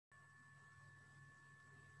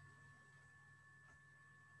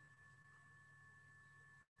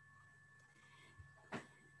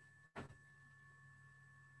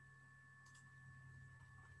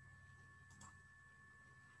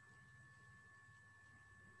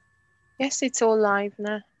Yes, it's all live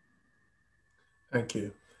now. Thank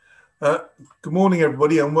you. Good morning,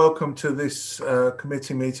 everybody, and welcome to this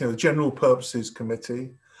committee meeting of the General Purposes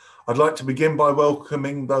Committee. I'd like to begin by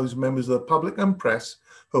welcoming those members of the public and press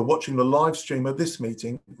who are watching the live stream of this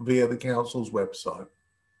meeting via the Council's website.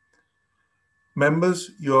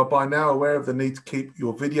 Members, you are by now aware of the need to keep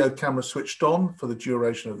your video camera switched on for the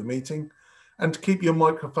duration of the meeting and to keep your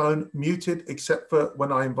microphone muted except for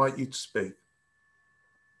when I invite you to speak.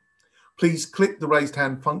 Please click the raised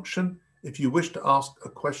hand function if you wish to ask a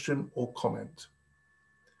question or comment.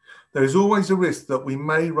 There is always a risk that we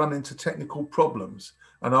may run into technical problems,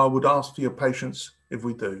 and I would ask for your patience if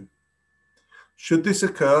we do. Should this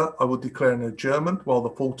occur, I will declare an adjournment while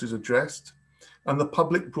the fault is addressed, and the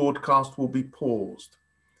public broadcast will be paused.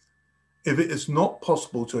 If it is not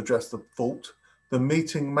possible to address the fault, the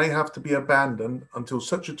meeting may have to be abandoned until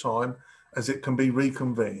such a time as it can be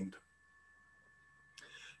reconvened.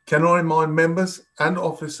 Can I remind members and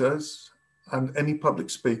officers and any public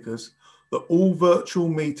speakers that all virtual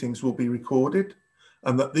meetings will be recorded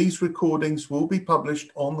and that these recordings will be published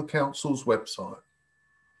on the Council's website.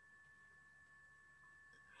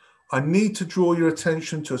 I need to draw your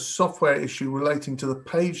attention to a software issue relating to the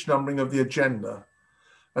page numbering of the agenda.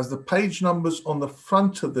 As the page numbers on the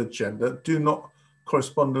front of the agenda do not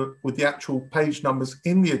correspond with the actual page numbers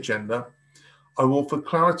in the agenda, I will, for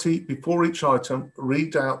clarity, before each item,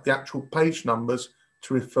 read out the actual page numbers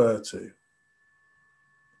to refer to.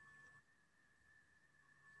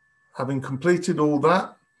 Having completed all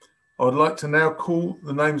that, I would like to now call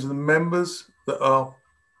the names of the members that are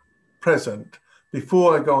present.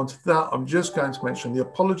 Before I go on to that, I'm just going to mention the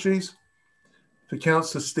apologies. For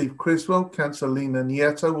Councillor Steve Criswell, Councillor Lena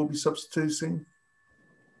Nieto will be substituting.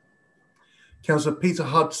 Councillor Peter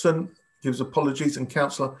Hudson gives apologies, and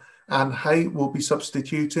Councillor Anne Hay will be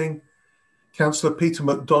substituting. Councillor Peter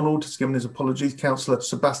MacDonald has given his apologies. Councillor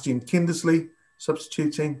Sebastian Kindersley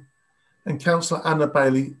substituting. And Councillor Anna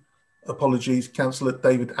Bailey, apologies. Councillor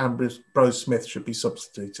David Ambrose Smith should be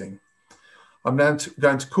substituting. I'm now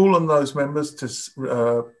going to call on those members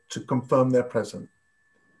to confirm they're present.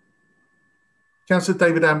 Councillor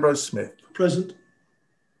David Ambrose Smith. Present.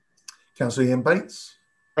 Councillor Ian Bates.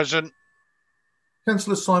 Present.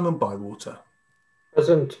 Councillor Simon Bywater.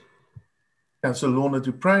 Present. Councillor Lorna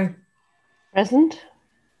Dupre. Present.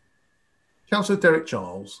 Councillor Derek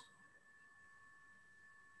Giles.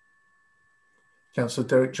 Councillor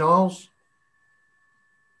Derek Giles.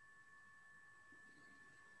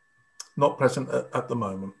 Not present at the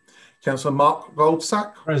moment. Councillor Mark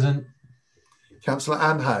Goldsack. Present. Councillor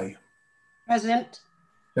Anne Hay. Present.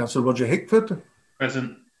 Councillor Roger Hickford.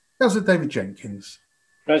 Present. Councillor David Jenkins.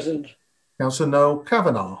 Present. Councillor Noel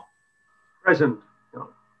Kavanagh. Present.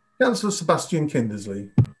 Councillor Sebastian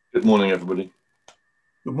Kindersley. Good morning, everybody.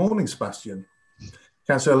 Good morning, Sebastian.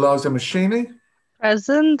 Councillor Eliza Machini.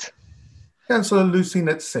 Present. Councillor Lucy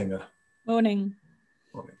Netsinger. Morning.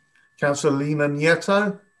 Morning. Councillor Lena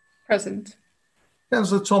Nieto. Present.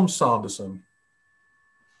 Councillor Tom Sanderson.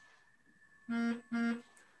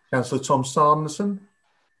 Councillor Tom Sanderson.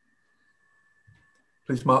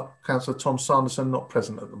 Please mark Councillor Tom Sanderson not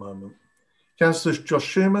present at the moment. Councillor Josh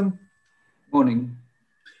Schumann. Morning.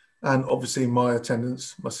 And obviously my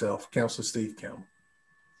attendance, myself, Councillor Steve Kelm.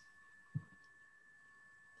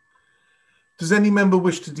 Does any member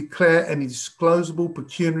wish to declare any disclosable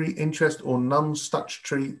pecuniary interest or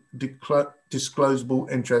non-statutory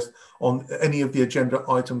disclosable interest on any of the agenda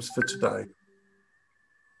items for today?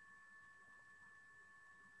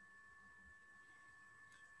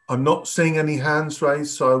 I'm not seeing any hands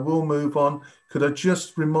raised, so I will move on. Could I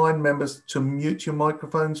just remind members to mute your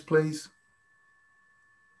microphones, please?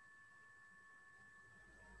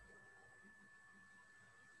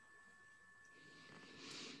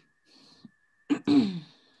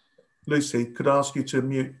 Lucy, could I ask you to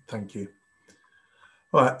mute? Thank you.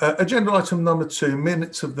 All right, agenda item number 2,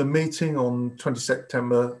 minutes of the meeting on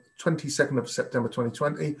 22nd of September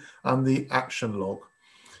 2020 and the action log.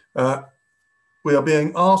 We are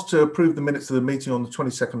being asked to approve the minutes of the meeting on the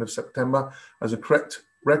 22nd of September as a correct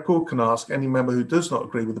record. Can I ask any member who does not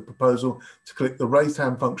agree with the proposal to click the raised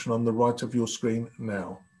hand function on the right of your screen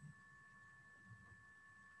now?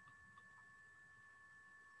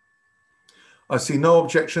 I see no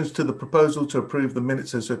objections to the proposal to approve the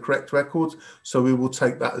minutes as a correct record, so we will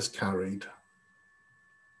take that as carried.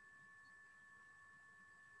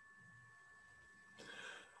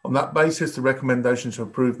 On that basis, the recommendation to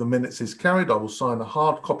approve the minutes is carried. I will sign a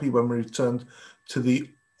hard copy when we return to the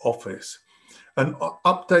office. An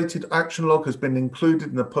updated action log has been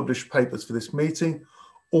included in the published papers for this meeting.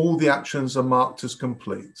 All the actions are marked as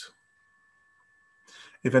complete.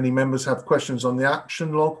 If any members have questions on the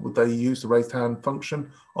action log, would they use the raised hand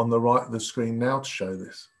function on the right of the screen now to show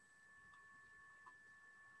this?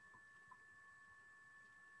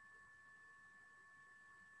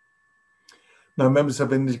 No members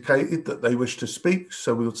have indicated that they wish to speak,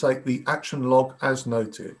 so we'll take the action log as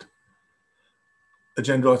noted.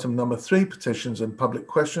 Agenda item number 3, petitions and public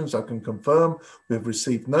questions. I can confirm we have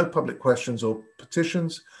received no public questions or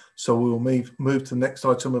petitions, so we will move to the next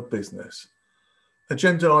item of business.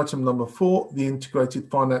 Agenda item number 4, the Integrated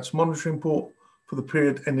Finance Monitoring Report for the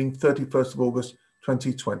period ending 31st of August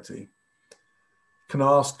 2020. Can I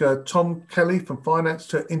ask Tom Kelly from Finance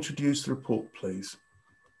to introduce the report, please?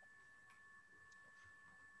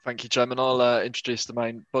 Thank you, Chairman. I'll introduce the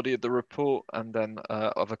main body of the report, and then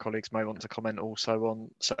other colleagues may want to comment also on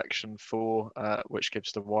section 4, which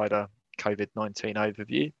gives the wider COVID-19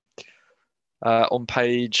 overview. On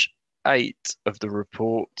page 8 of the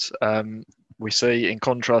report, we see, in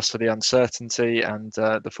contrast to the uncertainty and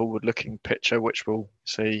the forward-looking picture, which we'll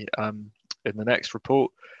see in the next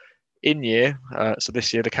report, so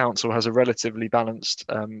this year the Council has a relatively balanced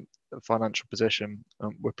financial position.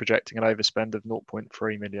 We're projecting an overspend of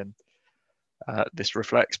 0.3 million. This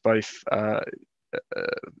reflects both the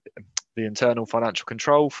internal financial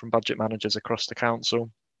control from budget managers across the Council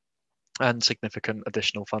and significant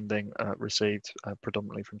additional funding received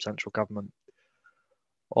predominantly from central government.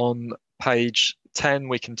 On page 10,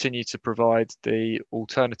 we continue to provide the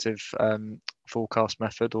alternative forecast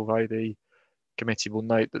method, although the committee will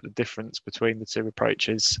note that the difference between the two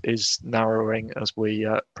approaches is narrowing as we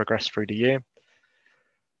progress through the year.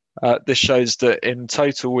 This shows that in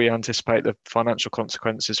total we anticipate the financial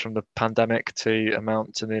consequences from the pandemic to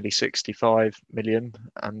amount to nearly 65 million,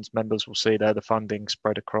 and members will see there the funding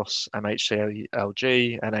spread across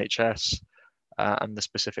MHCLG, NHS, and the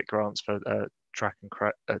specific grants for track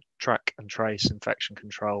and trace infection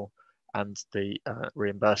control and the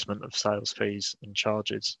reimbursement of sales fees and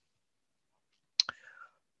charges.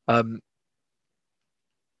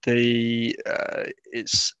 It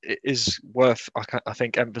is worth, I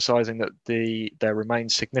think, emphasising that there remain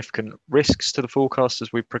significant risks to the forecast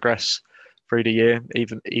as we progress through the year,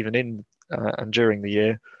 even in and during the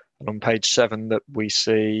year. And on page 7, that we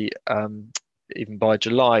see even by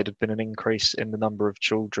July, there had been an increase in the number of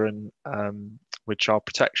children with child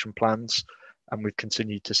protection plans, and we've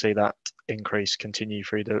continued to see that increase continue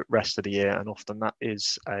through the rest of the year, and often that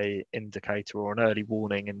is an indicator or an early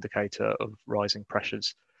warning indicator of rising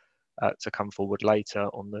pressures to come forward later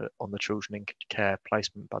on the children in care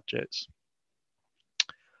placement budgets.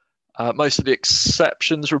 Most of the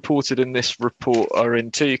exceptions reported in this report are in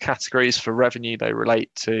 2 categories. For revenue, they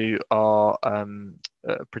relate to our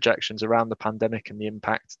projections around the pandemic and the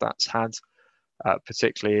impact that's had,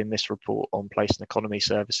 particularly in this report on place and economy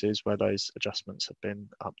services, where those adjustments have been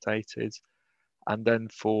updated. And then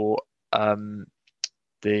for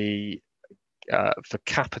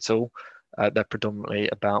capital, they're predominantly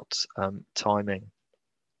about timing.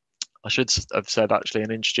 I should have said, actually,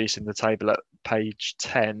 in introducing the table at page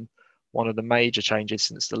 10, one of the major changes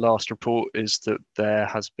since the last report is that there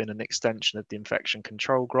has been an extension of the infection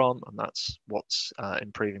control grant, and that's what's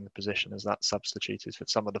improving the position, as that substituted for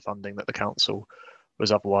some of the funding that the Council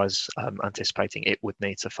was otherwise anticipating it would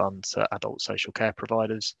need to fund adult social care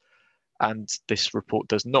providers. And this report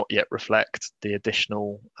does not yet reflect the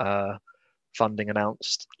additional funding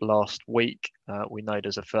announced last week. We know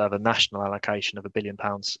there's a further national allocation of £1 billion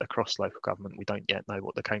across local government. We don't yet know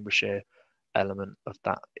what the Cambridgeshire element of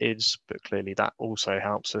that is, but clearly that also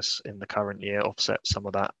helps us in the current year offset some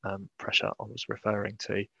of that pressure I was referring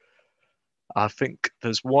to. I think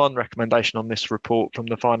there's one recommendation on this report from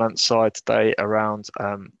the finance side today around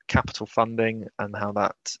capital funding and how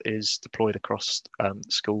that is deployed across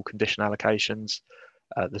school condition allocations.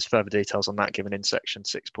 There's further details on that given in section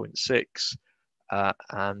 6.6,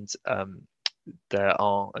 and there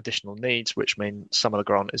are additional needs, which mean some of the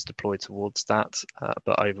grant is deployed towards that,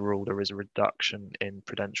 but overall there is a reduction in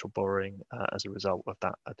prudential borrowing as a result of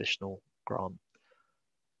that additional grant.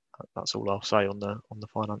 That's all I'll say on the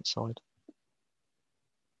finance side.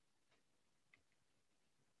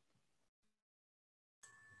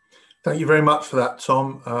 Thank you very much for that,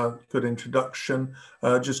 Tom. Good introduction.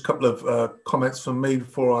 Just a couple of comments from me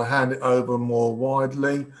before I hand it over more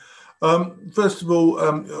widely. First of all,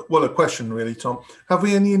 well, a question really, Tom. Have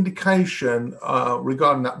we any indication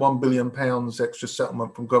regarding that £1 billion extra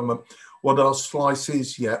settlement from government, what our slice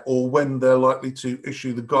is yet, or when they're likely to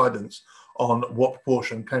issue the guidance on what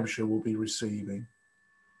proportion Cambridgeshire will be receiving?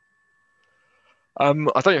 I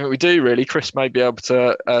don't think we do really. Chris may be able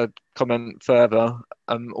to comment further.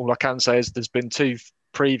 All I can say is there's been 2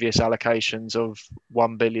 previous allocations of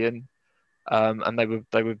 1 billion, and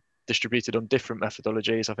they were distributed on different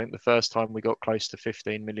methodologies. I think the first time we got close to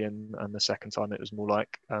 15 million, and the second time it was more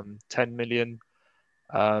like 10 million.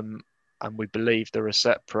 And we believe there are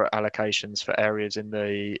separate allocations for areas in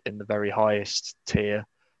the very highest tier.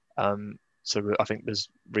 So I think there's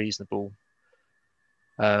reasonable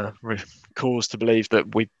cause to believe that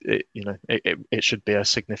it should be a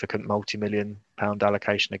significant multi-million pound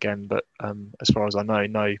allocation again. But as far as I know,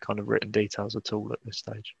 no kind of written details at all at this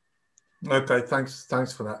stage. Okay,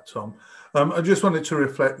 thanks for that, Tom. I just wanted to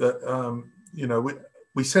reflect that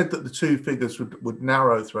we said that the two figures would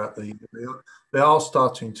narrow throughout the year. They are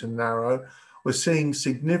starting to narrow. We're seeing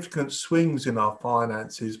significant swings in our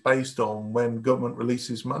finances based on when government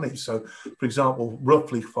releases money. So, for example,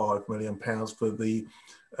 roughly £5 million for the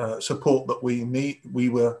support that we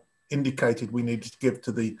were indicated we needed to give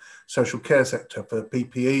to the social care sector for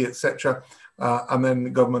PPE, etc. And then the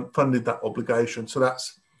government funded that obligation. So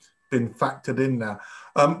that's been factored in now.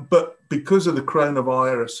 But because of the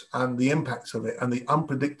coronavirus and the impacts of it and the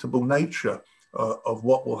unpredictable nature of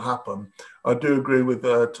what will happen, I do agree with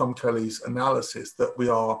Tom Kelly's analysis that we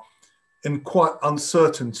are in quite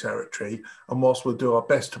uncertain territory. And whilst we'll do our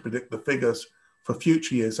best to predict the figures for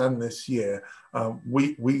future years and this year,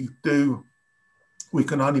 we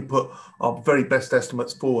can only put our very best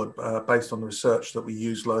estimates forward based on the research that we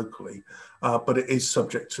use locally, but it is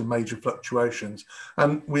subject to major fluctuations.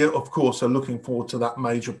 And we, of course, are looking forward to that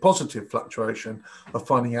major positive fluctuation of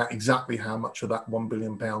finding out exactly how much of that £1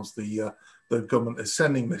 billion the government is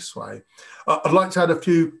sending this way. I'd like to add a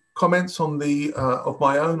few comments on of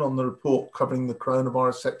my own on the report covering the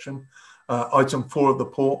coronavirus section, item 4 of the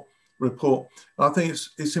report. I think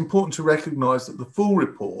it's important to recognise that the full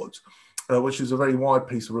report, which is a very wide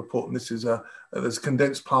piece of report, and this is there's a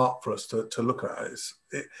condensed part for us to look at.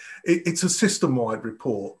 It's a system-wide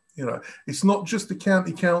report. It's not just the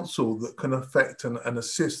county council that can affect and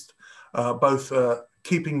assist both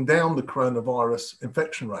keeping down the coronavirus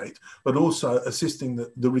infection rate, but also assisting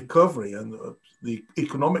the recovery and the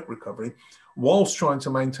economic recovery, whilst trying to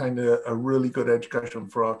maintain a really good education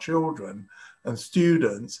for our children and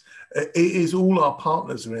students. It is all our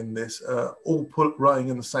partners are in this, all rowing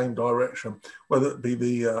in the same direction, whether it be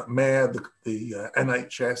the mayor, the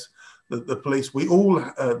NHS, the police, we all,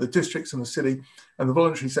 the districts and the city and the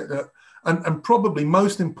voluntary sector, and probably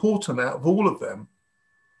most important out of all of them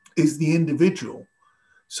is the individual.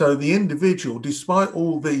 So the individual, despite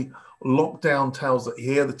all the lockdown tales that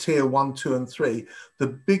you hear, the tier 1, 2 and 3, the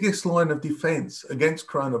biggest line of defense against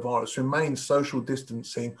coronavirus remains social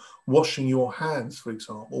distancing, washing your hands, for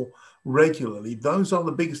example, regularly. Those are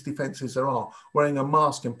the biggest defenses there are, wearing a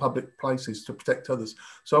mask in public places to protect others.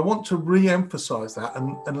 So I want to re-emphasize that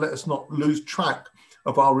and let us not lose track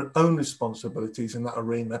of our own responsibilities in that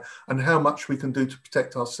arena and how much we can do to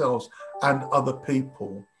protect ourselves and other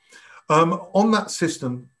people. On that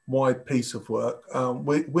system-wide piece of work,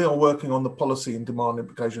 we are working on the policy and demand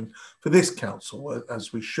implications for this council,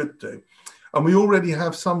 as we should do. And we already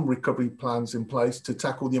have some recovery plans in place to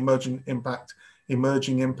tackle the emerging impact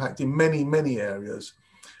in many, many areas.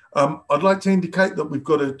 I'd like to indicate that we've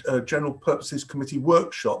got a General Purposes Committee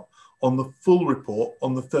workshop on the full report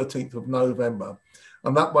on the 13th of November.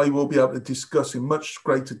 And that way we'll be able to discuss in much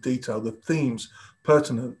greater detail the themes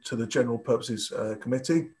pertinent to the General Purposes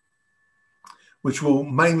Committee, which will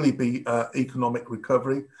mainly be economic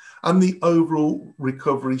recovery and the overall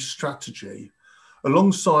recovery strategy.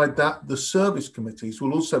 Alongside that, the service committees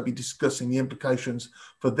will also be discussing the implications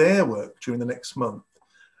for their work during the next month.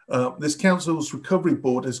 This council's recovery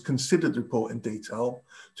board has considered the report in detail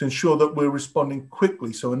to ensure that we're responding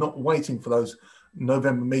quickly, so we're not waiting for those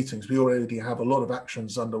November meetings. We already have a lot of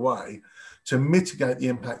actions underway to mitigate the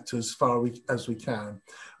impact as far as we can.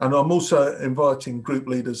 And I'm also inviting group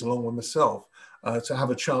leaders along with myself to have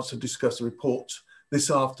a chance to discuss the report this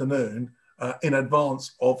afternoon in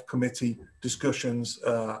advance of committee discussions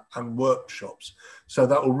and workshops. So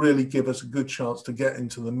that will really give us a good chance to get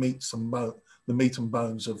into the meat and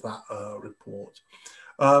bones of that report.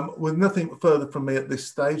 With nothing further from me at this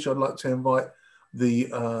stage, I'd like to invite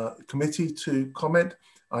the committee to comment.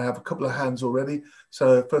 I have a couple of hands already.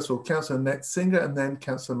 So first of all, Councillor Netsinger and then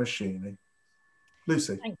Councillor Machini.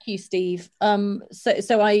 Lucy. Thank you, Steve.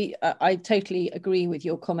 So I totally agree with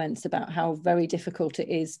your comments about how very difficult it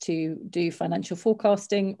is to do financial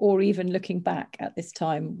forecasting, or even looking back at this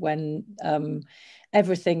time when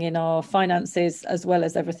everything in our finances as well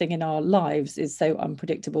as everything in our lives is so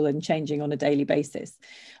unpredictable and changing on a daily basis.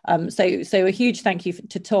 So a huge thank you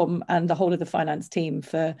to Tom and the whole of the finance team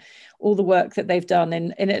for all the work that they've done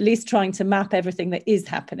in at least trying to map everything that is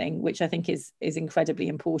happening, which I think is incredibly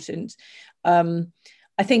important.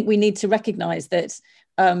 I think we need to recognise that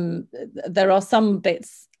there are some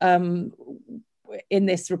bits in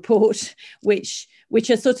this report which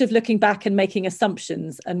are sort of looking back and making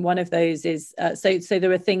assumptions, and one of those is so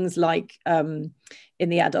there are things like in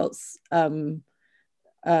the adults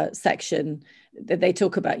section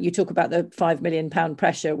that you talk about the £5 million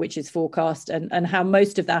pressure which is forecast, and how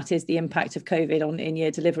most of that is the impact of COVID on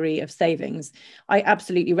in-year delivery of savings. I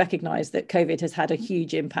absolutely recognise that COVID has had a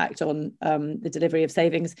huge impact on the delivery of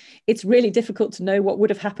savings. It's really difficult to know what would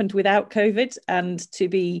have happened without COVID, and to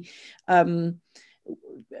be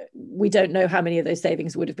we don't know how many of those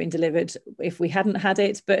savings would have been delivered if we hadn't had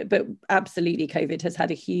it, but absolutely COVID has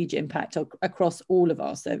had a huge impact across all of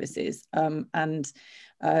our services, and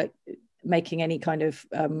making any kind of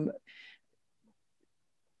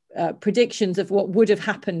predictions of what would have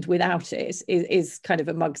happened without it is kind of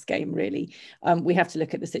a mug's game, really. We have to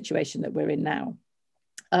look at the situation that we're in now,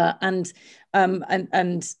 and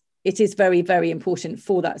it is very, very important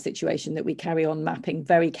for that situation that we carry on mapping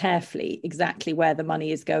very carefully exactly where the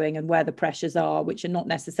money is going and where the pressures are, which are not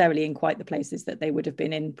necessarily in quite the places that they would have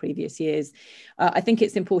been in previous years. I think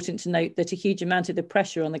it's important to note that a huge amount of the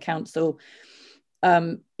pressure on the council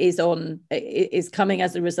is coming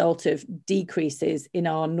as a result of decreases in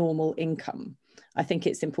our normal income. I think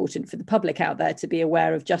it's important for the public out there to be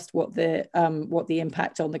aware of just what the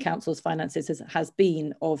impact on the council's finances has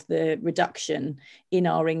been of the reduction in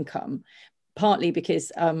our income. Partly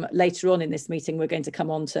because later on in this meeting we're going to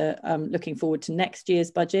come on to looking forward to next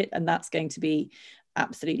year's budget, and that's going to be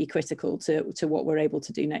absolutely critical to what we're able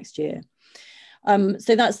to do next year.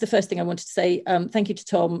 So that's the first thing I wanted to say. Thank you to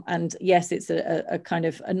Tom. And yes, it's a kind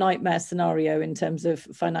of a nightmare scenario in terms of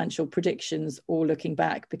financial predictions or looking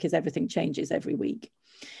back, because everything changes every week.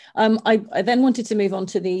 I then wanted to move on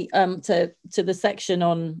to the section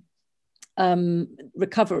on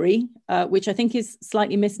recovery, which I think is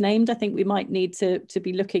slightly misnamed. I think we might need to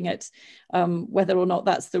be looking at whether or not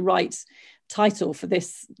that's the right title for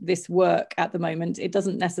this work at the moment. It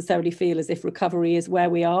doesn't necessarily feel as if recovery is where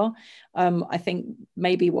we are. I think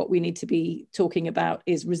maybe what we need to be talking about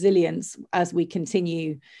is resilience as we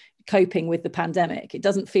continue coping with the pandemic. It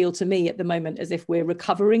doesn't feel to me at the moment as if we're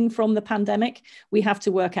recovering from the pandemic. We have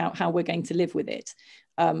to work out how we're going to live with it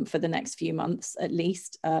for the next few months at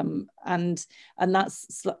least, and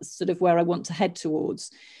that's sort of where I want to head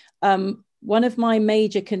towards. One of my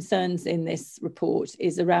major concerns in this report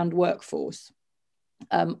is around workforce.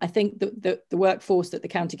 I think that the workforce at the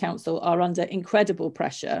County Council are under incredible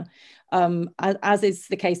pressure, as is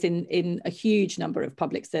the case in a huge number of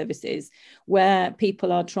public services, where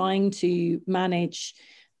people are trying to manage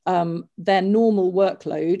their normal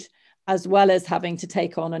workload, as well as having to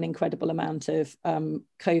take on an incredible amount of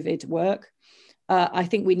COVID work. I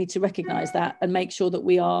think we need to recognise that and make sure that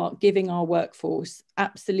we are giving our workforce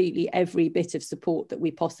absolutely every bit of support that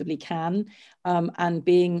we possibly can, and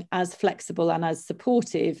being as flexible and as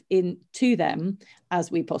supportive to them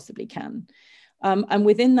as we possibly can. And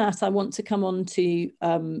within that, I want to come on to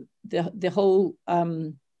the whole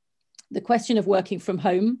the question of working from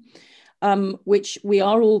home, which we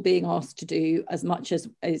are all being asked to do as much as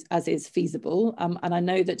is feasible. And I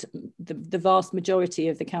know that the vast majority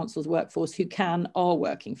of the council's workforce who can are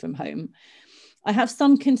working from home. I have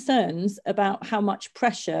some concerns about how much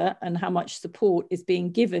pressure and how much support is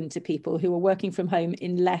being given to people who are working from home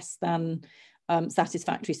in less than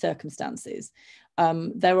satisfactory circumstances.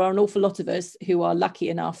 There are an awful lot of us who are lucky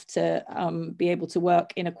enough to be able to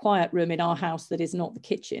work in a quiet room in our house that is not the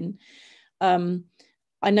kitchen.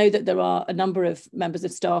 I know that there are a number of members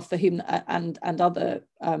of staff for whom and other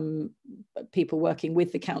people working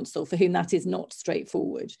with the council for whom that is not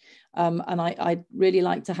straightforward. And I'd really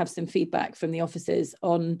like to have some feedback from the officers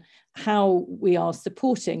on how we are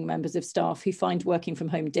supporting members of staff who find working from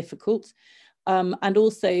home difficult, and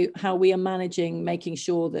also how we are managing making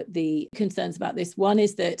sure that the concerns about this. One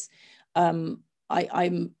is that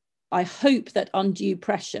I hope that undue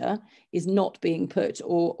pressure is not being put,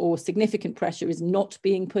 or significant pressure is not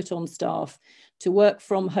being put on staff to work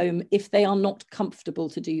from home if they are not comfortable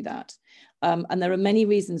to do that. And there are many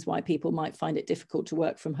reasons why people might find it difficult to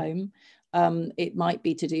work from home. It might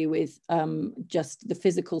be to do with just the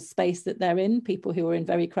physical space that they're in. People who are in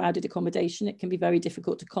very crowded accommodation, it can be very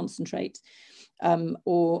difficult to concentrate, and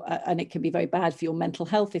it can be very bad for your mental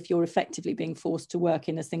health if you're effectively being forced to work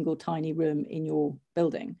in a single tiny room in your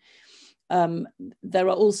building. There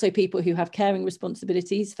are also people who have caring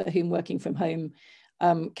responsibilities for whom working from home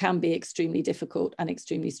can be extremely difficult and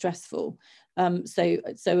extremely stressful. So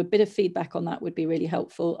a bit of feedback on that would be really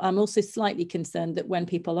helpful. I'm also slightly concerned that when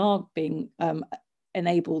people are being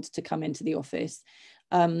enabled to come into the office,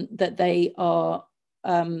 that they are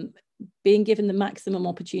being given the maximum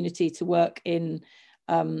opportunity to work in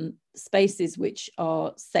spaces which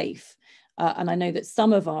are safe. And I know that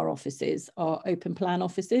some of our offices are open plan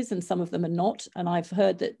offices and some of them are not. And I've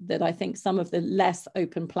heard that I think some of the less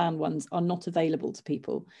open plan ones are not available to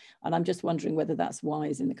people. And I'm just wondering whether that's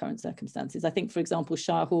wise in the current circumstances. I think, for example,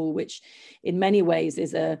 Shire Hall, which in many ways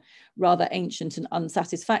is a rather ancient and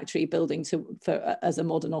unsatisfactory building as a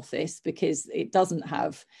modern office, because it doesn't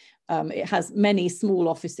have, it has many small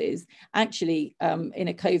offices. Actually, in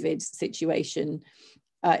a COVID situation,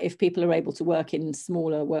 if people are able to work in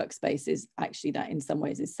smaller workspaces, actually that in some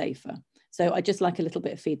ways is safer. So I'd just like a little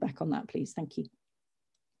bit of feedback on that, please. Thank you.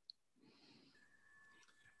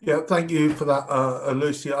 Yeah, thank you for that,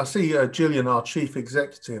 Lucy. I see Gillian, our Chief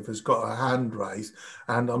Executive, has got her hand raised,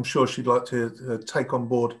 and I'm sure she'd like to take on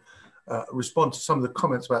board, respond to some of the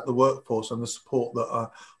comments about the workforce and the support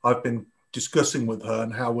that I've been discussing with her,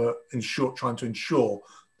 and how we're trying to ensure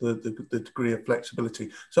the degree of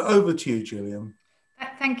flexibility. So over to you, Gillian.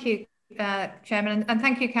 Thank you, Chairman, and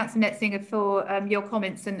thank you, Councillor Netzinger, for your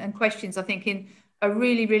comments and questions, I think, in a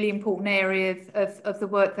really, really important area of the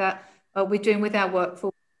work that we're doing with our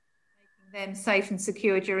workforce, making them safe and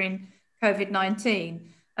secure during COVID-19.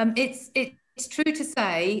 It's true to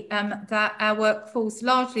say that our workforce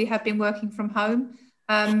largely have been working from home,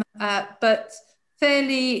 but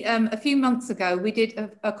fairly a few months ago, we did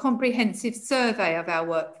a comprehensive survey of our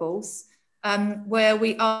workforce, where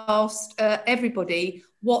we asked everybody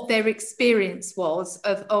what their experience was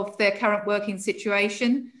of their current working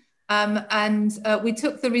situation. And we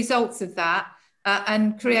took the results of that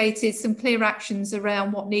and created some clear actions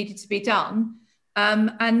around what needed to be done.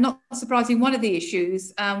 And not surprising, one of the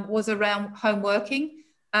issues was around home working.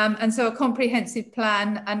 And so a comprehensive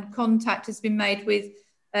plan and contact has been made with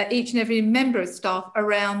each and every member of staff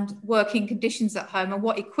around working conditions at home and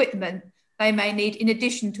what equipment they may need in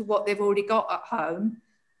addition to what they've already got at home.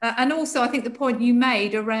 And also, I think the point you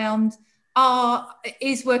made around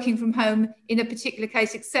is working from home in a particular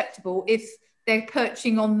case acceptable if they're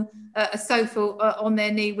perching on a sofa on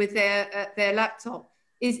their knee with their laptop?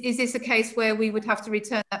 Is this a case where we would have to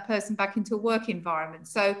return that person back into a work environment?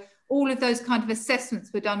 So all of those kind of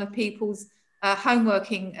assessments were done of people's home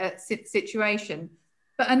working situation.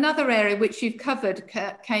 But another area which you've covered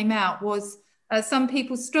came out was some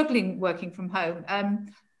people struggling working from home,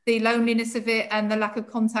 the loneliness of it and the lack of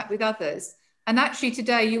contact with others. And actually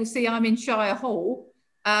today you'll see I'm in Shire Hall,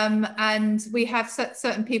 and we have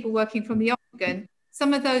certain people working from the organ.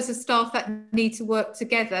 Some of those are staff that need to work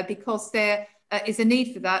together because there is a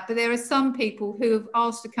need for that. But there are some people who have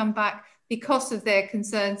asked to come back because of their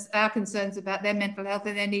concerns, our concerns about their mental health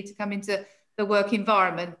and their need to come into the work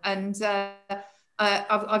environment. And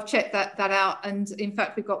I've checked that out, and in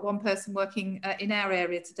fact we've got one person working in our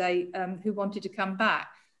area today who wanted to come back.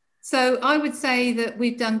 So I would say that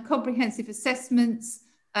we've done comprehensive assessments,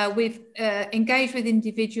 we've engaged with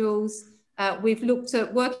individuals, we've looked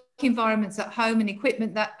at work environments at home and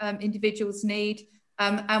equipment that individuals need,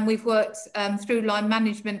 and we've worked through line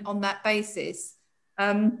management on that basis.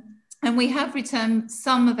 And we have returned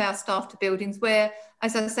some of our staff to buildings where,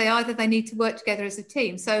 as I say, either they need to work together as a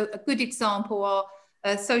team. So a good example are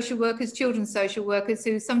social workers, children's social workers,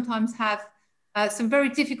 who sometimes have some very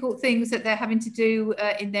difficult things that they're having to do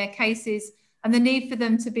in their cases, and the need for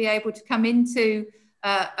them to be able to come into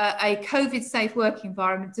a COVID-safe work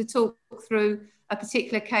environment to talk through a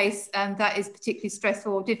particular case that is particularly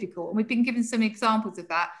stressful or difficult. And we've been given some examples of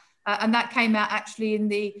that, and that came out actually in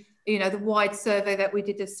the wide survey that we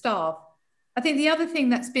did of staff. I think the other thing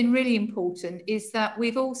that's been really important is that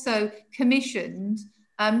we've also commissioned,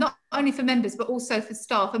 not only for members, but also for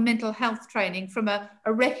staff, a mental health training from a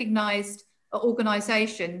recognised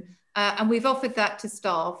organisation, and we've offered that to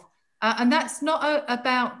staff. And that's not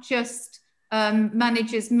about just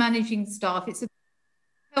managers managing staff, it's about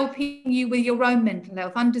helping you with your own mental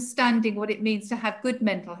health, understanding what it means to have good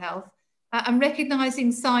mental health, and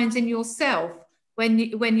recognising signs in yourself when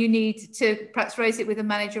you need to perhaps raise it with a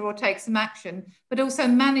manager or take some action, but also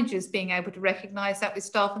managers being able to recognise that with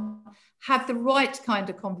staff and have the right kind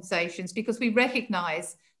of conversations, because we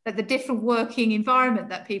recognise that the different working environment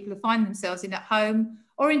that people find themselves in at home,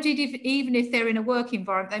 or indeed even if they're in a work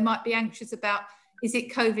environment, they might be anxious about, is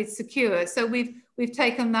it COVID secure? So we've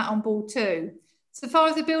taken that on board too. So far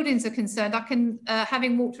as the buildings are concerned, I can,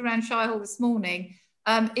 having walked around Shire Hall this morning,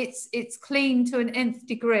 It's clean to an nth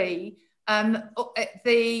degree.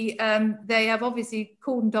 They have obviously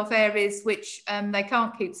cordoned off areas which they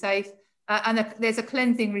can't keep safe, and there's a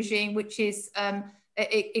cleansing regime which is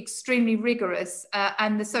extremely rigorous,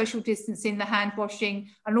 and the social distancing, the hand washing,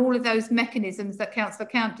 and all of those mechanisms that Councillor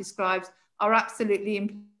Count describes are absolutely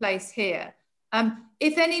in place here.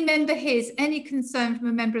 If any member hears any concern from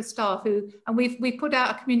a member of staff and we put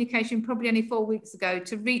out a communication probably only 4 weeks ago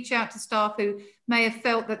to reach out to staff who may have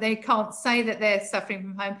felt that they can't say that they're suffering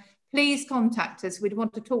from home, please contact us. We'd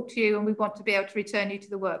want to talk to you and we want to be able to return you to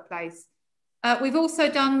the workplace. We've also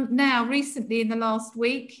done now recently in the last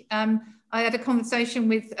week, I had a conversation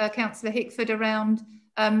with Councillor Hickford around,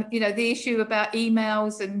 the issue about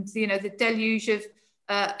emails and, the deluge of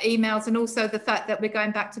emails, and also the fact that we're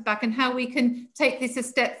going back to back and how we can take this a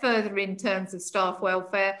step further in terms of staff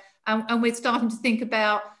welfare. And we're starting to think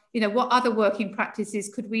about, what other working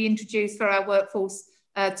practices could we introduce for our workforce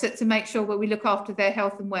to make sure that we look after their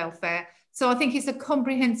health and welfare. So I think it's a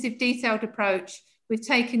comprehensive, detailed approach. We've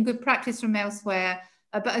taken good practice from elsewhere.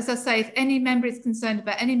 But as I say, if any member is concerned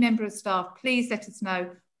about any member of staff, please let us know.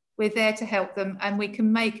 We're there to help them, and we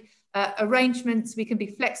can make arrangements, we can be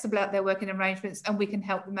flexible at their working arrangements, and we can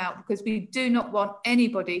help them out, because we do not want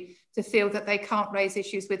anybody to feel that they can't raise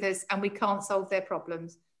issues with us and we can't solve their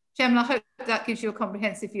problems. Chairman, I hope that gives you a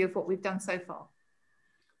comprehensive view of what we've done so far.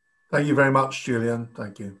 Thank you very much, Julian.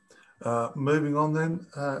 Thank you. Moving on then,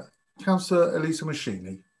 Councillor Elisa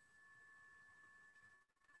Machini.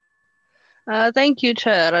 Thank you,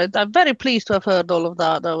 Chair. I'm very pleased to have heard all of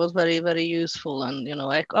that. That was very, very useful, and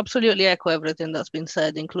I absolutely echo everything that's been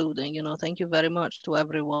said, including, thank you very much to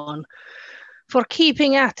everyone for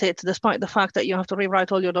keeping at it, despite the fact that you have to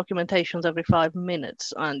rewrite all your documentations every 5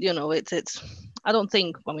 minutes. And it's I don't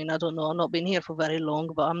think, I don't know, I've not been here for very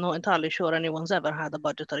long, but I'm not entirely sure anyone's ever had a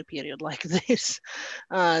budgetary period like this.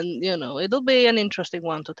 And it'll be an interesting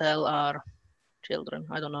one to tell our children.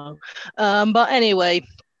 I don't know, but anyway.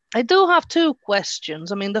 I do have 2 questions.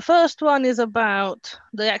 The first one is about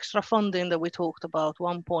the extra funding that we talked about,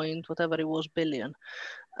 1 point, whatever it was, billion,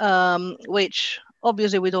 which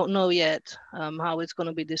obviously we don't know yet how it's going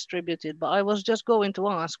to be distributed. But I was just going to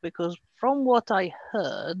ask, because from what I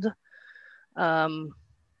heard,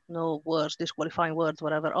 no words, disqualifying words,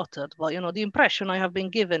 whatever uttered, but the impression I have been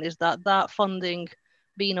given is that that funding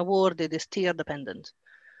being awarded is tier dependent.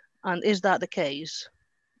 And is that the case?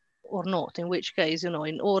 Or not, in which case,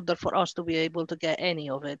 in order for us to be able to get any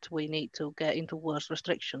of it, we need to get into worse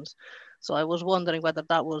restrictions. So I was wondering whether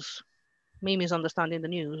that was me misunderstanding the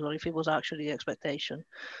news or if it was actually the expectation.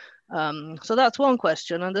 So that's one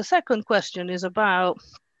question. And the second question is about,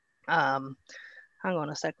 hang on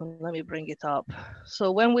a second, let me bring it up.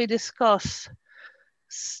 So when we discuss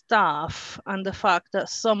staff and the fact that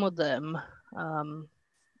some of them,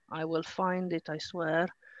 I will find it, I swear,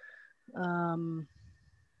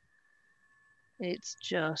 it's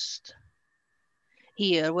just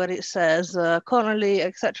here where it says currently,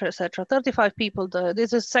 etc., 35 people.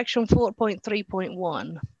 This is section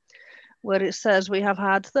 4.3.1, where it says we have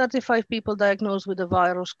had 35 people diagnosed with the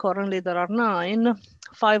virus. Currently, there are 9,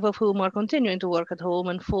 5 of whom are continuing to work at home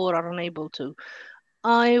and 4 are unable to.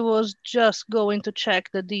 I was just going to check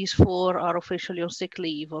that these 4 are officially on sick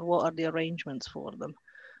leave, or what are the arrangements for them?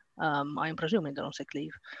 I'm presuming they're on sick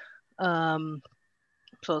leave.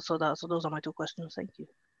 So those are my 2 questions. Thank you.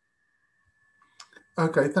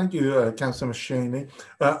 Okay, thank you, Councillor Machini.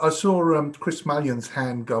 I saw Chris Mallion's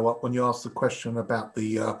hand go up when you asked the question about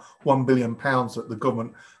the £1 billion that the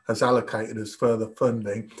government has allocated as further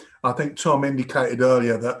funding. I think Tom indicated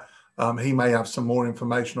earlier that he may have some more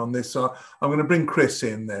information on this. So I'm going to bring Chris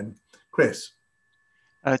in then. Chris.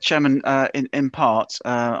 Chairman, in part,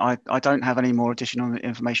 I don't have any more additional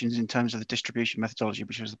information in terms of the distribution methodology,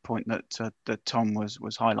 which was the point that Tom was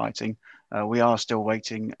highlighting. We are still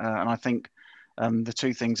waiting, and I think the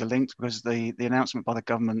 2 things are linked, because the announcement by the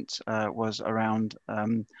government was around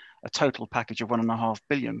a total package of £1.5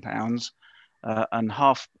 billion, and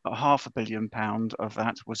half £500 million of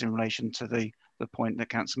that was in relation to the point that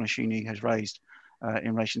Councillor Machini has raised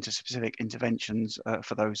in relation to specific interventions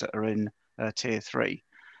for those that are in Tier 3.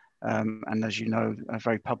 And as you know,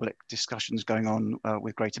 very public discussions going on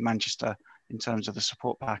with Greater Manchester in terms of the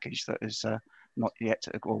support package that is not yet,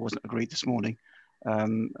 or wasn't agreed this morning,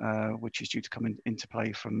 which is due to come into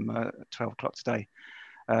play from 12 o'clock today.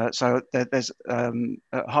 So there's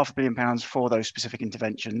 £500 million for those specific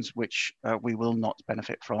interventions, which we will not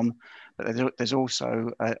benefit from. But there's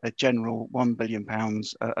also a general £1 billion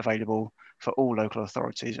available for all local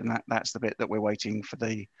authorities, and that's the bit that we're waiting for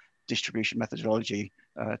the distribution methodology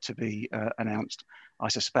to be announced. I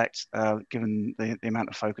suspect, given the amount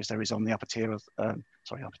of focus there is on the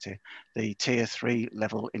the tier 3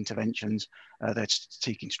 level interventions, they're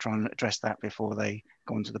seeking to try and address that before they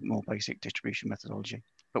go on to the more basic distribution methodology.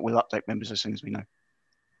 But we'll update members as soon as we know.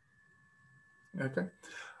 Okay.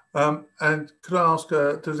 And could I ask,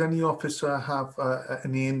 does any officer have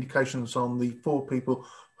any indications on the 4 people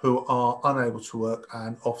who are unable to work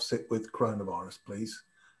and off sick with coronavirus, please?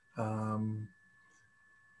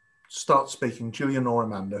 Start speaking, Gillian or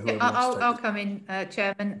Amanda. I'll come in,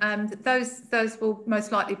 Chairman. Those will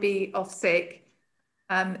most likely be off sick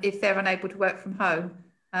if they're unable to work from home.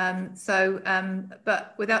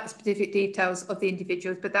 But without the specific details of the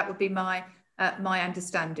individuals, but that would be my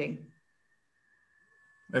understanding.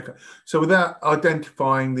 Okay, so without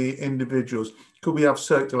identifying the individuals, could we have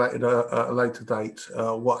circulated at a later date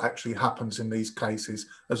what actually happens in these cases,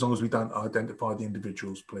 as long as we don't identify the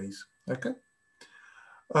individuals, please? Okay.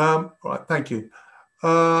 All right, thank you.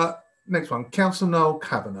 Next one, Councillor Noel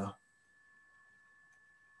Kavanagh.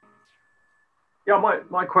 Yeah,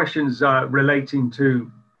 my question's relating to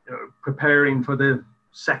preparing for the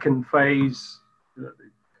second phase.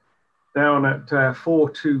 Down at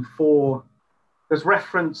 424, there's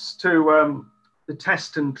reference to the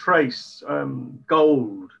test and trace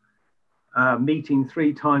gold meeting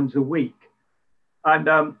 3 times a week. And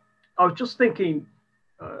I was just thinking,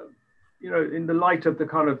 in the light of the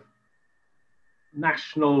kind of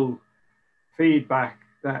national feedback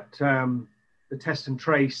that the test and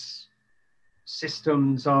trace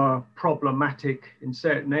systems are problematic in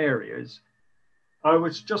certain areas, I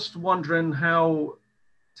was just wondering how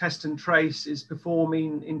test and trace is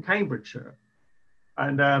performing in Cambridgeshire.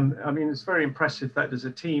 And I mean, it's very impressive that there's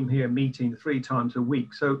a team here meeting 3 times a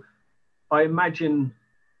week. So I imagine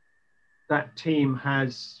that team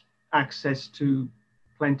has access to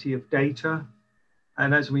plenty of data.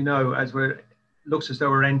 And as we know, looks as though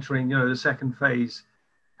we're entering, the second phase,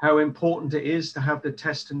 how important it is to have the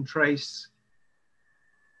test and trace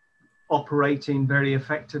operating very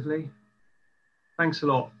effectively. Thanks a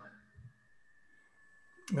lot.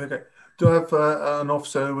 Okay. Do I have an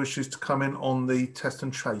officer who wishes to come in on the test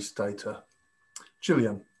and trace data?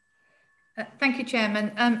 Gillian. Thank you,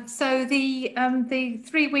 Chairman. So the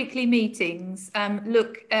 3 weekly meetings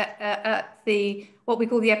look at what we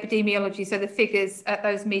call the epidemiology, so the figures at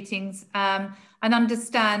those meetings, and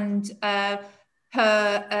understand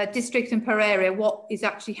per district and per area what is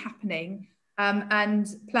actually happening. And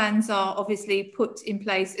plans are obviously put in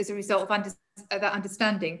place as a result of that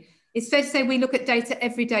understanding. It's fair to say we look at data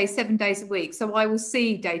every day, 7 days a week. So I will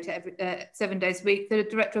see data 7 days a week. The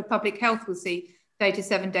Director of Public Health will see data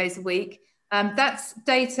 7 days a week. That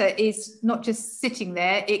data is not just sitting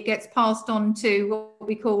there, it gets passed on to what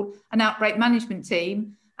we call an outbreak management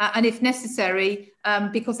team. And if necessary,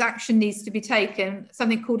 because action needs to be taken,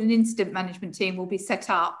 something called an incident management team will be set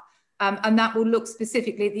up. And that will look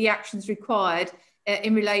specifically at the actions required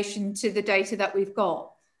in relation to the data that we've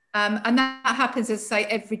got. And that happens, as I say,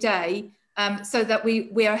 every day, so that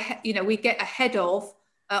we get ahead of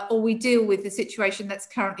or we deal with the situation that's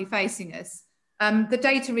currently facing us. The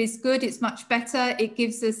data is good, it's much better. It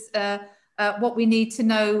gives us what we need to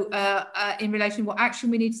know in relation to what action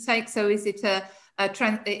we need to take. So is it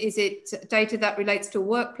data that relates to a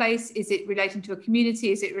workplace? Is it relating to a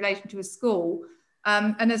community? Is it relating to a school?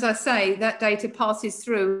 And as I say, that data passes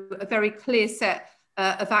through a very clear set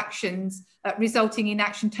of actions resulting in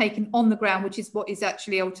action taken on the ground, which is what is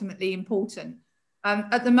actually ultimately important.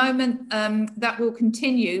 At the moment, that will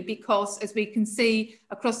continue because, as we can see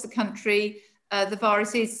across the country, the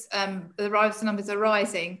virus numbers are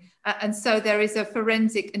rising. And so there is a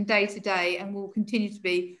forensic and day-to-day and will continue to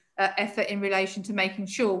be effort in relation to making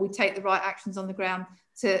sure we take the right actions on the ground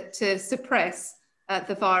to suppress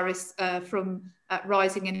the virus from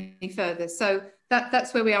rising any further. So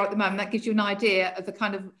that's where we are at the moment. That gives you an idea of the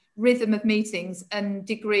kind of rhythm of meetings and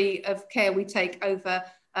degree of care we take over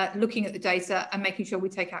looking at the data and making sure we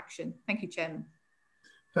take action. Thank you, Chairman.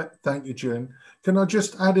 Thank you, Gillian. Can I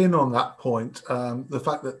just add in on that point, the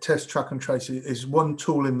fact that test, track and trace is one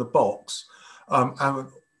tool in the box, and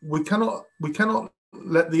we cannot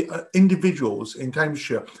let the individuals in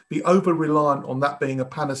Cambridgeshire be over-reliant on that being a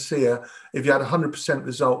panacea. If you had 100%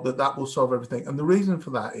 result, that will solve everything. And the reason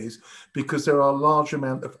for that is because there are a large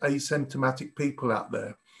amount of asymptomatic people out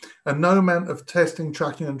there, and no amount of testing,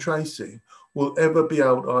 tracking and tracing will ever be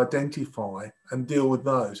able to identify and deal with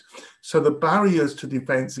those. So the barriers to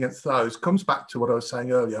defence against those comes back to what I was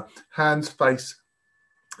saying earlier: hands, face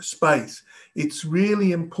space, it's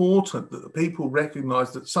really important that the people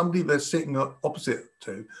recognise that somebody they're sitting opposite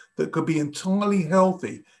to that could be entirely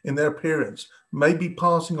healthy in their appearance, may be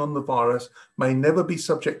passing on the virus, may never be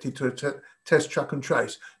subjected to a test, track and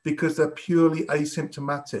trace because they're purely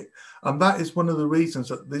asymptomatic. And that is one of the reasons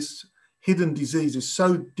that this hidden disease is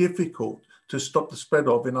so difficult to stop the spread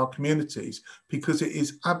of in our communities, because it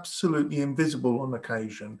is absolutely invisible on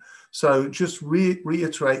occasion. So just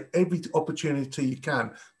reiterate every opportunity you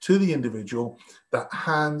can to the individual that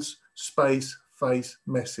hands, space, face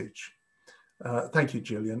message. Thank you,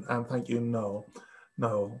 Gillian, and thank you, Noel.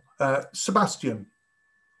 Sebastian.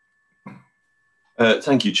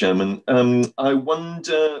 Thank you, Chairman. I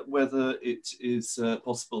wonder whether it is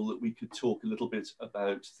possible that we could talk a little bit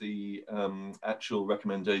about the actual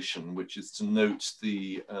recommendation, which is to note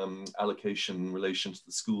the allocation in relation to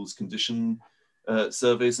the school's condition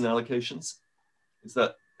surveys and allocations. Is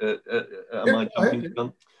that, am I jumping the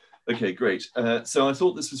gun? Okay, great. So I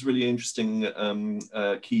thought this was really interesting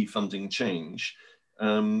key funding change.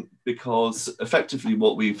 Because effectively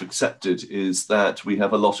what we've accepted is that we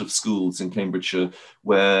have a lot of schools in Cambridgeshire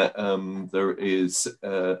where there is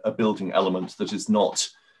a building element that is not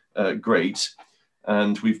great.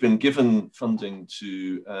 And we've been given funding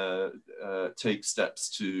to take steps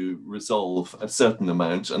to resolve a certain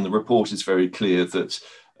amount. And the report is very clear that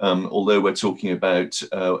although we're talking about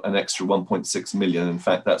an extra 1.6 million, in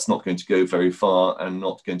fact, that's not going to go very far and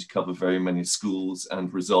not going to cover very many schools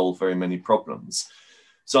and resolve very many problems.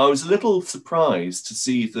 So I was a little surprised to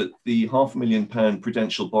see that the £500,000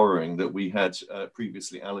 prudential borrowing that we had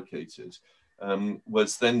previously allocated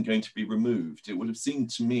was then going to be removed. It would have seemed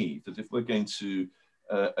to me that if we're going to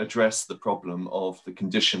address the problem of the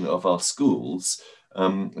condition of our schools,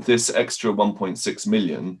 this extra 1.6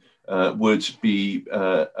 million would be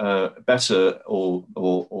better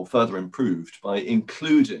or further improved by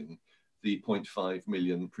including the 0.5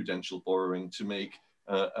 million prudential borrowing to make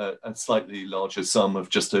a slightly larger sum of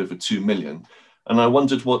just over 2 million. And I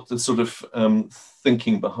wondered what the sort of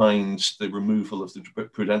thinking behind the removal of the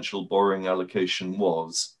prudential borrowing allocation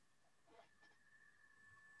was.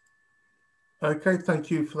 Okay,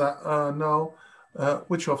 thank you for that, Noel.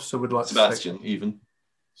 Which officer would like Sebastian, to take? Even.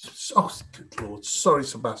 Oh, good Lord. Sorry,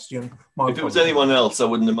 Sebastian. If it was anyone else, I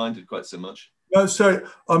wouldn't have minded quite so much. No, sorry,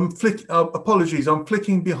 apologies, I'm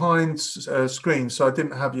flicking behind screen, so I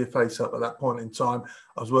didn't have your face up at that point in time.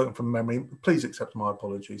 I was working from memory. Please accept my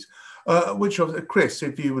apologies. Chris,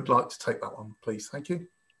 if you would like to take that one, please. Thank you.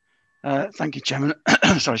 Thank you, Chairman.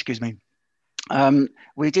 Sorry, excuse me.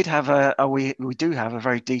 We do have a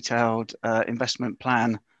very detailed investment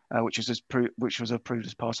plan, which was approved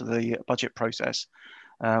as part of the budget process.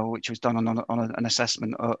 Which was done on an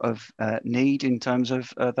assessment of need in terms of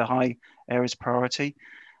the high areas of priority.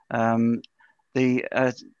 At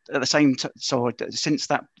the same time, since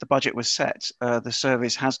the budget was set, the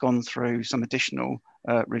service has gone through some additional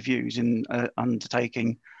reviews in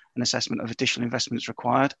undertaking an assessment of additional investments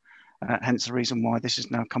required. Hence the reason why this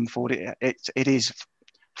has now come forward. It is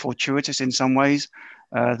fortuitous in some ways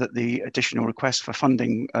that the additional request for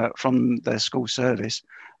funding from the school service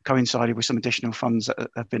coincided with some additional funds that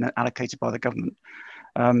have been allocated by the government.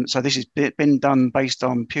 So this has been done based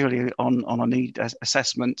on purely on a need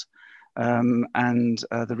assessment, and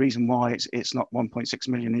the reason why it's not 1.6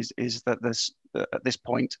 million is that there's at this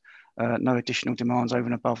point no additional demands over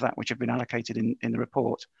and above that which have been allocated in the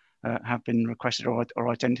report have been requested or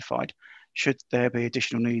identified. Should there be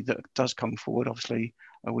additional need that does come forward, obviously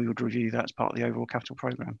we would review that as part of the overall capital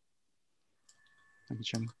programme. Thank you,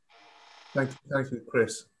 Chairman. Thank you,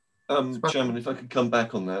 Chris. Chairman, if I could come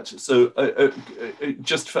back on that. So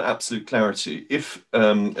just for absolute clarity, if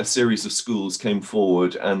a series of schools came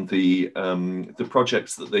forward and the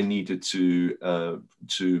projects that they needed to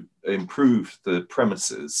improve the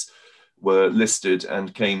premises were listed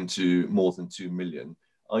and came to more than 2 million,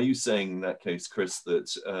 are you saying in that case, Chris,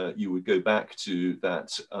 that you would go back to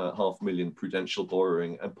that £500,000 prudential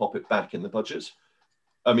borrowing and pop it back in the budget?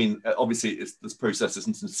 I mean, obviously this process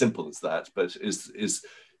isn't as simple as that, but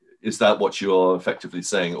is that what you are effectively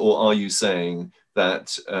saying? Or are you saying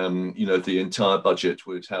that, you know, the entire budget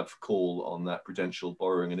would have call on that prudential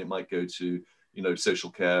borrowing and it might go to, you know, social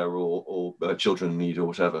care or children in need or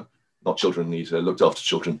whatever? Not children in need, looked after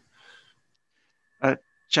children.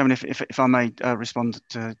 Chairman, if I may respond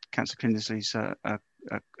to Councillor Kindersley's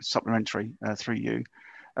supplementary through you.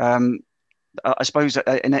 I suppose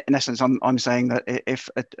in essence, I'm saying that if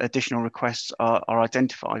additional requests are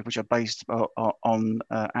identified, which are based on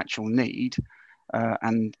actual need,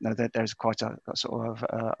 and there's quite a sort of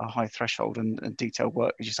a high threshold and detailed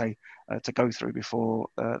work, as you say, to go through before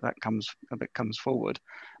that comes forward.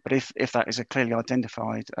 But if that is a clearly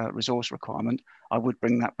identified resource requirement, I would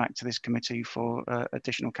bring that back to this committee for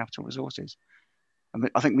additional capital resources.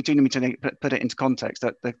 I think we do need to put it into context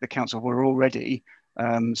that the council were already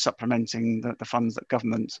supplementing the funds that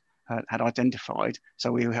government had identified.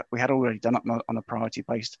 So we had already done up on a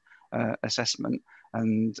priority-based assessment,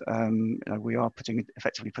 and we are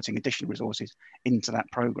effectively putting additional resources into that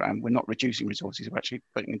programme. We're not reducing resources; we're actually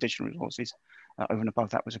putting additional resources over and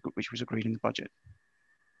above that which was agreed in the budget.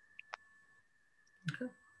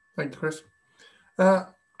 Okay, thank you, Chris.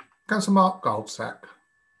 Councillor Mark Goldsack.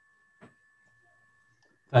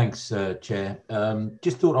 Thanks, Chair.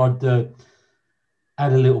 Just thought I'd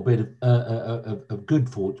add a little bit of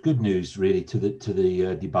good news, really, to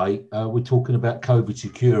the debate. We're talking about COVID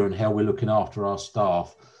Secure and how we're looking after our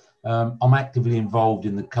staff. I'm actively involved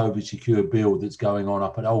in the COVID Secure build that's going on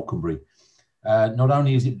up at Alconbury. Not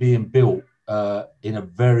only is it being built in a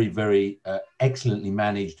very, very excellently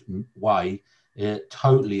managed way,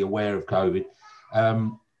 totally aware of COVID.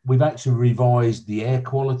 We've actually revised the air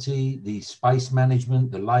quality, the space management,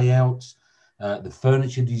 the layouts, the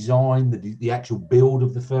furniture design, the actual build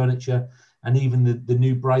of the furniture, and even the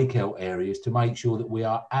new breakout areas to make sure that we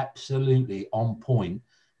are absolutely on point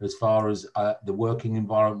as far as the working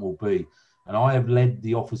environment will be. And I have led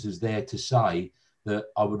the officers there to say that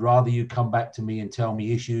I would rather you come back to me and tell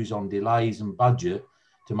me issues on delays and budget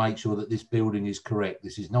to make sure that this building is correct.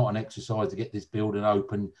 This is not an exercise to get this building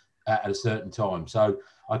open at a certain time. So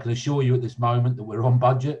I can assure you at this moment that we're on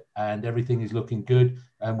budget and everything is looking good,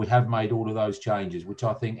 and we have made all of those changes, which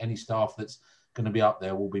I think any staff that's going to be up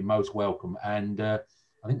there will be most welcome. And I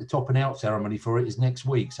think the topping out ceremony for it is next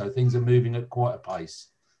week, so things are moving at quite a pace.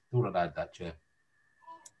 Thought I'd add that, Chair.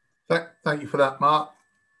 Thank you for that, Mark.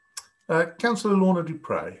 Councillor Lorna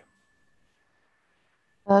Dupre.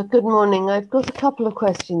 Good morning. I've got a couple of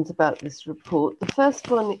questions about this report. The first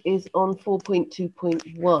one is on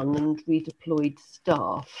 4.2.1 and redeployed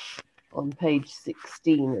staff on page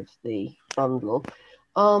 16 of the bundle.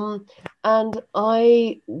 And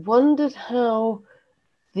I wondered how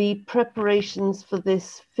the preparations for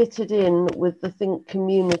this fitted in with the Think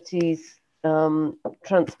Communities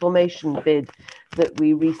transformation bid that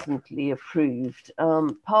we recently approved.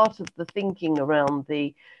 Part of the thinking around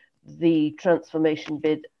the transformation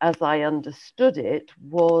bid, as I understood it,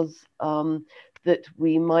 was that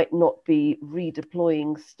we might not be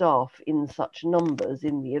redeploying staff in such numbers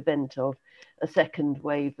in the event of a second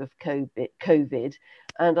wave of COVID.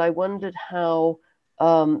 And I wondered how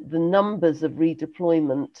the numbers of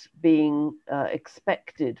redeployment being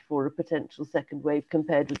expected for a potential second wave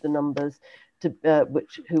compared with the numbers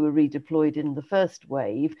who were redeployed in the first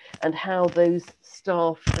wave, and how those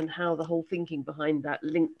staff and how the whole thinking behind that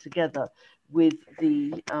linked together with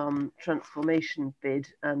the transformation bid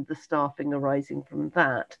and the staffing arising from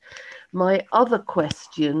that. My other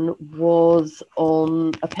question was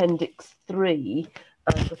on Appendix 3,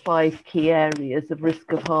 the 5 key areas of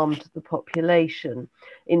risk of harm to the population,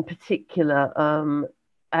 in particular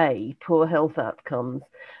A, poor health outcomes.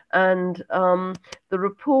 And the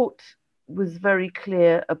report was very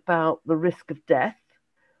clear about the risk of death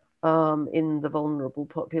in the vulnerable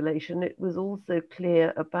population. It was also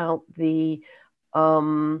clear about the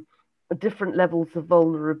different levels of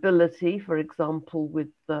vulnerability, for example, with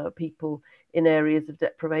people in areas of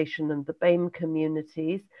deprivation and the BAME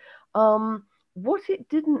communities. What it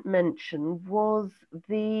didn't mention was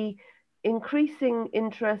the increasing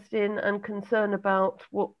interest in and concern about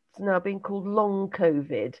what's now being called long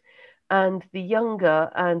COVID, and the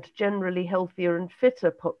younger and generally healthier and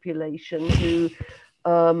fitter population who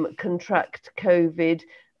contract COVID,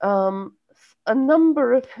 a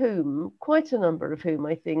number of whom, quite a number of whom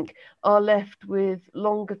I think, are left with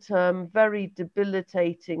longer term, very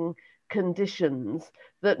debilitating conditions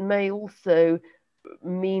that may also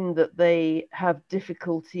mean that they have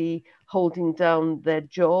difficulty holding down their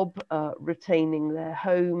job, retaining their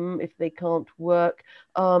home if they can't work,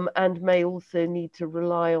 and may also need to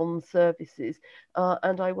rely on services.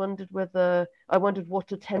 And I wondered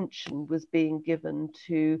what attention was being given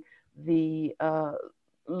to the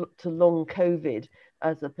to long COVID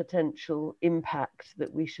as a potential impact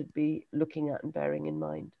that we should be looking at and bearing in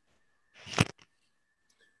mind.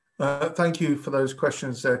 Thank you for those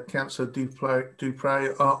questions, Councillor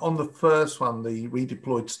Dupre. On the first one, the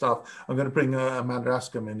redeployed staff, I'm going to bring Amanda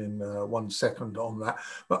Askham in 1 second on that.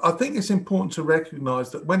 But I think it's important to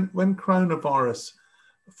recognise that when coronavirus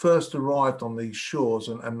first arrived on these shores,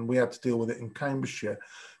 and we had to deal with it in Cambridgeshire,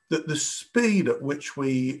 that the speed at which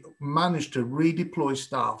we managed to redeploy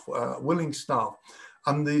staff, willing staff,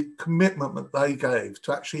 and the commitment that they gave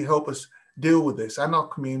to actually help us deal with this and our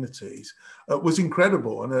communities was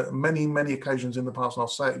incredible. And many, many occasions in the past, and I'll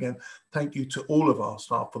say it again, thank you to all of our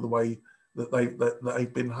staff for the way that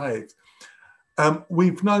they've behaved.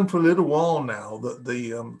 We've known for a little while now that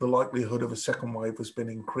the likelihood of a second wave has been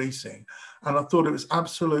increasing, and I thought it was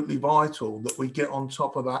absolutely vital that we get on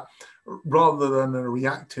top of that rather than a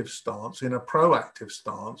reactive stance, in a proactive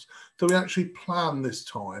stance, so we actually plan this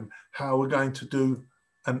time how we're going to do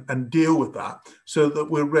and deal with that so that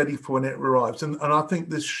we're ready for when it arrives. And I think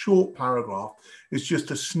this short paragraph is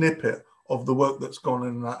just a snippet of the work that's gone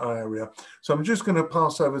in that area. So I'm just going to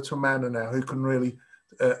pass over to Amanda now, who can really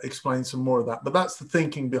explain some more of that. But that's the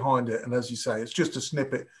thinking behind it. And as you say, it's just a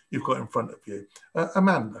snippet you've got in front of you.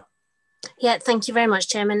 Amanda. Yeah, thank you very much,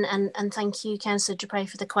 Chairman, and thank you, Councillor du Preez,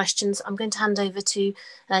 for the questions. I'm going to hand over to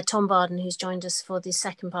Tom Barden, who's joined us for the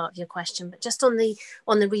second part of your question. But just on the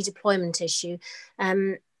redeployment issue,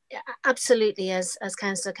 absolutely, as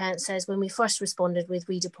Councillor Count says, when we first responded with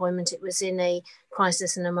redeployment, it was in a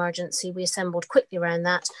crisis and emergency. We assembled quickly around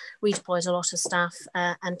that, redeployed a lot of staff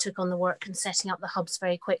and took on the work and setting up the hubs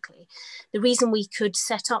very quickly. The reason we could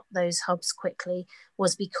set up those hubs quickly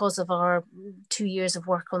was because of our 2 years of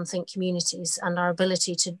work on Think Communities and our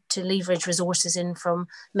ability to leverage resources in from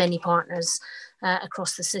many partners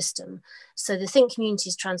across the system. So the Think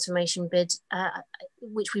Communities transformation bid,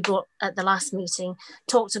 which we brought at the last meeting,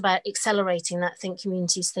 talked about accelerating that Think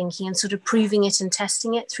Communities thinking and sort of proving it and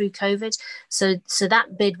testing it through COVID. So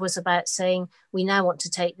that bid was about saying, we now want to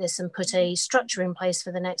take this and put a structure in place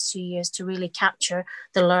for the next 2 years to really capture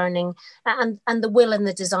the learning and the will and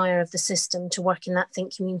the desire of the system to work in that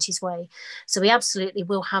Think Communities way. So we absolutely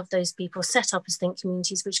will have those people set up as Think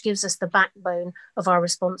Communities, which gives us the backbone of our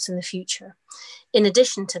response in the future. In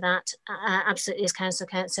addition to that, absolutely, as Councillor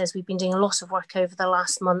Kent says, we've been doing a lot of work over the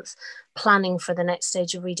last month planning for the next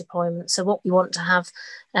stage of redeployment. So what we want to have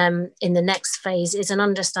in the next phase is an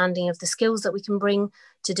understanding of the skills that we can bring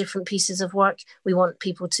to different pieces of work. We want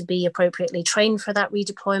people to be appropriately trained for that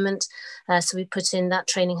redeployment. So we put in that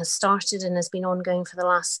training has started and has been ongoing for the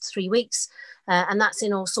last 3 weeks. And that's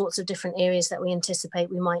in all sorts of different areas that we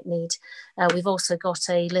anticipate we might need. We've also got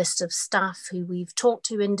a list of staff who we've talked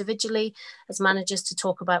to individually as managers to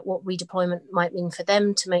talk about what redeployment might mean for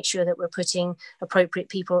them, to make sure that we're putting appropriate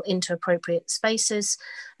people into appropriate spaces.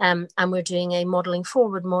 And we're doing a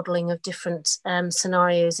forward modelling of different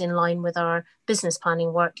scenarios in line with our business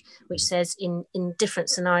planning work, which says in different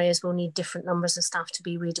scenarios we'll need different numbers of staff to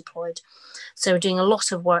be redeployed. So we're doing a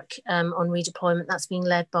lot of work on redeployment. That's being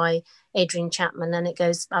led by Adrian Chapman, and it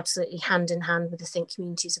goes absolutely hand in hand with the Think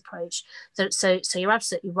Communities approach. So you're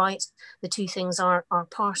absolutely right. The two things are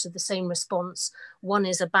part of the same response. One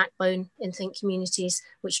is a backbone in Think Communities,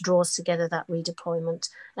 which draws together that redeployment,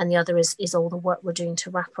 and the other is all the work we're doing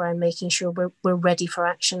to wrap around making sure we're ready for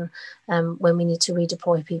action when we need to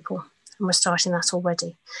redeploy people. And we're starting that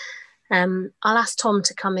already. I'll ask Tom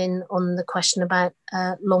to come in on the question about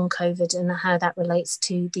long COVID and how that relates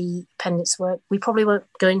to the appendix work. We probably won't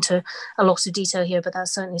go into a lot of detail here, but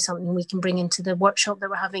that's certainly something we can bring into the workshop that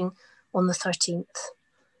we're having on the 13th.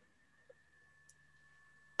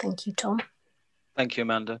 Thank you, Tom. Thank you,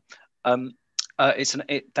 Amanda.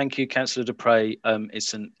 Thank you, Councillor du Preez.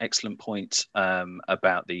 It's an excellent point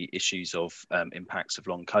about the issues of impacts of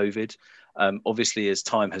long COVID. Obviously, as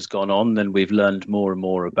time has gone on, then we've learned more and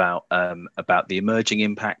more about the emerging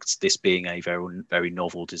impacts, this being a very, very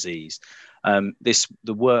novel disease.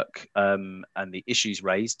 The work and the issues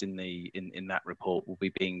raised in that report will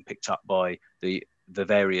be being picked up by the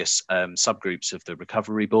various subgroups of the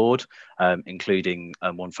Recovery Board, including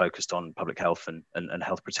one focused on public health and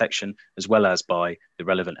health protection, as well as by the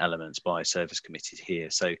relevant elements by service committees here.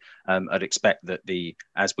 So I'd expect that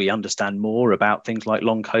as we understand more about things like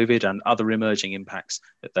long COVID and other emerging impacts,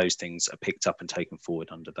 that those things are picked up and taken forward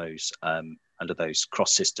under those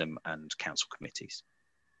cross-system and council committees.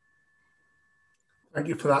 Thank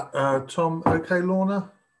you for that, Tom. Okay, Lorna?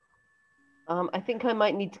 I think I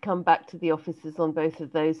might need to come back to the officers on both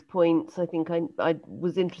of those points. I think I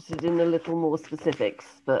was interested in a little more specifics,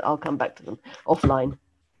 but I'll come back to them offline.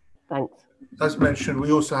 Thanks. As mentioned,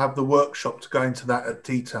 we also have the workshop to go into that at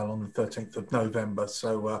detail on the 13th of November.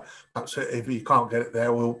 So perhaps if you can't get it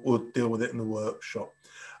there, we'll deal with it in the workshop.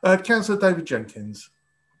 Councillor David Jenkins.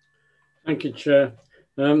 Thank you, Chair.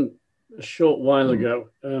 A short while ago,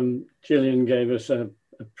 Gillian gave us a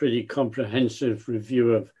pretty comprehensive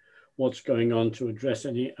review of what's going on to address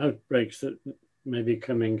any outbreaks that may be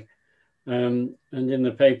coming And in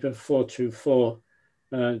the paper 424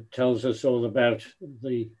 tells us all about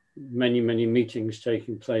the many meetings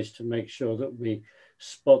taking place to make sure that we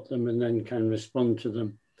spot them and then can respond to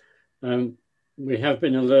them. We have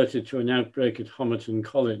been alerted to an outbreak at Homerton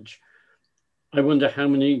College. I wonder how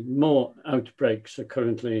many more outbreaks are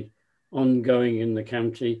currently ongoing in the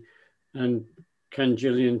county, and can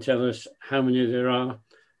Gillian tell us how many there are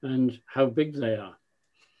and how big they are?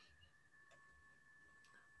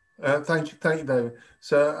 Thank you, David.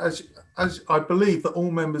 So as I believe that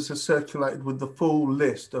all members are circulated with the full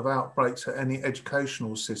list of outbreaks at any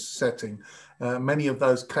educational setting. Many of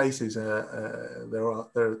those cases,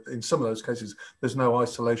 in some of those cases, there's no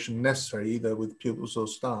isolation necessary either with pupils or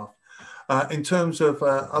staff. In terms of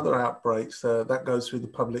other outbreaks, that goes through the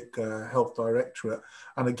Public Health Directorate.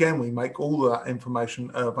 And again, we make all of that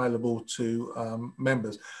information available to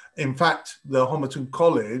members. In fact, the Homerton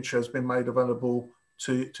College has been made available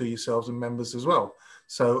to yourselves and members as well.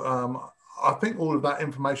 So I think all of that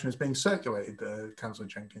information is being circulated, Councillor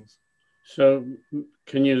Jenkins. So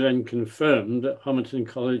can you then confirm that Homerton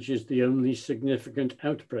College is the only significant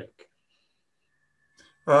outbreak?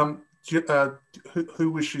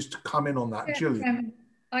 Who wishes to come in on that? Yeah, Gillian?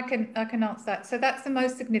 I can answer that. So that's the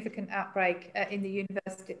most significant outbreak in the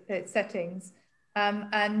university settings.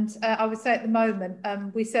 And I would say at the moment,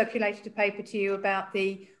 we circulated a paper to you about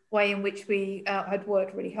the way in which we had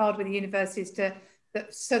worked really hard with the universities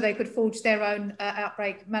so they could forge their own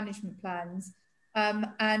outbreak management plans.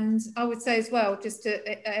 And I would say as well, just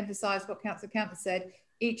to emphasise what Councillor Cantor said,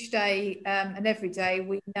 each day and every day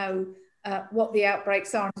we know what the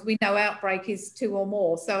outbreaks are. We know outbreak is 2 or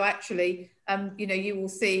more. So actually, you will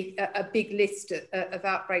see a big list of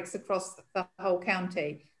outbreaks across the whole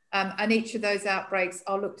county. And each of those outbreaks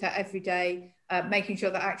are looked at every day, making sure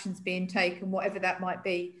that action's being taken, whatever that might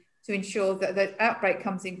be, to ensure that the outbreak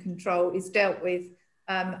comes in control, is dealt with,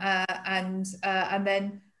 and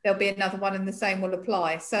then there'll be another one and the same will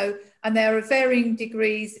apply. So, and there are varying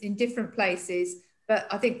degrees in different places, but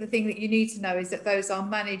I think the thing that you need to know is that those are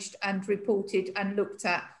managed and reported and looked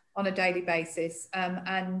at on a daily basis.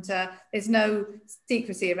 And there's no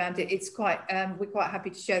secrecy around it. It's quite, we're quite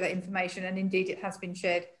happy to share that information, and indeed it has been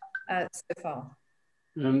shared so far.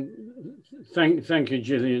 Thank you,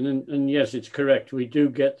 Gillian. And yes, it's correct. We do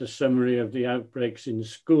get the summary of the outbreaks in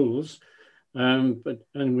schools, and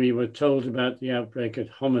we were told about the outbreak at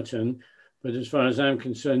Homerton. But as far as I'm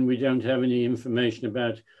concerned, we don't have any information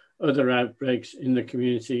about other outbreaks in the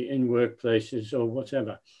community, in workplaces or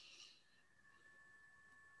whatever.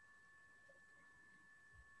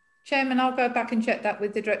 Chairman, I'll go back and check that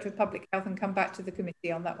with the Director of Public Health and come back to the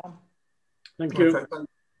committee on that one. Thank you.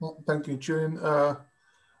 Okay, thank you, Julian.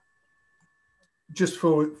 Just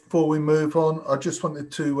before we move on, I just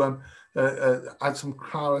wanted to add some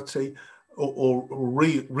clarity or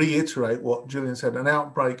reiterate what Gillian said. An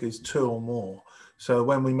outbreak is 2 or more. So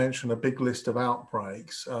when we mention a big list of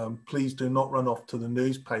outbreaks, please do not run off to the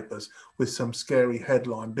newspapers with some scary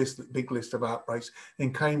headline, big list of outbreaks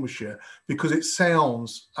in Cambridgeshire, because it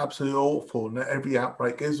sounds absolutely awful and every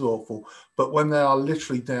outbreak is awful. But when they are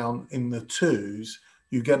literally down in the 2s,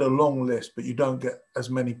 you get a long list, but you don't get as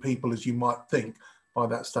many people as you might think by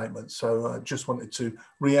that statement. So I just wanted to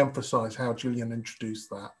re-emphasise how Gillian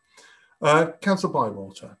introduced that. Councillor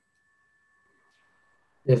Bywater.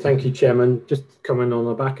 Yeah, thank you, Chairman. Just coming on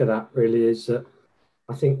the back of that really is that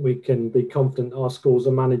I think we can be confident our schools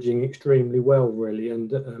are managing extremely well, really,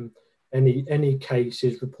 and any case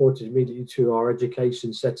is reported immediately to our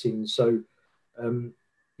education settings. So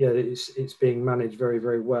yeah, it's being managed very,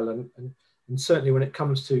 very well, and certainly when it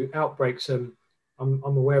comes to outbreaks, I'm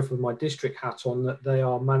aware of, with my district hat on, that they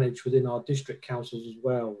are managed within our district councils as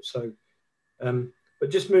well. So,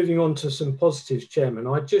 but just moving on to some positives, Chairman,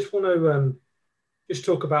 I just want to just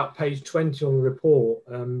talk about page 20 on the report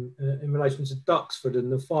in relation to Duxford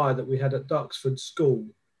and the fire that we had at Duxford School.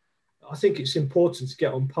 I think it's important to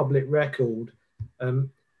get on public record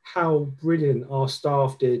how brilliant our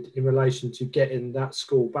staff did in relation to getting that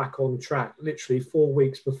school back on track. Literally 4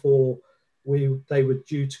 weeks before they were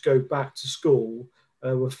due to go back to school,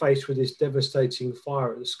 were faced with this devastating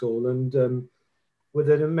fire at the school, and with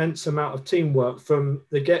an immense amount of teamwork from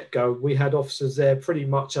the get-go. We had officers there pretty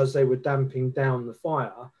much as they were damping down the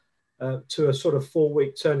fire, to a sort of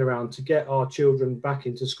 4-week turnaround to get our children back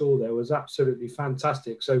into school there was absolutely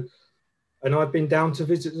fantastic. So, and I've been down to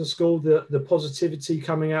visit the school. The positivity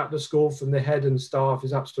coming out of the school from the head and staff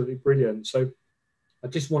is absolutely brilliant. So I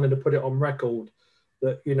just wanted to put it on record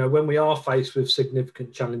that, you know, when we are faced with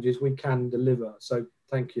significant challenges, we can deliver. So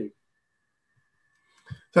thank you.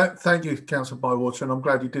 Thank you, Councillor Bywater, and I'm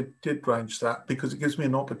glad you did range that, because it gives me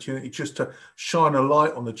an opportunity just to shine a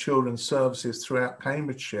light on the children's services throughout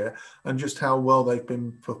Cambridgeshire and just how well they've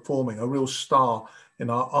been performing, a real star in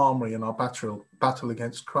our armoury in our battle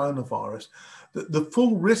against coronavirus. The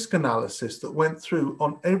full risk analysis that went through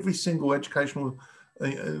on every single educational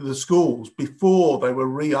the schools before they were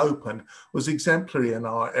reopened was exemplary in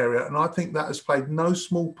our area, and I think that has played no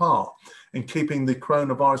small part in keeping the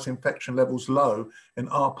coronavirus infection levels low in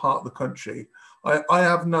our part of the country. I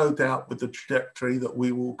have no doubt with the trajectory that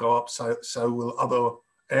we will go up, so will other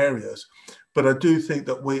areas. But I do think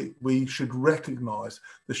that we should recognise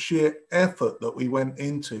the sheer effort that we went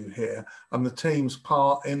into here and the team's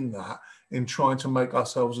part in that, in trying to make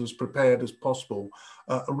ourselves as prepared as possible.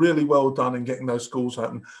 Really well done in getting those schools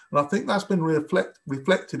open. And I think that's been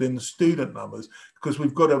reflected in the student numbers, because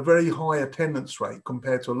we've got a very high attendance rate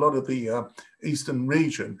compared to a lot of the Eastern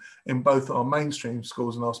region in both our mainstream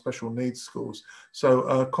schools and our special needs schools.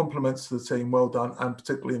 So compliments to the team, well done, and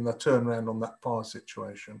particularly in the turnaround on that fire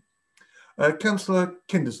situation. Councillor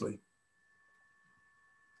Kindersley.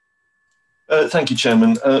 Thank you,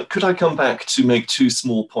 Chairman. Could I come back to make two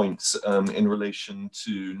small points in relation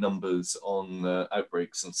to numbers on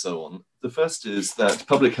outbreaks and so on? The first is that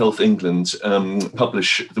Public Health England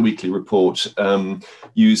publish the weekly report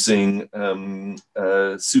using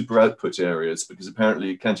super output areas, because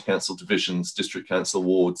apparently county council divisions, district council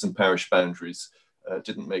wards and parish boundaries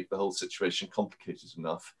didn't make the whole situation complicated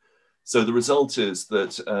enough. So the result is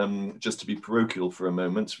that, just to be parochial for a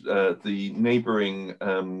moment, the neighbouring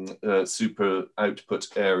super output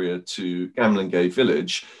area to Gamlingay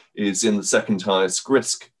village is in the second highest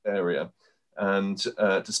risk area. And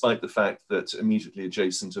despite the fact that immediately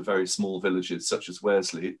adjacent are very small villages such as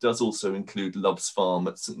Wearsley, it does also include Love's Farm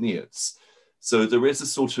at St Neots. So there is a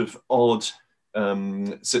sort of odd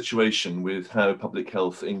situation with how Public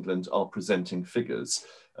Health England are presenting figures,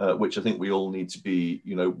 which I think we all need to be,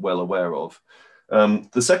 well aware of.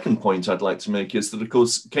 The second point I'd like to make is that, of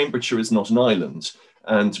course, Cambridgeshire is not an island,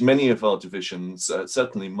 and many of our divisions,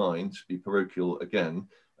 certainly mine, to be parochial again,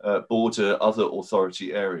 border other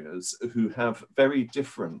authority areas who have very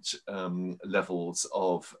different levels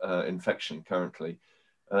of infection currently.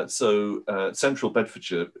 So Central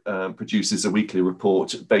Bedfordshire produces a weekly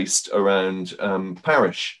report based around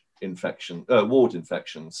parish infection, ward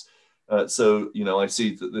infections. So, I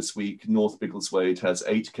see that this week North Biggleswade has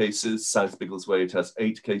 8 cases, South Biggleswade has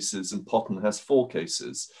 8 cases, and Potton has 4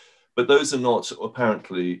 cases. But those are not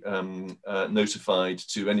apparently notified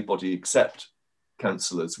to anybody except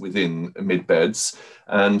councillors within Mid-Beds,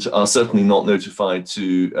 and are certainly not notified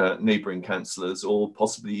to neighbouring councillors or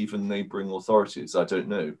possibly even neighbouring authorities, I don't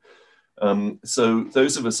know. So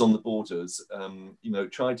those of us on the borders,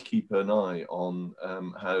 try to keep an eye on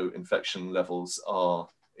how infection levels are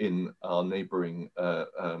in our neighbouring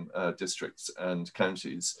districts and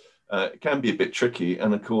counties. It can be a bit tricky,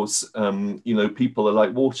 and of course, people are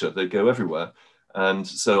like water, they go everywhere. And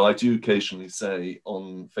so I do occasionally say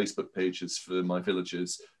on Facebook pages for my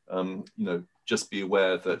villages, just be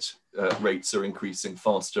aware that rates are increasing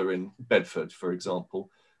faster in Bedford, for example,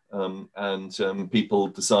 and people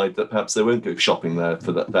decide that perhaps they won't go shopping there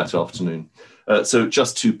for that afternoon. So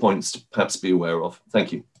just 2 points to perhaps be aware of.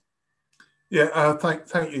 Thank you. Yeah,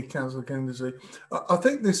 thank you, Councillor Kindersley. I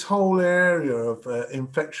think this whole area of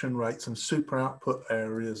infection rates and super output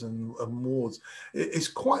areas and wards is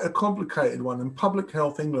quite a complicated one, and Public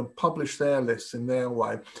Health England publish their lists in their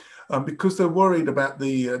way because they're worried about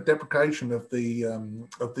the deprecation of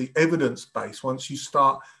the evidence base once you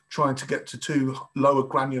start trying to get to too low a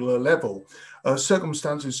granular level.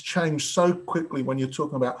 Circumstances change so quickly when you're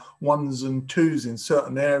talking about 1s and 2s in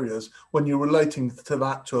certain areas, when you're relating to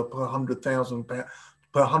that to a per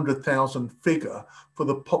 100,000 figure for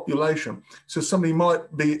the population. So somebody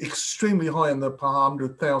might be extremely high in the per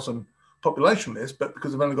 100,000 population list, but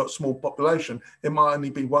because they've only got a small population, it might only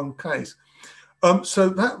be 1 case. So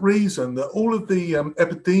that reason that all of the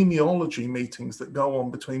epidemiology meetings that go on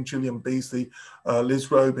between Gillian Beasley, Liz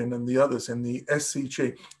Robin and the others in the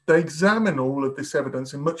SCG, they examine all of this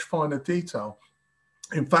evidence in much finer detail.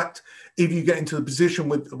 In fact, if you get into the position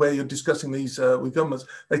where you're discussing these with governments,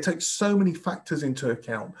 they take so many factors into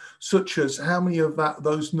account, such as how many of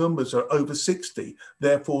those numbers are over 60,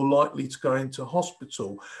 therefore likely to go into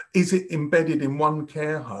hospital. Is it embedded in one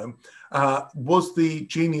care home? Was the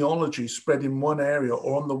genealogy spread in one area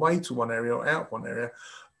or on the way to one area or out one area?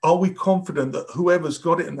 Are we confident that whoever's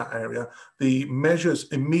got it in that area, the measures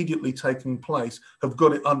immediately taking place have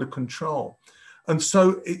got it under control? And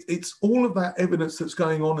so it's all of that evidence that's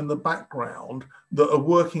going on in the background that are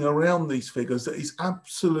working around these figures that is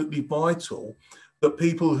absolutely vital that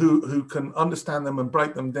people who can understand them and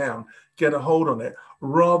break them down get a hold on it,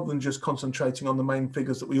 rather than just concentrating on the main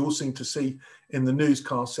figures that we all seem to see in the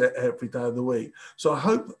newscasts every day of the week. So I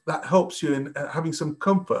hope that helps you in having some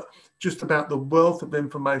comfort just about the wealth of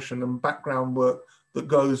information and background work that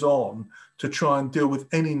goes on to try and deal with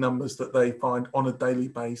any numbers that they find on a daily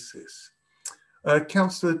basis.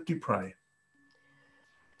 Councillor du Preez.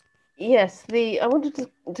 Yes, I wanted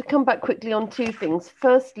to come back quickly on two things.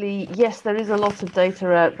 Firstly, yes, there is a lot of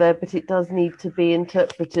data out there, but it does need to be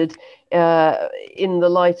interpreted in the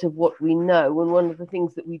light of what we know. And one of the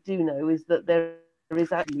things that we do know is that there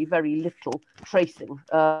is actually very little tracing,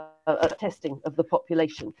 testing of the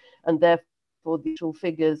population, and therefore the actual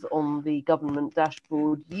figures on the government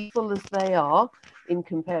dashboard, useful as they are in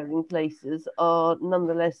comparing places, are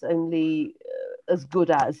nonetheless only as good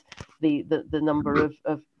as the number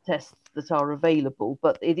of tests that are available,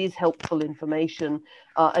 but it is helpful information,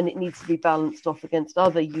 and it needs to be balanced off against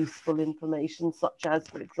other useful information, such as,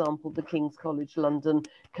 for example, the King's College London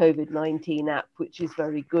COVID-19 app, which is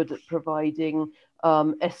very good at providing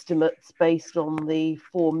estimates based on the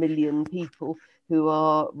 4 million people who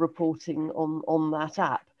are reporting on that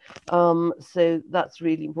app. So that's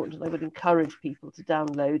really important. I would encourage people to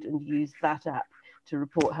download and use that app to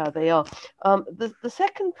report how they are. The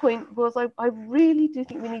second point was I really do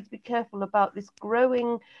think we need to be careful about this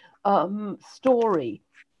growing story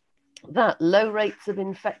that low rates of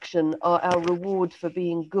infection are our reward for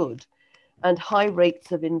being good, and high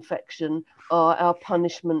rates of infection are our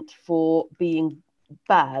punishment for being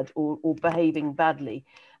bad or behaving badly.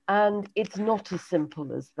 And it's not as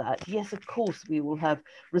simple as that. Yes, of course, we will have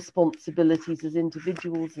responsibilities as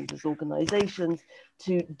individuals and as organisations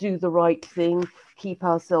to do the right thing, keep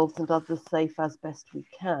ourselves and others safe as best we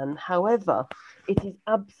can. However, it is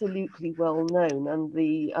absolutely well known, and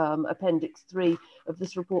the Appendix 3 of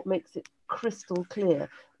this report makes it crystal clear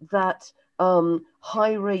that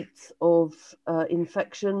high rates of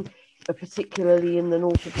infection, particularly in the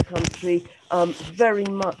north of the country, very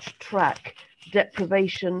much track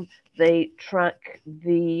deprivation. They track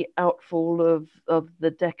the outfall of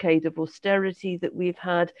the decade of austerity that we've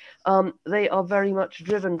had. They are very much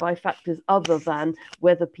driven by factors other than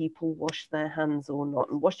whether people wash their hands or not.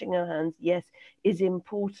 And washing our hands, yes, is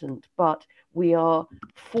important, but we are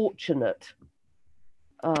fortunate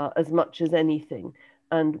as much as anything.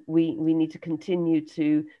 And we need to continue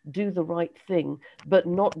to do the right thing, but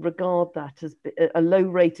not regard that as a low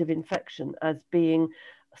rate of infection as being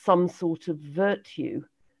some sort of virtue,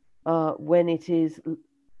 when it is,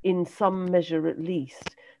 in some measure at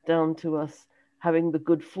least, down to us having the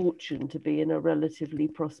good fortune to be in a relatively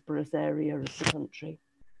prosperous area of the country.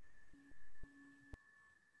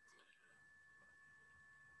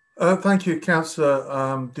 Thank you,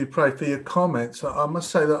 Councillor du Preez, for your comments. I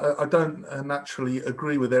must say that I don't naturally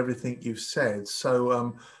agree with everything you've said.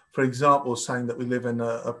 So, for example, saying that we live in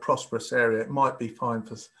a prosperous area, it might be fine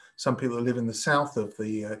for some people that live in the south of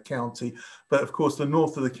the county, but of course the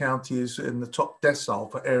north of the county is in the top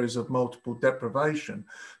decile for areas of multiple deprivation.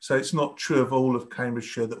 So it's not true of all of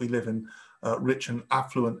Cambridgeshire that we live in rich and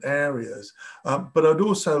affluent areas. But I'd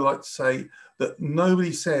also like to say that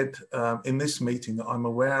nobody said in this meeting that I'm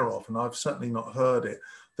aware of, and I've certainly not heard it,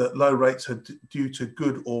 that low rates are due to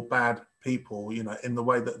good or bad people, you know, in the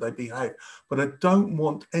way that they behave. But I don't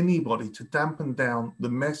want anybody to dampen down the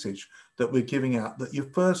message that we're giving out, that your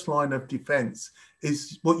first line of defense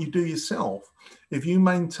is what you do yourself. If you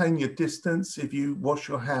maintain your distance, if you wash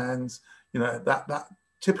your hands, you know, that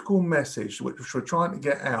typical message which we're trying to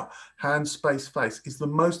get out, hand, space, face, is the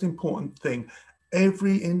most important thing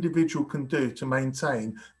every individual can do to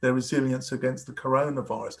maintain their resilience against the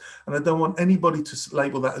coronavirus. And I don't want anybody to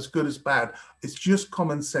label that as good as bad. It's just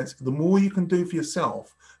common sense. The more you can do for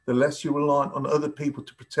yourself, the less you're reliant on other people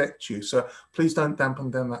to protect you. So please don't dampen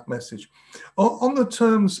down that message. On the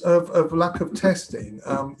terms of lack of testing,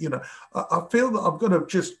 you know, I feel that I've got to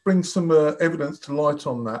just bring some evidence to light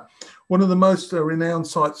on that. One of the most renowned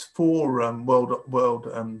sites for world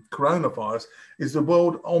coronavirus is the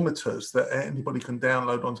Worldometers that anybody can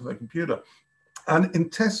download onto their computer. And in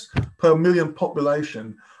tests per million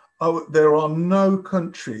population, there are no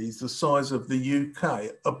countries the size of the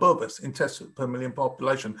UK above us in tests per million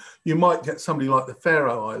population. You might get somebody like the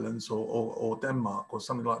Faroe Islands or Denmark or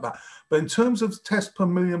something like that. But in terms of tests per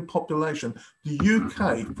million population, the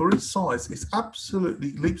UK, for its size, is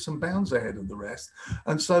absolutely leaps and bounds ahead of the rest.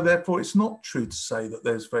 And so therefore, it's not true to say that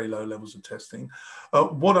there's very low levels of testing.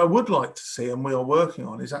 What I would like to see, and we are working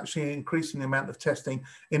on, is actually increasing the amount of testing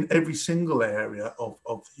in every single area of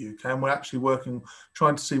the UK. And we're actually working,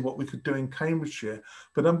 trying to see what what we could do in Cambridgeshire,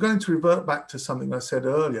 but I'm going to revert back to something I said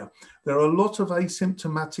earlier. There are a lot of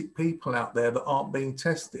asymptomatic people out there that aren't being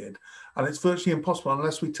tested, and it's virtually impossible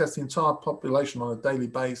unless we test the entire population on a daily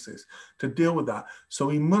basis to deal with that. So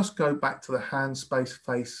we must go back to the hand, space,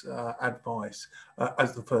 face advice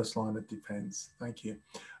as the first line of defence. Thank you.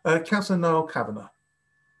 Councillor Noel Kavanagh.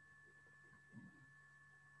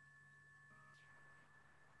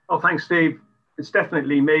 Oh, thanks, Steve. It's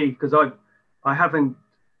definitely me, because I haven't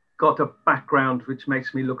got a background which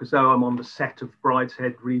makes me look as though I'm on the set of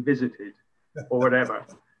Brideshead Revisited or whatever.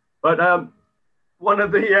 But one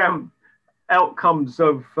of the outcomes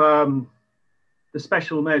of the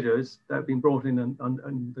special measures that have been brought in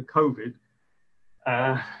on the COVID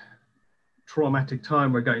traumatic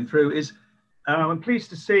time we're going through is I'm pleased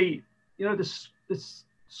to see, you know, this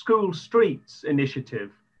School Streets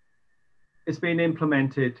initiative. It's been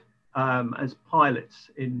implemented as pilots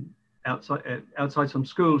in outside some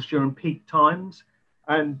schools during peak times,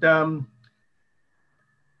 and the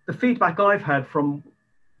feedback I've had from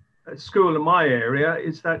a school in my area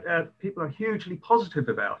is that people are hugely positive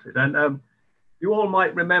about it. And you all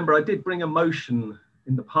might remember I did bring a motion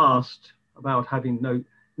in the past about having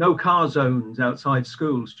no car zones outside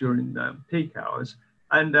schools during peak hours,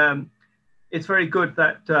 and it's very good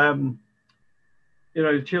that you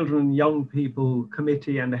know, the Children and Young People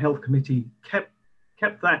Committee and the Health Committee kept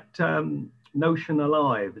that notion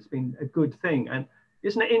alive. It's been a good thing. And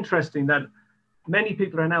isn't it interesting that many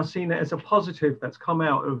people are now seeing it as a positive that's come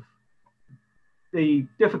out of the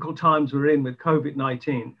difficult times we're in with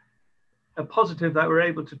COVID-19, a positive that we're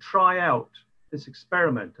able to try out this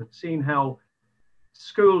experiment of seeing how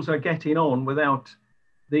schools are getting on without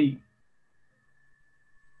the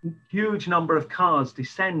huge number of cars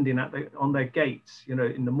descending on their gates, you know,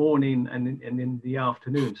 in the morning and in the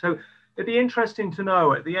afternoon. So it'd be interesting to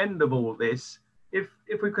know at the end of all this, if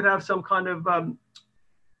we could have some kind of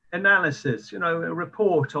analysis, you know, a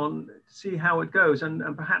report on to see how it goes, and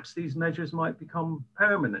perhaps these measures might become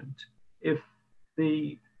permanent if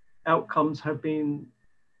the outcomes have been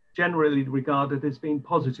generally regarded as being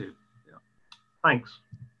positive. Yeah. Thanks.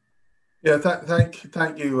 Yeah,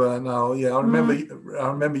 thank you, Noel. Yeah, I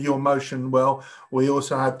remember your motion well. We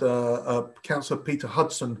also had Councillor Peter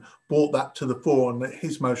Hudson brought that to the fore on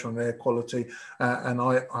his motion on air quality, and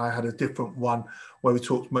I had a different one where we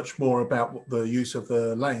talked much more about the use of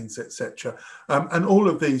the lanes, etc. And all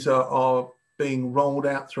of these are being rolled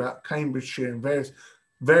out throughout Cambridgeshire in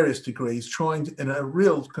various degrees, trying in a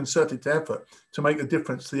real concerted effort to make a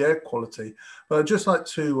difference to the air quality. But I'd just like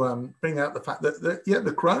to bring out the fact that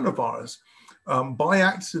the coronavirus, by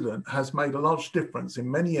accident, has made a large difference in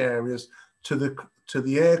many areas to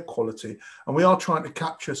the air quality. And we are trying to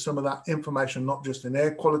capture some of that information, not just in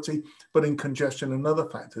air quality, but in congestion and other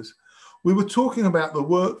factors. We were talking about the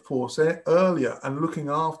workforce earlier and looking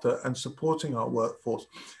after and supporting our workforce.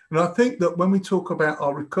 And I think that when we talk about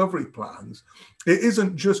our recovery plans, it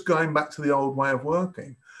isn't just going back to the old way of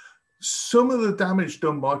working. Some of the damage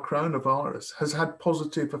done by coronavirus has had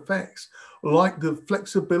positive effects, like the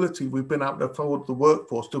flexibility we've been able to afford the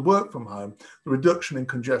workforce to work from home, the reduction in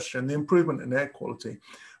congestion, the improvement in air quality.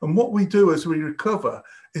 And what we do as we recover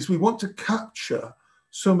is we want to capture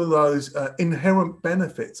some of those inherent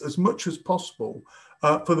benefits as much as possible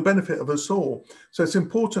for the benefit of us all. So it's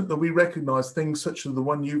important that we recognise things such as the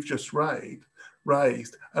one you've just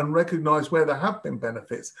raised and recognise where there have been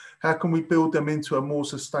benefits. How can we build them into a more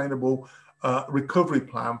sustainable recovery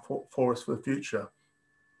plan for us for the future?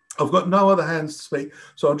 I've got no other hands to speak,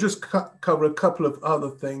 so I'll just cover a couple of other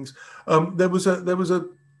things. There was a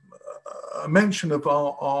mention of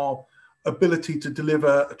our ability to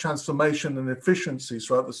deliver a transformation and efficiencies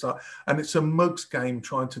throughout the start, and it's a mugs game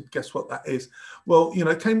trying to guess what that is. Well, you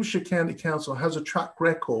know, Cambridgeshire County Council has a track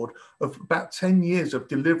record of about 10 years of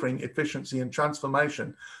delivering efficiency and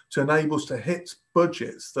transformation to enable us to hit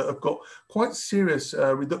budgets that have got quite serious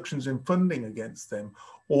reductions in funding against them,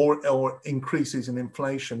 or increases in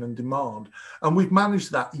inflation and demand. And we've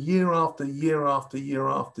managed that year after year after year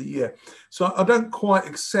after year. So I don't quite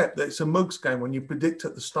accept that it's a mugs game when you predict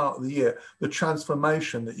at the start of the year the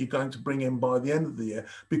transformation that you're going to bring in by the end of the year,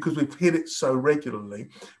 because we've hit it so regularly.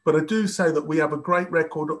 But I do say that we have a great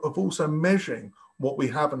record of also measuring what we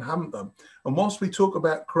have and haven't done. And whilst we talk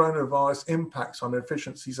about coronavirus impacts on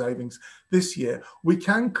efficiency savings this year, we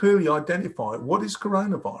can clearly identify what is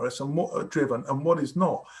coronavirus and what are driven and what is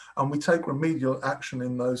not. And we take remedial action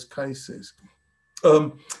in those cases.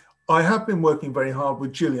 I have been working very hard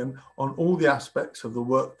with Gillian on all the aspects of the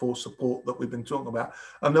workforce support that we've been talking about,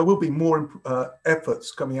 and there will be more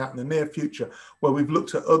efforts coming out in the near future where we've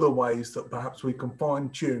looked at other ways that perhaps we can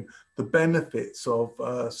fine-tune the benefits of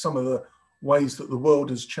some of the ways that the world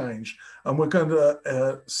has changed, and we're going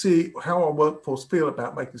to see how our workforce feel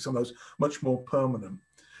about making some of those much more permanent.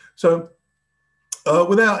 So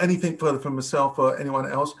without anything further from myself or anyone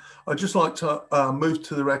else, I'd just like to move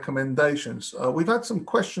to the recommendations. We've had some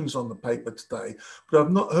questions on the paper today, but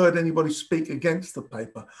I've not heard anybody speak against the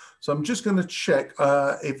paper. So I'm just going to check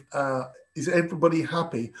if is everybody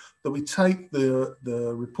happy that we take the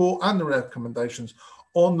report and the recommendations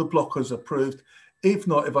on the block as approved. If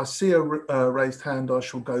not, if I see a raised hand, I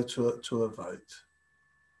shall go to a vote.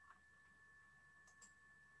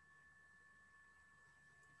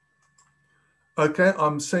 Okay,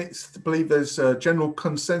 I believe there's a general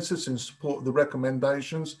consensus in support of the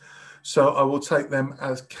recommendations, so I will take them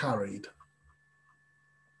as carried.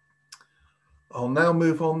 I'll now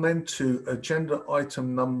move on then to agenda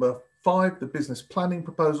item number 5, the business planning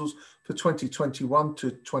proposals for 2021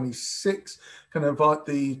 to 26. Can I invite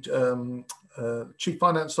the Chief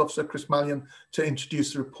Finance Officer, Chris Malyon, to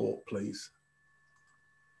introduce the report, please.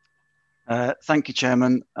 Thank you,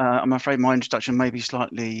 Chairman. I'm afraid my introduction may be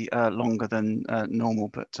slightly longer than normal,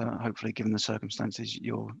 but hopefully, given the circumstances,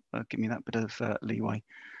 you'll give me that bit of leeway.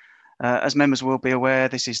 As members will be aware,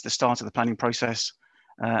 this is the start of the planning process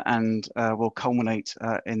and will culminate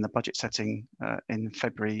in the budget setting in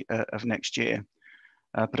February of next year.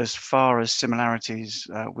 But as far as similarities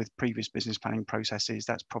with previous business planning processes,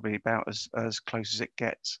 that's probably about as close as it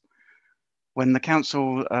gets. When the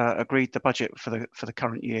council agreed the budget for the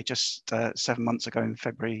current year just 7 months ago in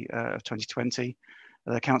February of 2020,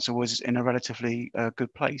 the council was in a relatively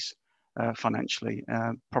good place financially,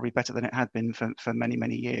 probably better than it had been for many,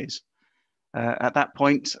 many years. At that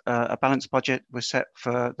point, a balanced budget was set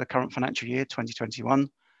for the current financial year, 2021,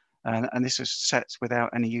 and this was set without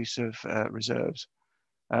any use of reserves.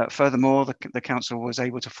 Furthermore, the council was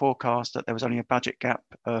able to forecast that there was only a budget gap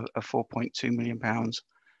of £4.2 million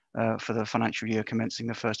for the financial year commencing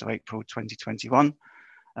the 1st of April 2021,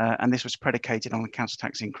 and this was predicated on a council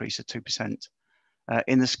tax increase of 2%.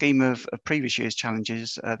 In the scheme of previous year's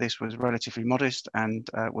challenges, this was relatively modest and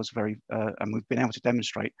was very, and we've been able to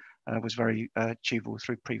demonstrate, was very achievable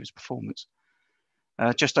through previous performance.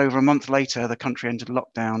 Just over a month later, the country entered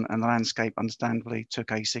lockdown and the landscape understandably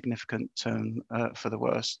took a significant turn for the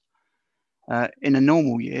worse. In a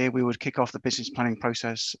normal year, we would kick off the business planning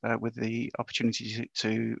process with the opportunity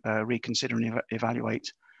to reconsider and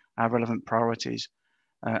evaluate our relevant priorities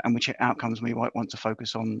and which outcomes we might want to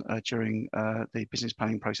focus on during the business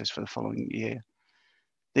planning process for the following year.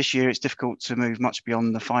 This year, it's difficult to move much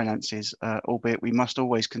beyond the finances, albeit we must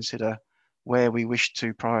always consider where we wish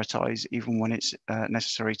to prioritise, even when it's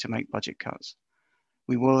necessary to make budget cuts.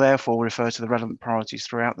 We will therefore refer to the relevant priorities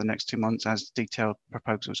throughout the next 2 months as detailed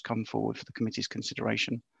proposals come forward for the committee's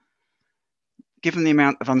consideration. Given the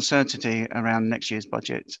amount of uncertainty around next year's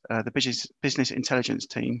budget, the business intelligence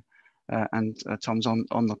team, and Tom's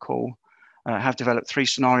on the call, have developed 3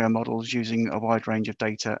 scenario models using a wide range of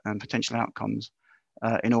data and potential outcomes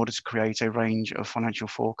in order to create a range of financial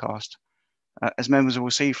forecast. As members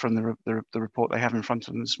will see from the report they have in front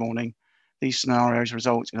of them this morning, these scenarios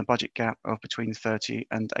result in a budget gap of between 30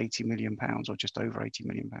 and 80 million pounds, or just over 80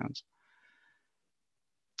 million pounds.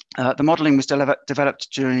 The modelling was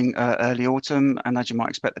developed during early autumn, and as you might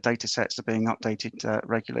expect, the data sets are being updated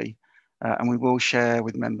regularly. And we will share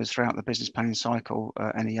with members throughout the business planning cycle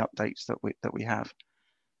any updates that we have.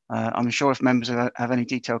 I'm sure if members have any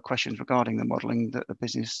detailed questions regarding the modelling, that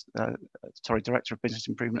the Director of Business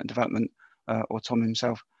Improvement and Development, or Tom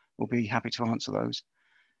himself, will be happy to answer those.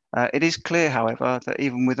 It is clear, however, that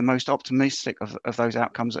even with the most optimistic of those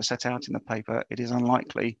outcomes that are set out in the paper, it is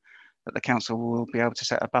unlikely that the council will be able to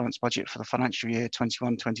set a balanced budget for the financial year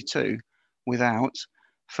 21-22 without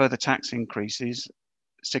further tax increases,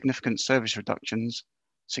 significant service reductions,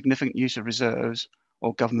 significant use of reserves,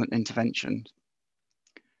 or government intervention.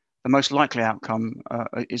 The most likely outcome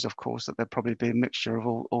is, of course, that there'll probably be a mixture of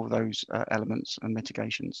all those elements and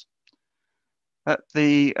mitigations. At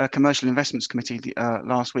the Commercial Investments Committee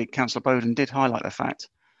last week, Councillor Bowden did highlight the fact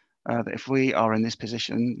that if we are in this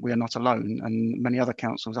position, we are not alone, and many other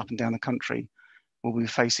councils up and down the country will be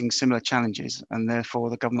facing similar challenges, and therefore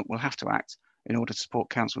the government will have to act in order to support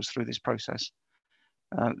councils through this process.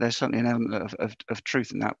 There's certainly an element of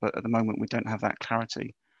truth in that, but at the moment we don't have that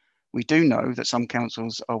clarity. We do know that some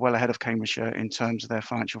councils are well ahead of Cambridgeshire in terms of their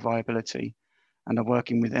financial viability and are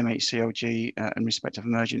working with MHCLG in respect of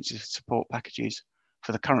emergency support packages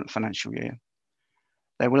for the current financial year.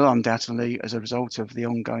 There will undoubtedly, as a result of the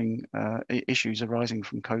ongoing issues arising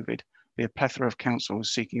from COVID, be a plethora of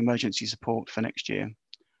councils seeking emergency support for next year,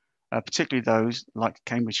 particularly those, like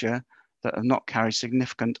Cambridgeshire, that have not carried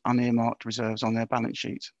significant unearmarked reserves on their balance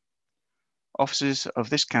sheet. Officers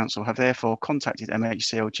of this council have therefore contacted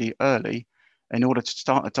MHCLG early in order to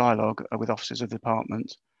start a dialogue with officers of the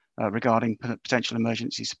department regarding potential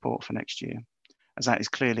emergency support for next year, as that is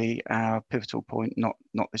clearly our pivotal point, not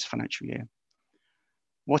this financial year.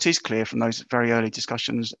 What is clear from those very early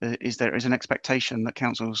discussions is there is an expectation that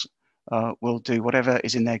councils will do whatever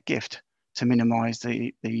is in their gift to minimise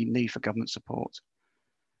the need for government support.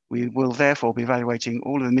 We will therefore be evaluating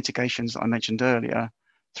all of the mitigations that I mentioned earlier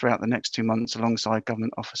throughout the next 2 months alongside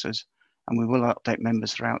government officers, and we will update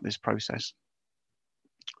members throughout this process.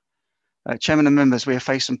 Chairman and members, we have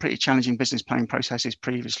faced some pretty challenging business planning processes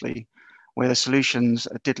previously, where the solutions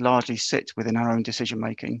did largely sit within our own decision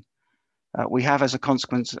making. We have, as a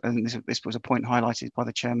consequence, and this was a point highlighted by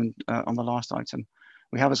the chairman on the last item,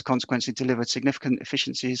 we have as a consequence delivered significant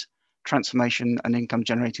efficiencies, transformation and income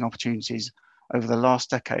generating opportunities over the last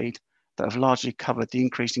decade that have largely covered the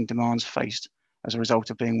increasing demands faced as a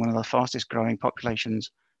result of being one of the fastest growing populations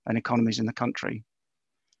and economies in the country.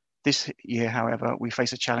 This year, however, we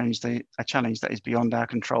face a challenge that is beyond our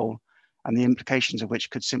control, and the implications of which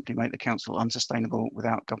could simply make the council unsustainable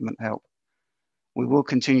without government help. We will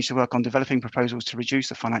continue to work on developing proposals to reduce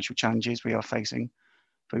the financial challenges we are facing,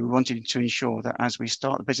 but we wanted to ensure that as we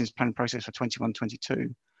start the business planning process for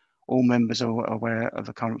 21-22, all members are aware of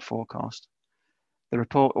the current forecast. The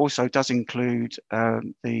report also does include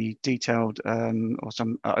the detailed or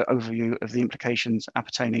some overview of the implications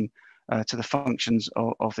appertaining to the functions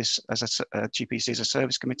of this as a GPC as a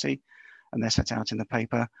service committee, and they're set out in the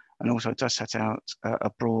paper, and also does set out a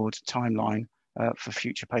broad timeline for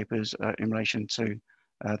future papers in relation to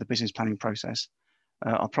the business planning process.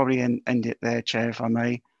 I'll probably end it there, Chair, if I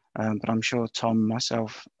may, but I'm sure Tom,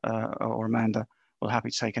 myself, or Amanda will be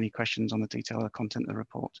happy to take any questions on the detail of the content of the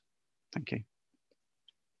report. Thank you.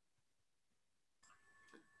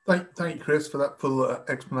 Thank you, Chris, for that full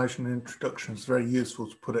explanation and introduction. It's very useful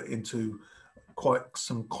to put it into quite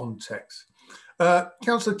some context.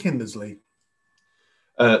 Councillor Kindersley.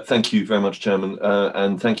 Thank you very much, Chairman,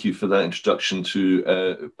 and thank you for that introduction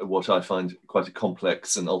to what I find quite a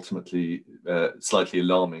complex and ultimately slightly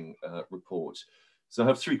alarming report. So I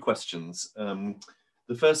have 3 questions.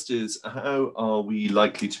 The first is, how are we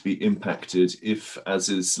likely to be impacted if, as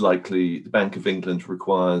is likely, the Bank of England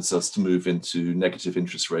requires us to move into negative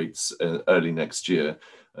interest rates early next year?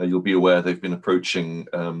 You'll be aware they've been approaching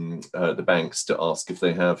the banks to ask if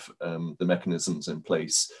they have the mechanisms in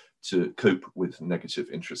place to cope with negative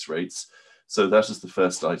interest rates. So that is the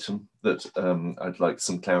first item that I'd like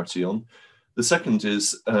some clarity on. The second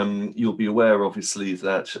is, you'll be aware, obviously,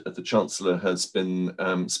 that the Chancellor has been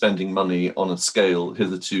spending money on a scale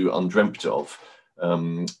hitherto undreamt of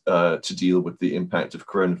to deal with the impact of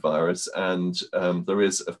coronavirus. And there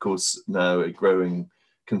is, of course, now a growing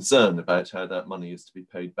concern about how that money is to be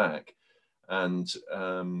paid back. And,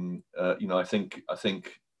 you know, I think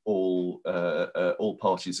all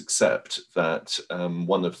parties accept that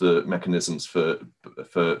one of the mechanisms for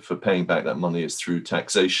paying back that money is through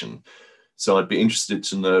taxation. So I'd be interested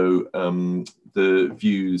to know the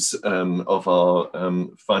views of our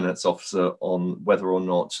finance officer on whether or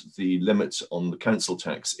not the limit on the council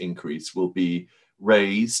tax increase will be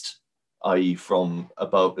raised, i.e. from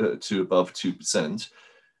above to above 2%.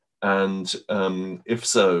 And if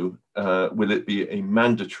so, will it be a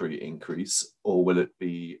mandatory increase, or will it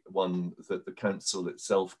be one that the council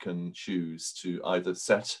itself can choose to either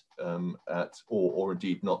set at or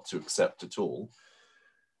indeed not to accept at all?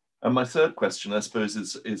 And my third question, I suppose,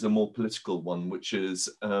 is a more political one, which is,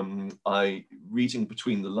 reading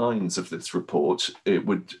between the lines of this report, it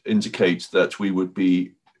would indicate that we would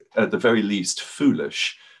be, at the very least,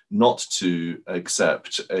 foolish not to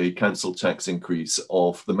accept a council tax increase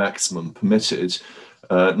of the maximum permitted,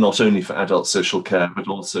 not only for adult social care, but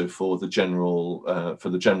also for the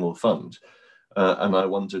general fund. And I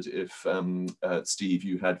wondered if, Steve,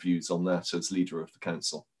 you had views on that as leader of the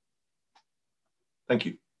council. Thank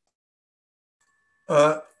you.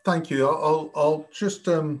 Thank you. I'll just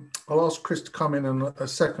I'll ask Chris to come in a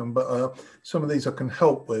second, but some of these I can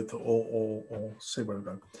help with or see where we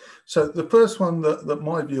go. So the first one, that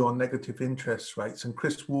my view on negative interest rates, and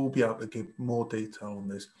Chris will be able to give more detail on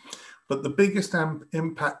this, but the biggest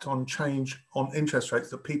impact on change on interest rates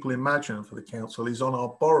that people imagine for the council is on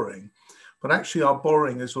our borrowing, but actually our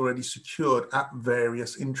borrowing is already secured at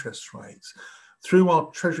various interest rates. Through our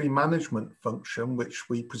treasury management function, which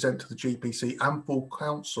we present to the GPC and full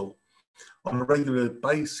council, on a regular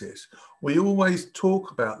basis, we always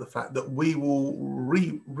talk about the fact that we will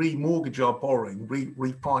remortgage our borrowing,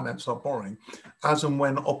 refinance our borrowing as and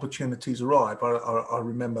when opportunities arrive. I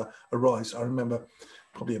remember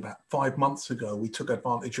probably about 5 months ago, we took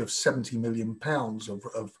advantage of £70 million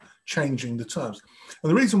of changing the terms. And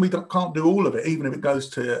the reason we can't do all of it, even if it goes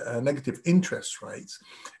to negative interest rates,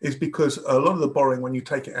 is because a lot of the borrowing, when you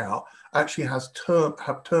take it out, actually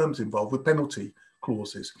have terms involved with penalty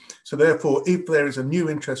clauses. So therefore, if there is a new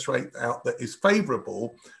interest rate out that is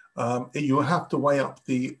favourable, you have to weigh up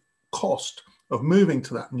the cost of moving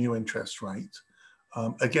to that new interest rate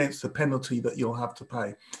against the penalty that you'll have to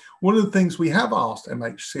pay. One of the things we have asked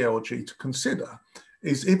MHCLG to consider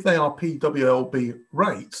is, if they are PWLB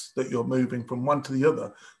rates that you're moving from one to the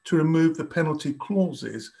other, to remove the penalty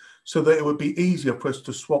clauses so that it would be easier for us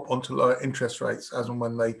to swap onto lower interest rates as and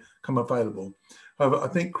when they come available. However, I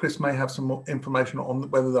think Chris may have some more information on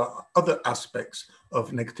whether there are other aspects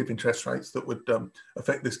of negative interest rates that would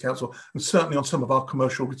affect this council, and certainly on some of our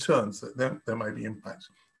commercial returns that there may be impacts.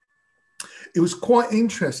 It was quite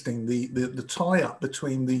interesting, the tie-up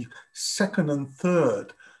between the second and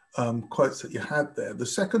third quotes that you had there. The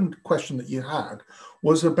second question that you had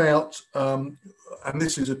was about, and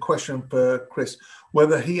this is a question for Chris,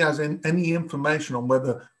 whether he has any information on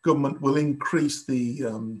whether government will increase the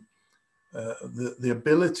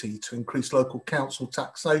ability to increase local council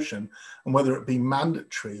taxation, and whether it be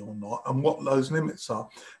mandatory or not, and what those limits are.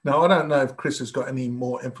 Now, I don't know if Chris has got any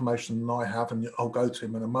more information than I have, and I'll go to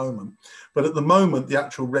him in a moment. But at the moment, the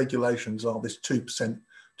actual regulations are this 2%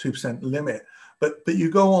 limit. But you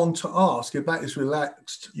go on to ask if that is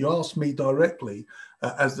relaxed. You ask me directly,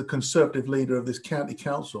 as the Conservative leader of this county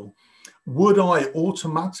council, would I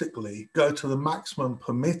automatically go to the maximum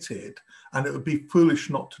permitted, and it would be foolish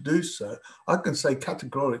not to do so? I can say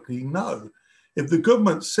categorically no. If the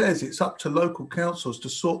government says it's up to local councils to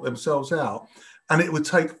sort themselves out, and it would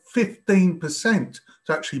take 15%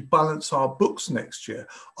 to actually balance our books next year,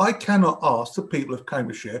 I cannot ask the people of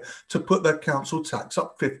Cambridgeshire to put their council tax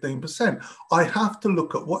up 15%. I have to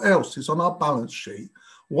look at what else is on our balance sheet,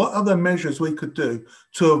 what other measures we could do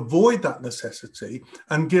to avoid that necessity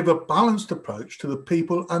and give a balanced approach to the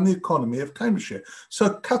people and the economy of Cambridgeshire.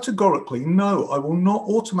 So categorically, no, I will not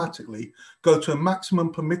automatically go to a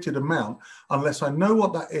maximum permitted amount unless I know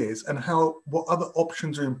what that is and what other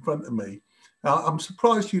options are in front of me. I'm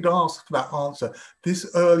surprised you'd ask for that answer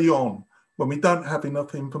this early on, when we don't have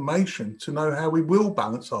enough information to know how we will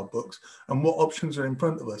balance our books and what options are in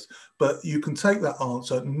front of us. But you can take that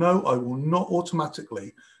answer, no, I will not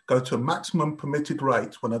automatically go to a maximum permitted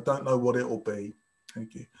rate when I don't know what it will be.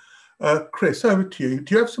 Thank you. Chris, over to you.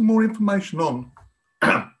 Do you have some more information on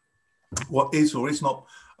what is or is not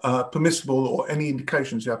permissible, or any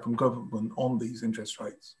indications you have from government on these interest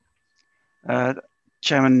rates?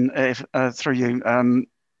 Chairman, through you,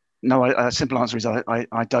 no, a simple answer is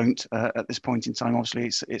I don't at this point in time.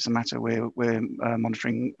 Obviously, it's a matter we're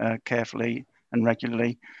monitoring carefully and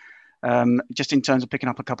regularly. Just in terms of picking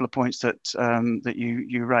up a couple of points that that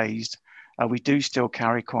you raised, we do still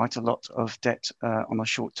carry quite a lot of debt on a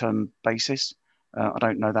short-term basis. I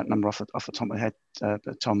don't know that number off the top of my head,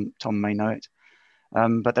 but Tom may know it.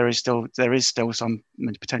 But there is still some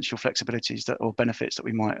potential flexibilities or benefits that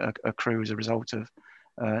we might accrue as a result of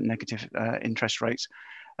negative interest rates.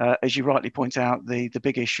 As you rightly point out, the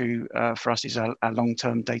big issue for us is our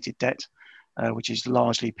long-term dated debt, which is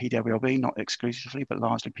largely PWLB, not exclusively, but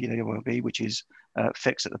largely PWLB, which is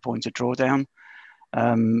fixed at the point of drawdown.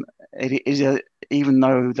 It is even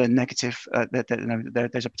though the negative,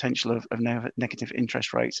 there's a potential of negative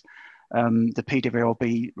interest rates, the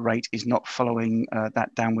PWLB rate is not following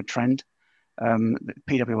that downward trend. The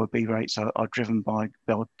PWLB rates are driven by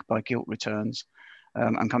gilt returns.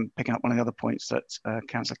 And picking up one of the other points that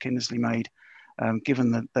Councillor Kindersley made, given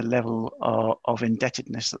the level of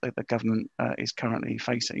indebtedness that the government is currently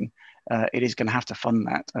facing, it is going to have to fund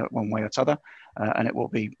that one way or t'other, and it will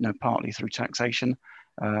be partly through taxation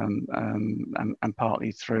and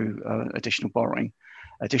partly through additional borrowing.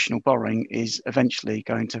 Additional borrowing is eventually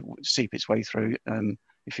going to seep its way through.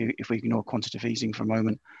 If we ignore quantitative easing for a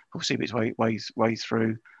moment, will seep its way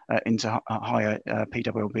through into higher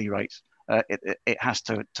PWLB rates. It has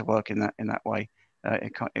to work in that way.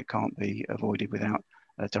 It can't be avoided without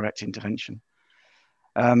direct intervention.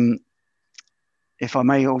 If I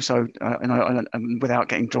may also, and without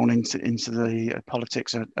getting drawn into the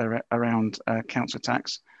politics around council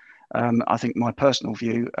tax, I think my personal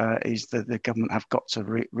view is that the government have got to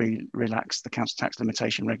relax the council tax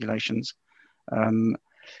limitation regulations.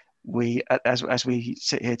 as we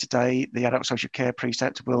sit here today, the adult social care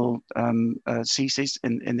precept will ceases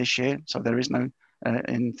in this year. So there is no,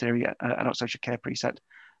 in theory, adult social care precept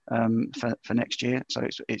for next year. So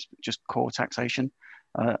it's just core taxation.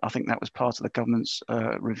 I think that was part of the government's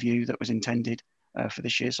review that was intended for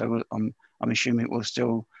this year. So I'm assuming it will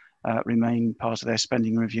still remain part of their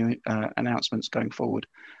spending review announcements going forward.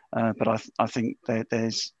 But I think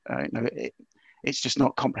there's it's just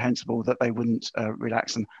not comprehensible that they wouldn't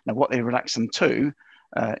relax them. Now, what they relax them to,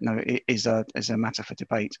 is a matter for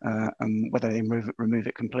debate, and whether they remove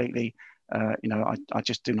it completely, I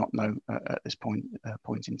just do not know at this point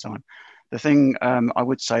in time. The thing I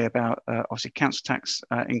would say about obviously council tax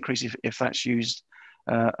increase, if that's used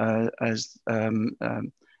as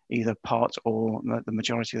either part or the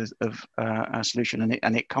majority of our solution,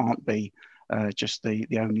 and it can't be just the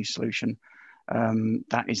only solution,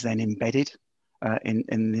 that is then embedded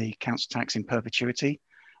in the council tax in perpetuity.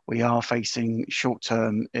 We are facing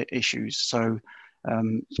short-term issues. So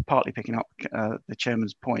it's partly picking up the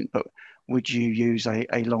chairman's point, but would you use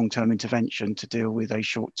a long-term intervention to deal with a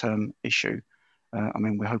short-term issue? I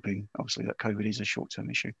mean, we're hoping, obviously, that COVID is a short-term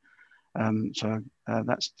issue. So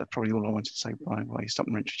that's probably all I wanted to say by way of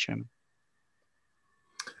supplementary, Chairman.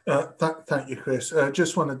 Thank you, Chris.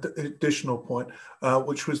 Just one additional point,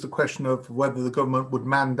 which was the question of whether the government would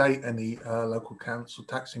mandate any local council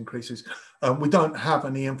tax increases. We don't have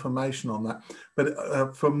any information on that,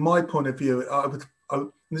 but from my point of view,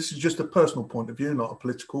 this is just a personal point of view, not a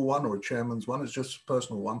political one or a chairman's one, it's just a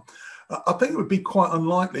personal one. I think it would be quite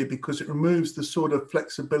unlikely because it removes the sort of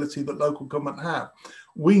flexibility that local government have.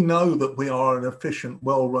 We know that we are an efficient,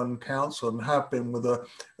 well-run council and have been with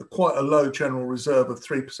quite a low general reserve of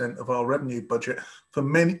 3% of our revenue budget for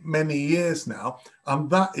many years now. And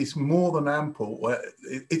that is more than ample.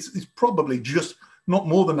 It's probably just not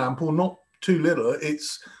more than ample, not too little.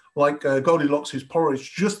 It's like Goldilocks'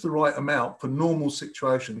 porridge, just the right amount for normal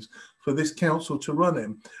situations for this council to run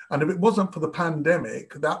in. And if it wasn't for the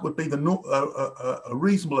pandemic, that would be a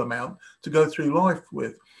reasonable amount to go through life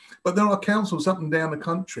with. But there are councils up and down the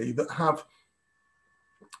country that have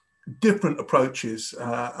different approaches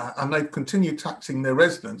and they've continued taxing their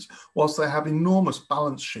residents whilst they have enormous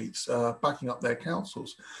balance sheets backing up their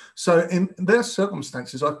councils. So in their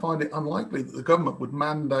circumstances, I find it unlikely that the government would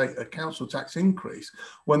mandate a council tax increase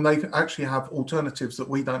when they actually have alternatives that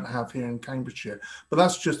we don't have here in Cambridgeshire. But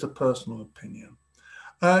that's just a personal opinion.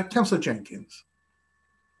 Councillor Jenkins.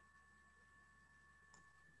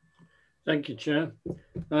 Thank you, Chair.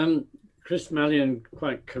 Chris Malyon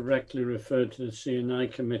quite correctly referred to the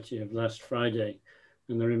CNI committee of last Friday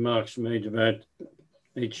and the remarks made about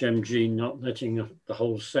HMG not letting the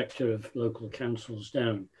whole sector of local councils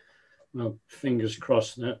down. Well, fingers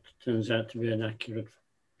crossed that turns out to be an accurate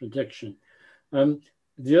prediction.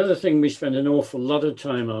 The other thing we spent an awful lot of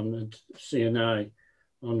time on at CNI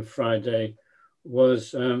on Friday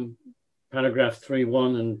was paragraph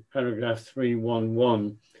 3.1 and paragraph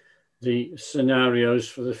 3.11, the scenarios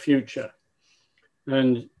for the future.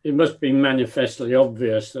 And it must be manifestly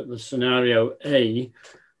obvious that the scenario A,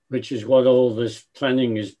 which is what all this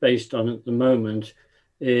planning is based on at the moment,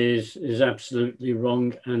 is absolutely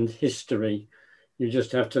wrong and history. You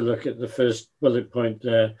just have to look at the first bullet point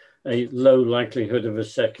there, a low likelihood of a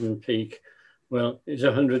second peak. Well, is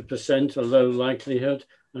 100% a low likelihood?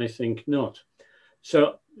 I think not.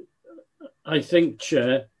 So I think,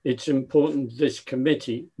 Chair, it's important this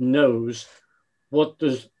committee knows what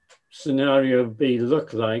does scenario B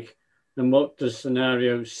look like and what does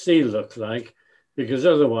scenario C look like, because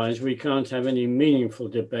otherwise we can't have any meaningful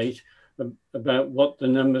debate about what the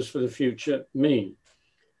numbers for the future mean.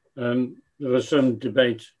 There was some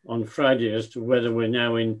debate on Friday as to whether we're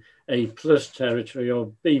now in A+ territory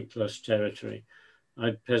or B+ territory.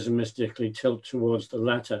 I'd pessimistically tilt towards the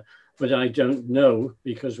latter, but I don't know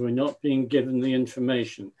because we're not being given the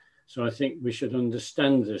information. So I think we should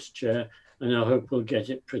understand this, Chair, and I hope we'll get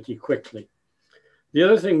it pretty quickly. The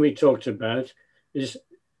other thing we talked about is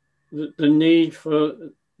the need for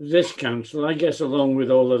this council, I guess along with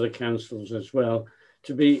all other councils as well,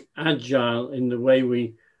 to be agile in the way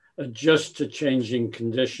we adjust to changing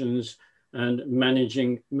conditions and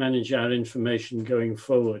manage our information going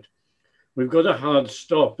forward. We've got a hard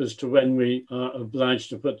stop as to when we are obliged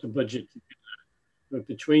to put the budget together. But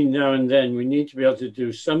between now and then, we need to be able to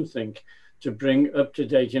do something to bring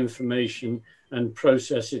up-to-date information and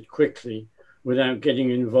process it quickly without getting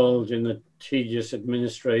involved in the tedious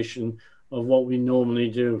administration of what we normally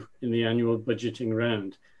do in the annual budgeting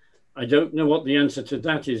round. I don't know what the answer to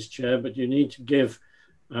that is, Chair, but you need to give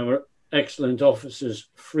our excellent officers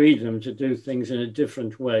freedom to do things in a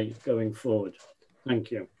different way going forward. Thank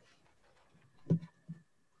you.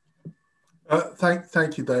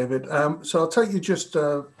 Thank you, David. So I'll take you just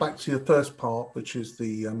back to your first part, which is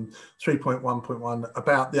the 3.1.1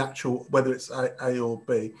 about the actual, whether it's A or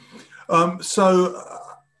B.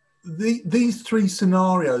 These three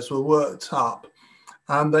scenarios were worked up,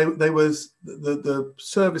 and the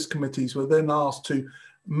service committees were then asked to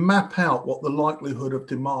map out what the likelihood of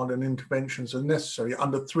demand and interventions are necessary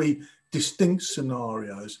under three distinct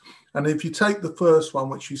scenarios. And if you take the first one,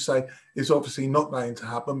 which you say is obviously not going to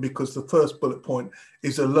happen because the first bullet point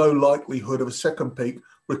is a low likelihood of a second peak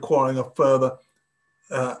requiring a further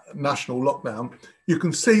national lockdown, you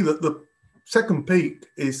can see that the second peak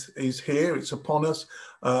is here, it's upon us.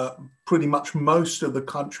 Pretty much most of the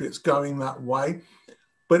country, it's going that way.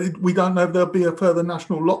 But we don't know if there'll be a further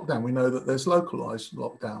national lockdown. We know that there's localized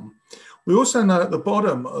lockdown. We also know at the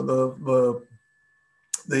bottom of the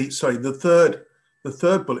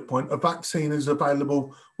third bullet point, a vaccine is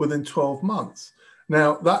available within 12 months.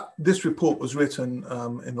 Now, this report was written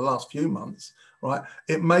in the last few months, right?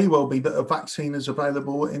 It may well be that a vaccine is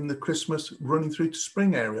available in the Christmas running through to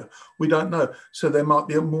spring area. We don't know. So there might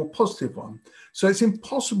be a more positive one. So it's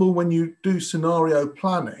impossible when you do scenario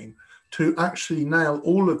planning to actually nail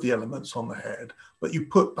all of the elements on the head, but you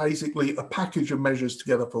put basically a package of measures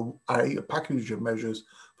together for A, a package of measures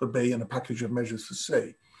for B, and a package of measures for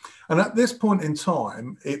C. And at this point in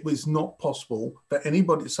time, it was not possible for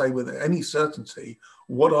anybody to say with any certainty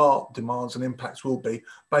what our demands and impacts will be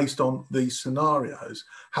based on these scenarios.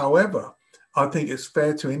 However, I think it's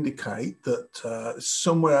fair to indicate that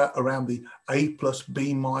somewhere around the A plus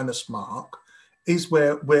B minus mark is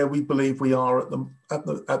where we believe we are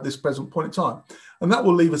at this present point in time. And that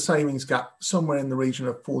will leave a savings gap somewhere in the region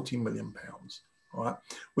of £40 million. All right.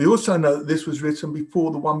 We also know that this was written before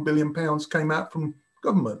the £1 billion came out from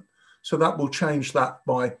government. So that will change that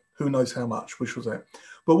by who knows how much, which was it.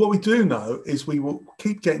 But what we do know is we will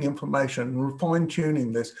keep getting information and fine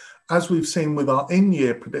tuning this, as we've seen with our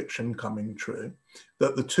in-year prediction coming true,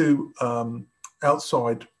 that the two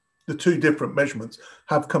the two different measurements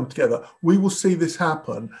have come together. We will see this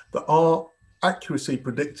happen, that our accuracy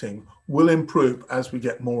predicting will improve as we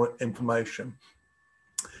get more information.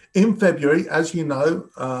 In February, as you know,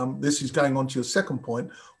 this is going on to your second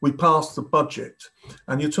point, we passed the budget,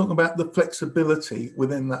 and you're talking about the flexibility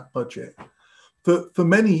within that budget. For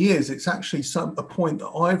many years, it's actually a point that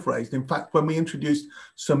I've raised. In fact, when we introduced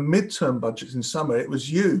some midterm budgets in summer, it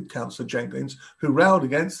was you, Councillor Jenkins, who railed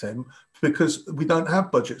against them because we don't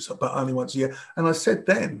have budgets but only once a year. And I said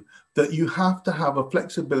then that you have to have a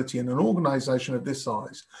flexibility in an organisation of this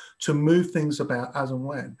size to move things about as and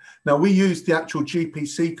when. Now, we used the actual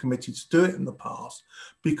GPC committee to do it in the past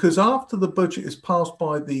because after the budget is passed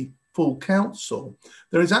by the full council,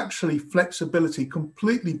 there is actually flexibility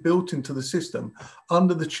completely built into the system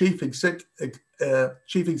under the chief executive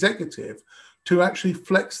to actually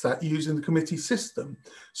flex that using the committee system.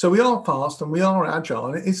 So we are fast and we are agile,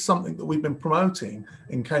 and it is something that we've been promoting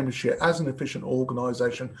in Cambridgeshire as an efficient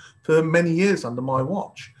organisation for many years under my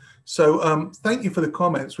watch. So thank you for the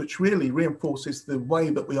comments, which really reinforces the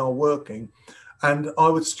way that we are working. And I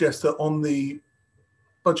would suggest that on the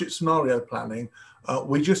budget scenario planning,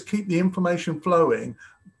 we just keep the information flowing,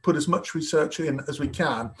 put as much research in as we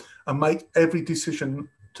can, and make every decision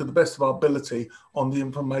to the best of our ability on the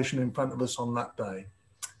information in front of us on that day.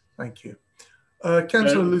 Thank you.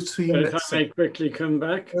 Councillor Lucy. If I may quickly come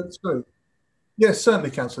back. That's true. Yes, certainly,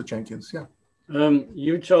 Councillor Jenkins, yeah.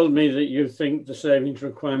 You told me that you think the savings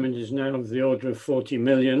requirement is now of the order of 40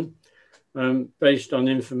 million, based on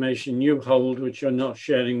information you hold, which you're not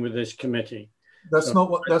sharing with this committee. That's not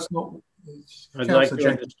what, that's not. I'd like to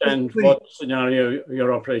understand what scenario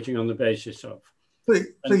you're operating on the basis of.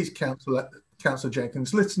 Please, Councillor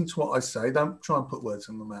Jenkins, listen to what I say. Don't try and put words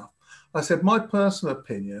in my mouth. I said my personal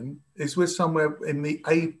opinion is we're somewhere in the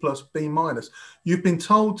A plus B minus. You've been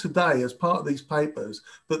told today as part of these papers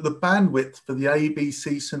that the bandwidth for the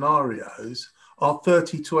ABC scenarios are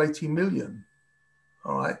 30 to 80 million.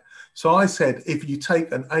 All right. So I said, if you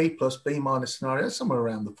take an A plus B minus scenario, somewhere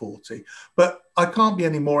around the 40, but I can't be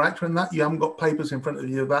any more accurate than that. You haven't got papers in front of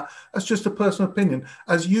you of that. That's just a personal opinion.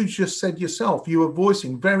 As you just said yourself, you were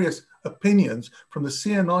voicing various opinions from the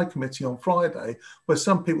CNI committee on Friday, where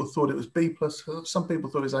some people thought it was B plus, some people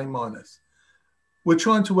thought it was A minus. We're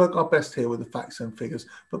trying to work our best here with the facts and figures,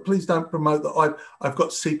 but please don't promote that I've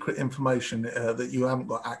got secret information that you haven't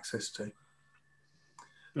got access to.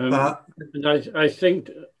 And I think,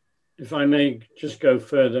 if I may just go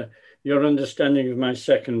further, your understanding of my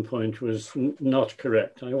second point was not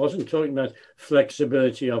correct. I wasn't talking about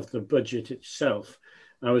flexibility of the budget itself.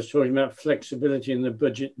 I was talking about flexibility in the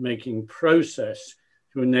budget making process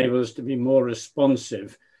to enable us to be more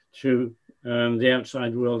responsive to the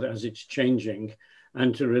outside world as it's changing,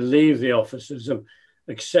 and to relieve the officers of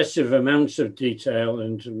excessive amounts of detail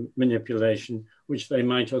and manipulation, which they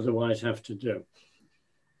might otherwise have to do.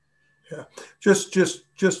 Yeah,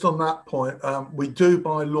 just on that point, we do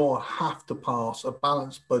by law have to pass a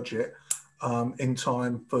balanced budget in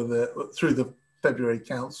time for through the February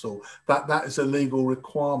Council. That is a legal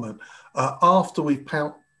requirement. After we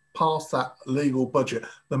pass that legal budget,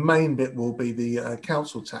 the main bit will be the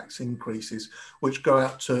council tax increases, which go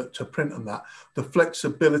out to print on that. The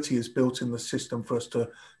flexibility is built in the system for us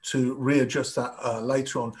to readjust that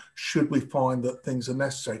later on, should we find that things are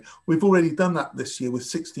necessary. We've already done that this year with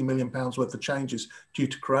 £60 million worth of changes due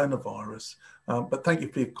to coronavirus. But thank you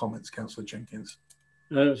for your comments, Councillor Jenkins.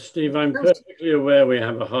 Steve, I'm perfectly aware we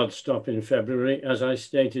have a hard stop in February. As I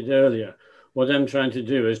stated earlier, what I'm trying to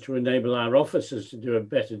do is to enable our officers to do a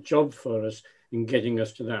better job for us in getting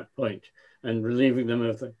us to that point and relieving them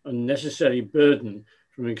of the unnecessary burden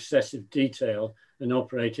from excessive detail and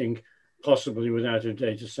operating possibly with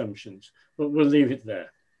out-of-date assumptions. But we'll leave it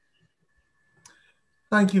there.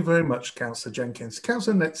 Thank you very much, Councillor Jenkins.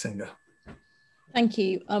 Councillor Netzinger. Thank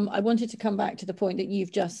you. I wanted to come back to the point that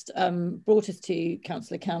you've just brought us to,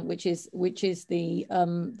 Councillor Count, which is the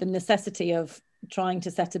necessity of trying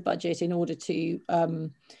to set a budget in order to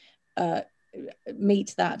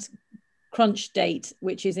meet that crunch date,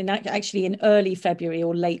 which is actually in early February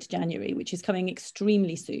or late January, which is coming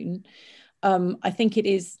extremely soon. I think it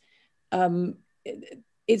is.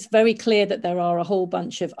 It's very clear that there are a whole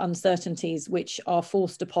bunch of uncertainties which are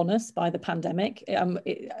forced upon us by the pandemic.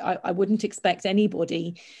 I wouldn't expect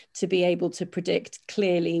anybody to be able to predict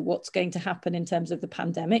clearly what's going to happen in terms of the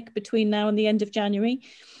pandemic between now and the end of January.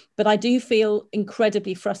 But I do feel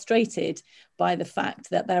incredibly frustrated by the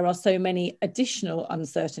fact that there are so many additional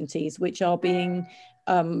uncertainties which are being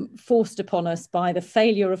forced upon us by the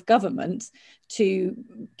failure of government to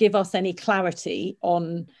give us any clarity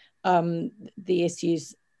on the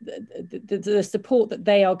issues, the support that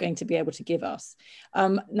they are going to be able to give us.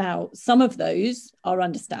 Now, some of those are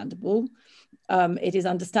understandable. It is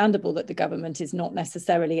understandable that the government is not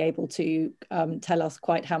necessarily able to tell us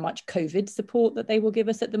quite how much COVID support that they will give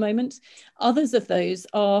us at the moment. Others of those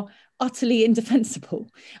are utterly indefensible.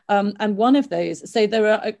 And one of those, so there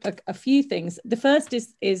are a few things. The first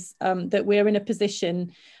is that we're in a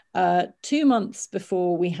position 2 months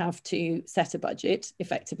before we have to set a budget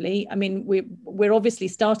effectively. I mean, we're obviously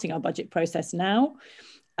starting our budget process now,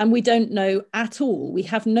 and we don't know at all. We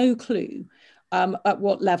have no clue at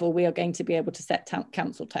what level we are going to be able to set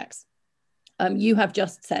council tax. You have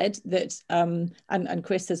just said that, and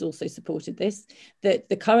Chris has also supported this, that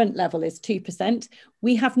the current level is 2%.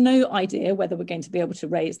 We have no idea whether we're going to be able to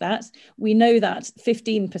raise that. We know that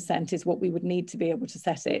 15% is what we would need to be able to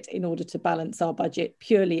set it in order to balance our budget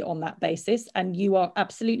purely on that basis. And you are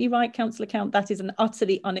absolutely right, Councillor Count, that is an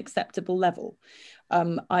utterly unacceptable level.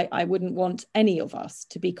 I wouldn't want any of us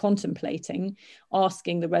to be contemplating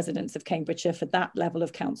asking the residents of Cambridgeshire for that level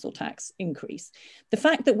of council tax increase. The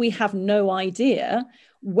fact that we have no idea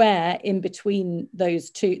where in between those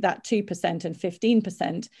two, that 2% and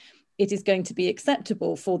 15%, it is going to be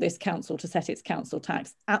acceptable for this council to set its council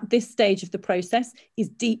tax at this stage of the process is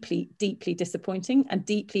deeply, deeply disappointing and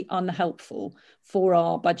deeply unhelpful for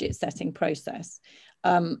our budget setting process.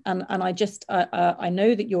 And I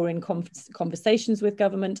know that you're in conversations with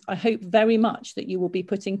government. I hope very much that you will be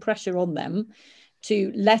putting pressure on them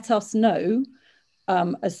to let us know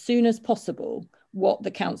as soon as possible what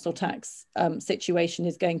the council tax situation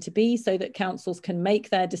is going to be, so that councils can make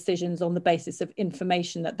their decisions on the basis of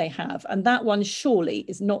information that they have. And that one surely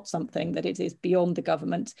is not something that it is beyond the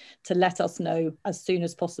government to let us know as soon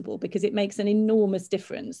as possible, because it makes an enormous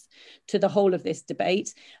difference to the whole of this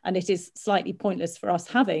debate. And it is slightly pointless for us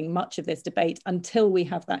having much of this debate until we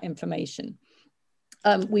have that information.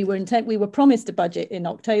 We were promised a budget in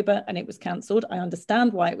October and it was cancelled. I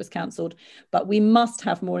understand why it was cancelled, but we must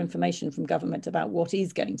have more information from government about what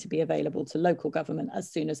is going to be available to local government as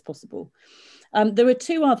soon as possible. There are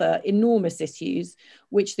two other enormous issues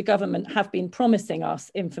which the government have been promising us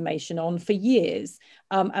information on for years,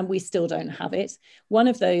 and we still don't have it. One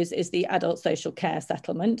of those is the adult social care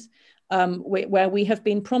settlement, where we have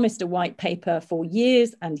been promised a white paper for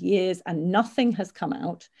years and years and nothing has come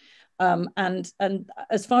out. And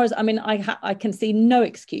as far as, I mean, I can see no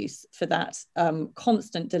excuse for that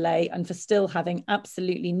constant delay and for still having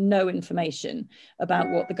absolutely no information about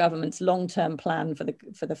what the government's long-term plan for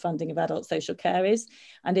the funding of adult social care is.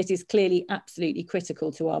 And it is clearly absolutely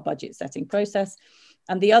critical to our budget setting process.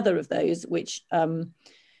 And the other of those, which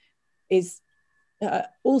is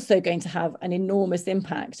also going to have an enormous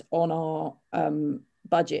impact on our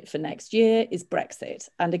budget for next year is Brexit.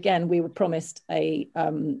 And again, we were promised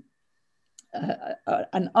an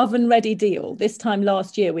oven-ready deal. This time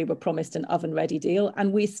last year, we were promised an oven-ready deal,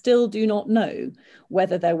 and we still do not know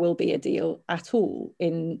whether there will be a deal at all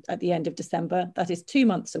at the end of December. That is 2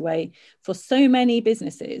 months away for so many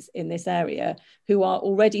businesses in this area who are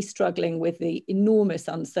already struggling with the enormous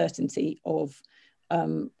uncertainty of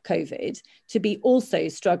COVID, to be also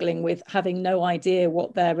struggling with having no idea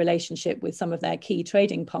what their relationship with some of their key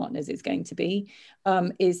trading partners is going to be,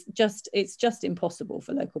 it's just impossible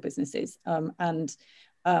for local businesses.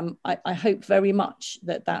 I hope very much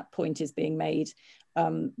that point is being made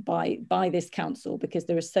by this council, because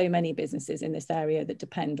there are so many businesses in this area that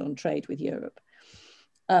depend on trade with Europe.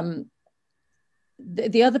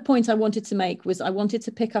 The other point I wanted to make was I wanted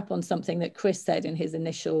to pick up on something that Chris said in his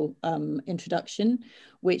initial introduction,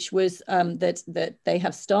 which was that they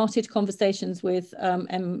have started conversations with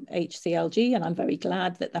MHCLG, and I'm very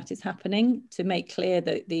glad that is happening, to make clear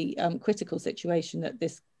that the critical situation that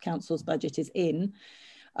this council's budget is in.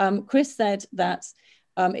 Chris said that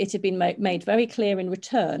it had been made very clear in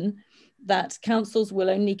return that councils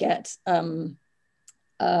will only get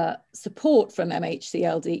support from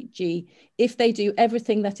MHCLG if they do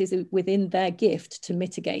everything that is within their gift to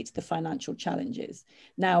mitigate the financial challenges.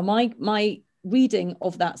 Now, my reading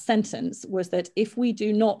of that sentence was that if we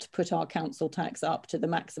do not put our council tax up to the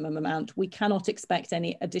maximum amount, we cannot expect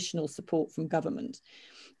any additional support from government.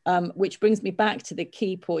 Which brings me back to the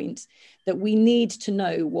key point that we need to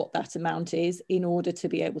know what that amount is in order to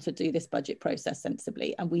be able to do this budget process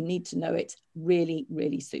sensibly, and we need to know it really,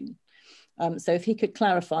 really soon. So if he could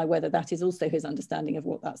clarify whether that is also his understanding of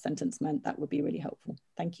what that sentence meant, that would be really helpful.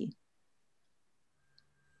 Thank you.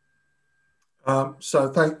 So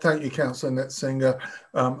thank you, Councillor Netzinger.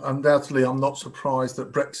 Undoubtedly, I'm not surprised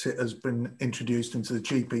that Brexit has been introduced into the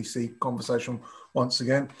GPC conversation once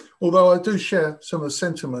again, although I do share some of the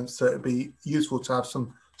sentiments that it would be useful to have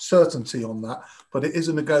some certainty on that. But it is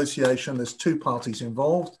a negotiation, there's two parties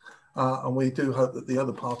involved, and we do hope that the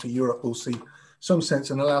other party, Europe, will see some sense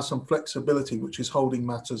and allow some flexibility, which is holding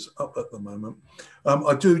matters up at the moment.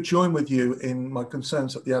 I do join with you in my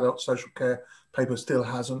concerns that the adult social care paper still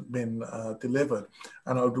hasn't been delivered,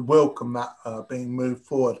 and I would welcome that being moved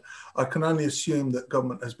forward. I can only assume that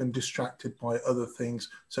government has been distracted by other things,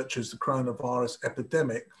 such as the coronavirus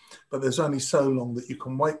epidemic, but there's only so long that you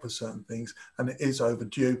can wait for certain things, and it is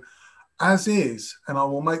overdue, as is, and I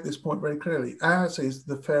will make this point very clearly, as is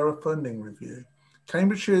the fairer funding review.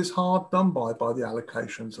 Cambridgeshire is hard done by the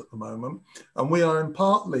allocations at the moment, and we are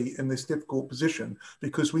partly in this difficult position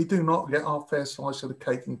because we do not get our fair slice of the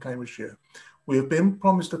cake in Cambridgeshire. We have been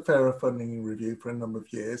promised a fairer funding review for a number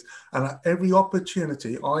of years, and at every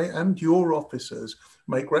opportunity, I and your officers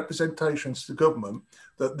make representations to government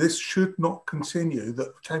that this should not continue,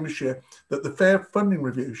 that Cambridgeshire, that the fair funding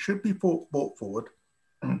review should be brought forward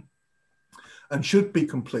and should be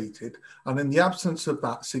completed, and in the absence of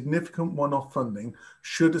that, significant one-off funding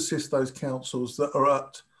should assist those councils that are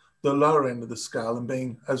at the lower end of the scale and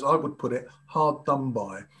being, as I would put it, hard done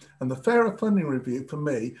by. And the fairer funding review for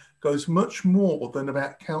me goes much more than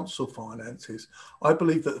about council finances. I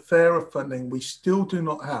believe that the fairer funding, we still do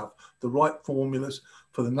not have the right formulas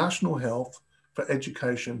for the national health, for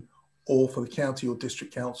education, or for the county or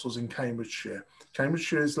district councils in Cambridgeshire.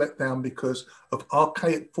 Cambridgeshire is let down because of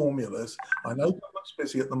archaic formulas. I know government's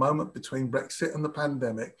busy at the moment between Brexit and the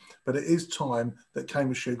pandemic, but it is time that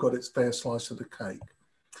Cambridgeshire got its fair slice of the cake.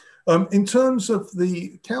 In terms of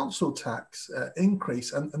the council tax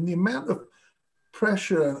increase and the amount of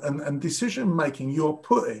pressure and decision making you're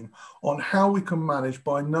putting on how we can manage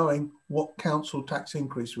by knowing what council tax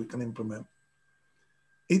increase we can implement,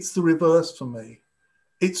 it's the reverse for me.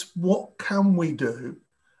 It's what can we do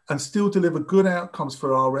and still deliver good outcomes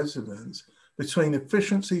for our residents between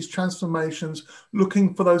efficiencies, transformations,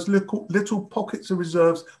 looking for those little pockets of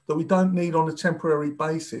reserves that we don't need on a temporary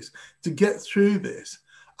basis to get through this,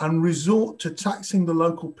 and resort to taxing the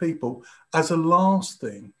local people as a last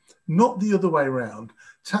thing, not the other way around.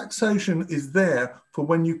 Taxation is there for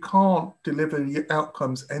when you can't deliver your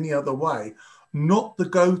outcomes any other way, not the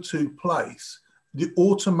go-to place, the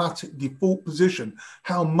automatic default position.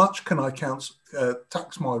 How much can I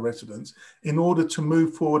tax my residents in order to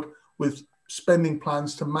move forward with spending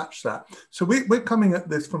plans to match that? So we're coming at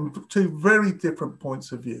this from two very different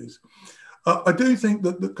points of views. I do think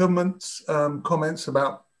that the government's comments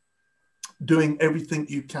about doing everything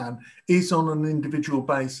you can is on an individual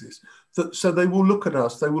basis. So they will look at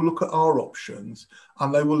us, they will look at our options,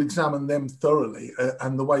 and they will examine them thoroughly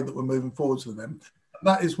and the way that we're moving forwards with them.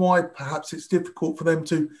 That is why perhaps it's difficult for them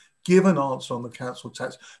to give an answer on the council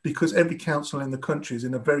tax, because every council in the country is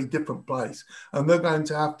in a very different place, and they're going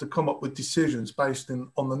to have to come up with decisions based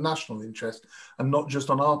on the national interest and not just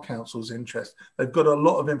on our council's interest. They've got a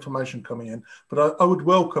lot of information coming in, but I would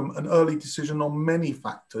welcome an early decision on many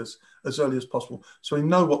factors as early as possible, so we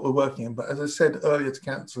know what we're working in. But as I said earlier to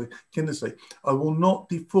Councillor Kindersley, I will not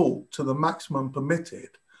default to the maximum permitted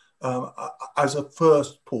as a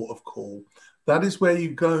first port of call. That is where you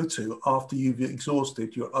go to after you've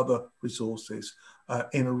exhausted your other resources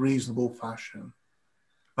in a reasonable fashion.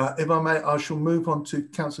 If I may, I shall move on to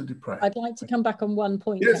Councillor Dupre. I'd like to come back on one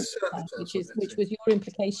point, yes, which was your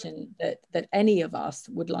implication that any of us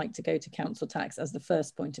would like to go to council tax as the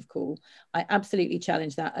first point of call. I absolutely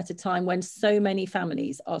challenge that at a time when so many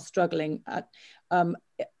families are struggling at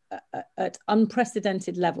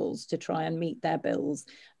unprecedented levels to try and meet their bills.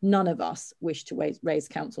 None of us wish to raise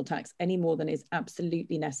council tax any more than is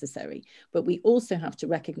absolutely necessary. But we also have to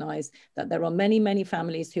recognise that there are many, many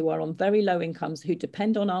families who are on very low incomes who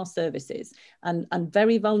depend on our services, and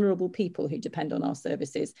very vulnerable people who depend on our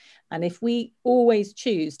services. And if we always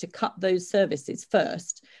choose to cut those services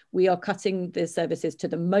first, we are cutting the services to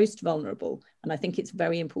the most vulnerable. And I think it's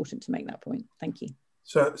very important to make that point. Thank you.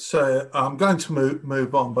 So I'm going to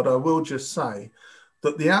move on, but I will just say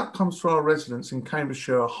that the outcomes for our residents in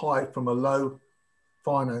Cambridgeshire are high from a low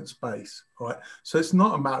finance base, right? So it's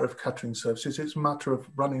not a matter of cutting services, it's a matter of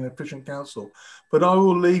running an efficient council. But I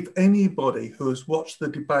will leave anybody who has watched the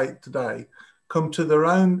debate today come to their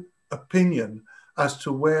own opinion as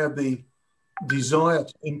to where the desire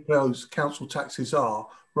to impose council taxes are,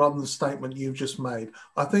 rather than the statement you've just made.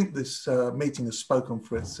 I think this meeting has spoken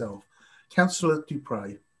for itself. Councillor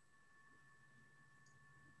Dupre.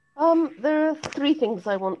 There are three things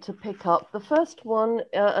I want to pick up. The first one,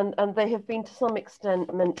 and they have been to some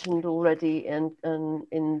extent mentioned already in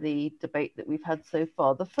the debate that we've had so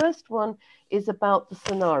far. The first one is about the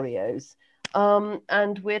scenarios.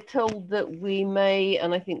 And we're told that we may,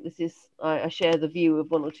 and I think this is, I share the view of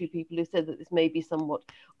one or two people who said that this may be somewhat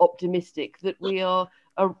optimistic, that we are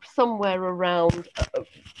somewhere around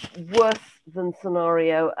worse than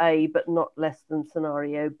scenario A, but not less than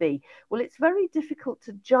scenario B. Well, it's very difficult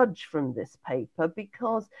to judge from this paper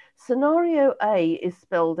because scenario A is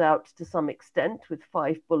spelled out to some extent with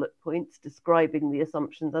 5 bullet points describing the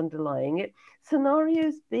assumptions underlying it.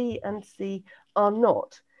 Scenarios B and C are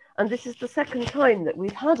not. And this is the second time that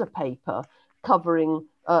we've had a paper covering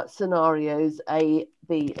scenarios A,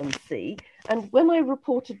 B and C. And when I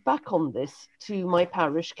reported back on this to my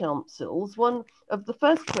parish councils, one of the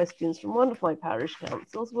first questions from one of my parish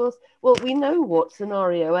councils was, well, we know what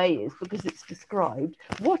scenario A is because it's described.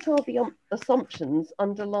 What are the assumptions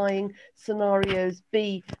underlying scenarios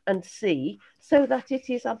B and C so that it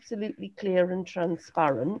is absolutely clear and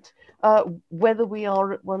transparent whether we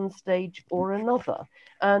are at one stage or another?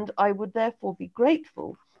 And I would therefore be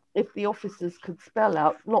grateful if the officers could spell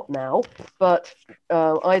out, not now, but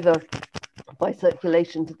either by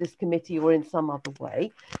circulation to this committee or in some other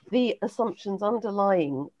way, the assumptions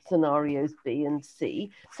underlying scenarios B and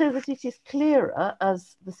C, so that it is clearer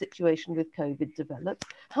as the situation with COVID develops,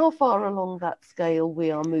 how far along that scale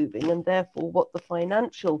we are moving, and therefore what the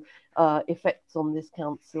financial effects on this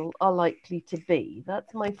council are likely to be.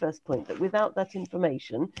 That's my first point, that without that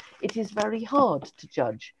information, it is very hard to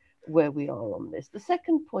judge where we are on this. The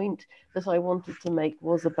second point that I wanted to make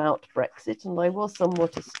was about Brexit, and I was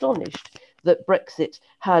somewhat astonished that Brexit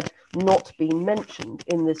had not been mentioned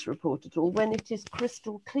in this report at all, when it is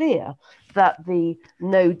crystal clear that the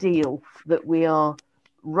no deal that we are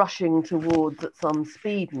rushing towards at some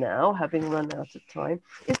speed now, having run out of time,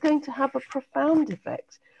 is going to have a profound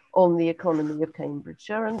effect on the economy of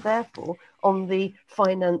Cambridgeshire and therefore on the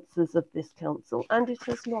finances of this council, and it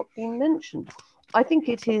has not been mentioned. I think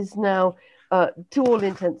it is now, to all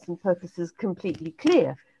intents and purposes, completely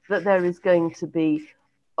clear that there is going to be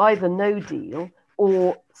either no deal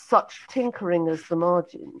or such tinkering as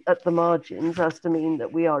at the margins as to mean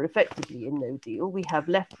that we are effectively in no deal. We have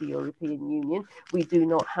left the European Union. We do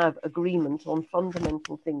not have agreement on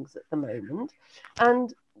fundamental things at the moment.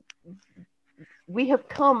 And we have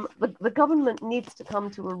come, the government needs to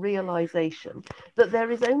come to a realization that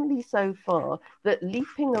there is only so far that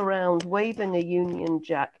leaping around, waving a Union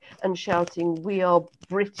Jack and shouting, we are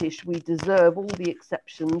British, we deserve all the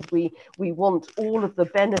exceptions, we want all of the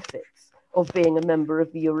benefits of being a member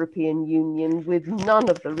of the European Union with none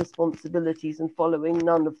of the responsibilities and following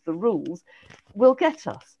none of the rules, will get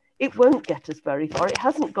us. It won't get us very far. It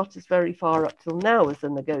hasn't got us very far up till now as a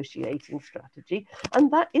negotiating strategy.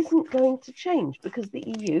 And that isn't going to change because the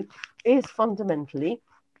EU is fundamentally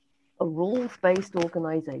a rules-based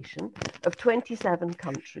organisation of 27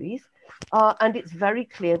 countries, and it's very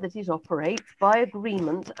clear that it operates by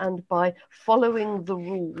agreement and by following the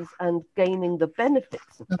rules and gaining the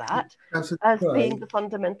benefits of that as being the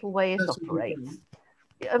fundamental way it operates.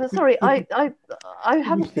 I'm sorry, I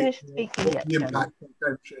haven't finished speaking yet. The impact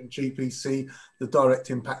on GPC, the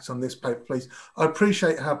direct impacts on this paper, please. I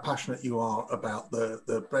appreciate how passionate you are about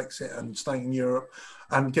the Brexit and staying in Europe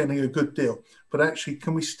and getting a good deal. But actually,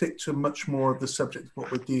 can we stick to much more of the subject of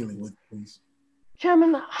what we're dealing with, please?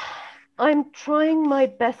 Chairman, I'm trying my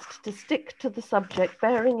best to stick to the subject,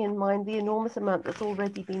 bearing in mind the enormous amount that's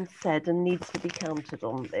already been said and needs to be counted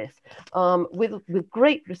on this. With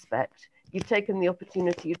great respect, you've taken the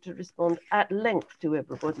opportunity to respond at length to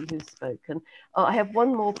everybody who's spoken. I have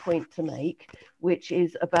one more point to make, which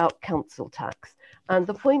is about council tax. And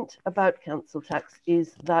the point about council tax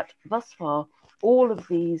is that thus far, all of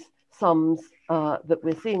these sums that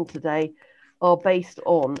we're seeing today are based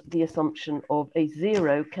on the assumption of a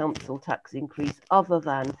zero council tax increase other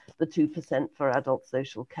than the 2% for adult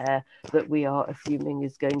social care that we are assuming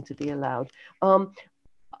is going to be allowed.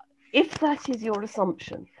 If that is your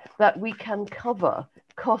assumption, that we can cover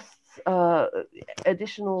costs,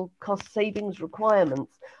 additional cost savings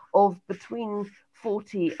requirements of between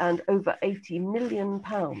 40 and over 80 million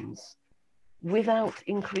pounds without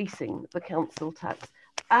increasing the council tax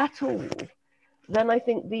at all, then I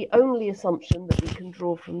think the only assumption that we can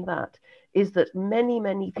draw from that is that many,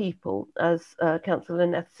 many people, as Councillor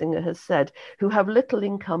Nethsinger has said, who have little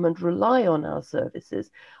income and rely on our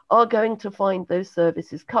services, are going to find those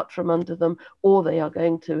services cut from under them, or they are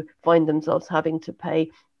going to find themselves having to pay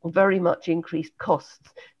very much increased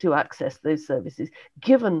costs to access those services,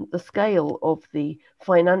 given the scale of the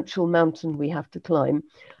financial mountain we have to climb,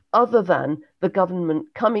 other than the government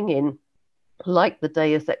coming in like the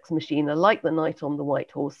Deus Ex Machina, like the Knight on the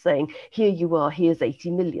White Horse, saying, here you are, here's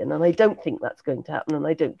 80 million, and I don't think that's going to happen, and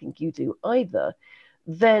I don't think you do either,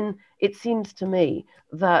 then it seems to me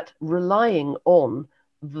that relying on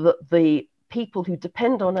the people who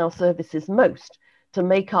depend on our services most to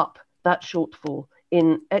make up that shortfall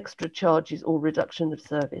in extra charges or reduction of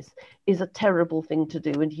service is a terrible thing to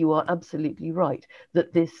do. And you are absolutely right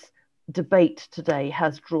that this debate today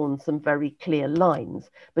has drawn some very clear lines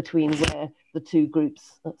between where the two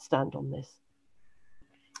groups stand on this.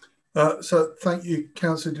 So thank you,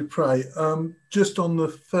 Councillor Dupre. Just on the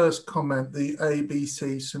first comment, the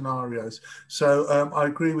ABC scenarios. So I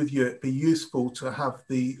agree with you, it'd be useful to have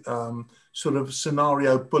the sort of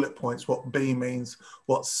scenario bullet points, what B means,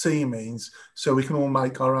 what C means, so we can all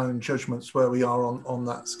make our own judgments where we are on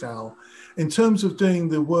that scale. In terms of doing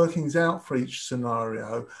the workings out for each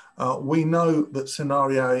scenario, we know that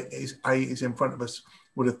scenario A is in front of us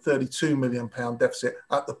with a £32 million deficit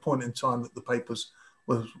at the point in time that the papers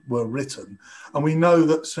were written. And we know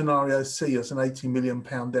that scenario C has an £80 million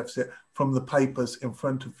deficit from the papers in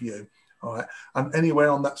front of you. All right. And anywhere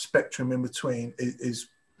on that spectrum in between is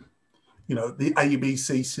you know, the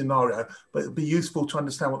ABC scenario, but it'd be useful to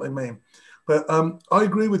understand what they mean. But I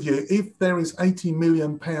agree with you. If there is £80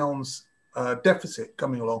 million deficit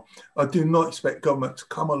coming along, I do not expect government to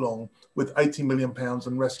come along with £80 million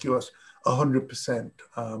and rescue us 100%.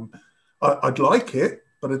 I'd like it,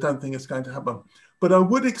 but I don't think it's going to happen. But I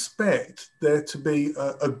would expect there to be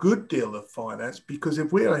a good deal of finance, because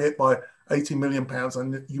if we are hit by £80 million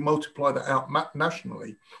and you multiply that out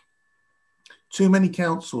nationally, too many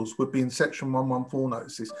councils would be in Section 114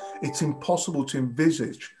 notices. It's impossible to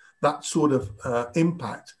envisage that sort of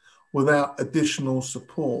impact without additional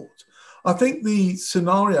support. I think the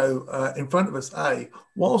scenario in front of us, A,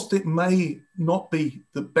 whilst it may not be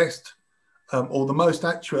the best or the most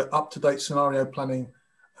accurate up-to-date scenario planning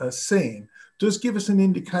seen, does give us an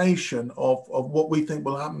indication of what we think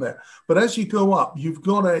will happen there. But as you go up, you've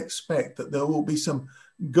got to expect that there will be some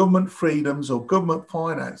government freedoms or government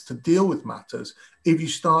finance to deal with matters if you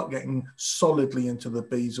start getting solidly into the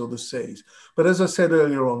B's or the C's. But as I said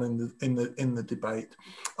earlier on in the debate,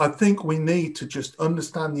 I think we need to just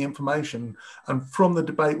understand the information. And from the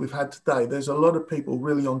debate we've had today, there's a lot of people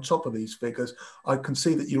really on top of these figures. I can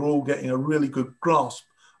see that you're all getting a really good grasp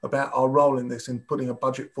about our role in this, in putting a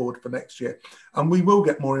budget forward for next year. And we will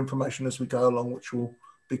get more information as we go along, which will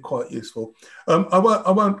be quite useful. I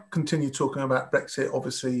won't continue talking about Brexit.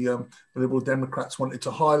 Obviously, the Liberal Democrats wanted to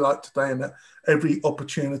highlight today and at every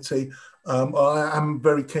opportunity. I am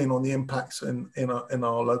very keen on the impacts in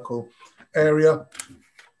our local area.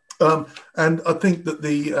 And I think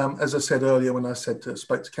that as I said earlier when I spoke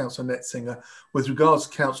to Councillor Nethsinger, with regards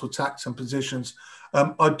to council tax and positions,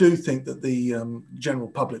 I do think that the general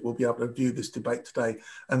public will be able to view this debate today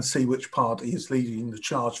and see which party is leading the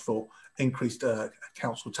charge for increased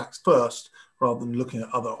council tax first, rather than looking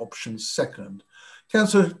at other options second.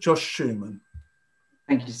 Councillor Josh Schumann.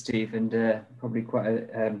 Thank you, Steve, and probably quite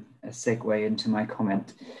a segue into my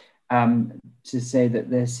comment to say that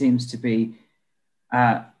there seems to be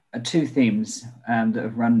two themes that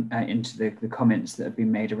have run into the comments that have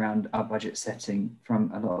been made around our budget setting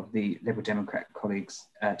from a lot of the Liberal Democrat colleagues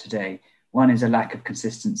today. One is a lack of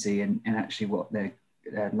consistency in actually what they're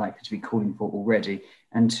likely to be calling for already,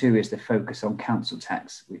 and two is the focus on council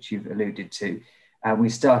tax, which you've alluded to. We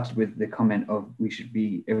started with the comment of we should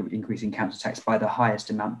be increasing council tax by the highest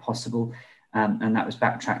amount possible, and that was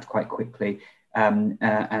backtracked quite quickly.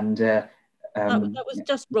 That was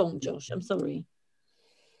just wrong, Josh. I'm sorry.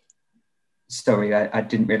 Sorry, I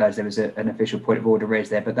didn't realise there was an official point of order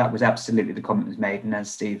raised there, but that was absolutely the comment was made, and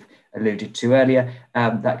as Steve alluded to earlier,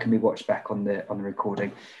 that can be watched back on the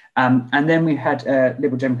recording. And then we had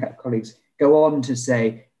Liberal Democrat colleagues go on to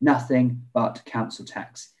say nothing but council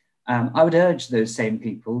tax. I would urge those same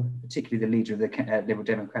people, particularly the leader of the Liberal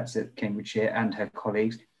Democrats at Cambridgeshire and her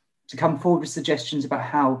colleagues, to come forward with suggestions about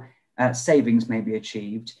how savings may be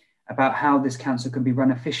achieved, about how this council can be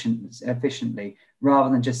run efficiently, rather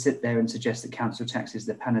than just sit there and suggest that council tax is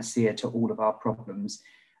the panacea to all of our problems.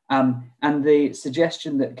 And the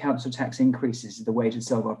suggestion that council tax increases is the way to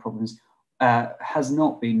solve our problems has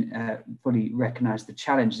not been fully recognised the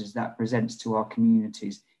challenges that presents to our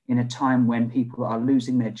communities in a time when people are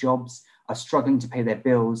losing their jobs, are struggling to pay their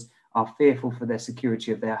bills, are fearful for their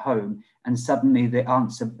security of their home. And suddenly the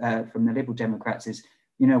answer from the Liberal Democrats is,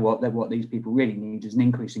 you know what these people really need is an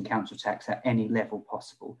increase in council tax at any level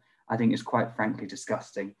possible. I think it's quite frankly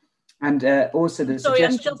disgusting. And also the Sorry,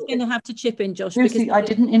 I'm just going to have to chip in, Josh. Lucy, because I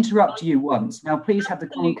didn't interrupt you once. Now, please have the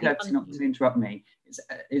common courtesy not to interrupt me.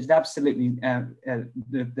 It's absolutely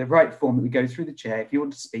the right form that we go through the chair. If you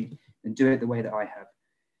want to speak, then do it the way that I have.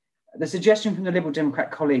 The suggestion from the Liberal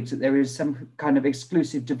Democrat colleagues that there is some kind of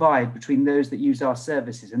exclusive divide between those that use our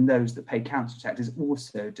services and those that pay council tax is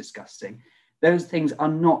also disgusting. Those things are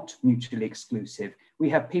not mutually exclusive. We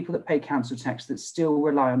have people that pay council tax that still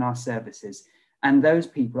rely on our services. And those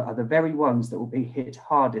people are the very ones that will be hit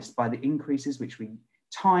hardest by the increases which we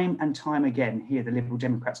time and time again hear the Liberal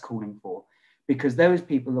Democrats calling for, because those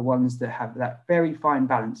people are the ones that have that very fine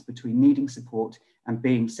balance between needing support and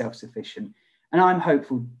being self-sufficient. And I'm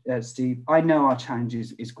hopeful, Steve. I know our challenge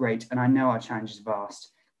is great, and I know our challenge is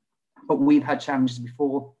vast, but we've had challenges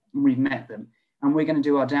before and we've met them. And we're going to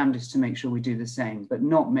do our damnedest to make sure we do the same, but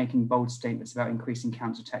not making bold statements about increasing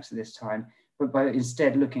council tax at this time, but by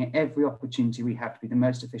instead looking at every opportunity we have to be the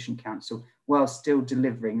most efficient council while still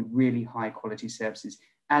delivering really high quality services,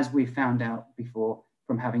 as we found out before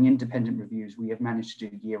from having independent reviews we have managed to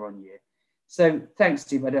do year on year. So thanks,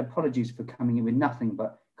 Steve. Apologies for coming in with nothing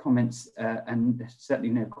but comments and certainly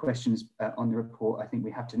no questions on the report. I think we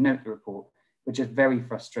have to note the report, but just very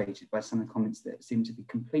frustrated by some of the comments that seem to be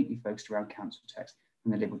completely focused around council tax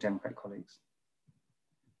from the Liberal Democrat colleagues.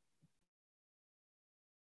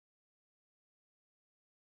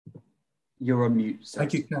 You're on mute. Sir.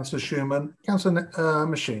 Thank you, Councillor Schumann. Councillor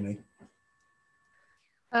Machini.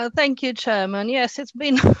 Thank you, Chairman. Yes, it's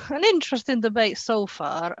been an interesting debate so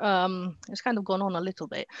far. It's kind of gone on a little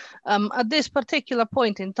bit. At this particular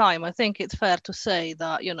point in time, I think it's fair to say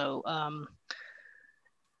that, you know,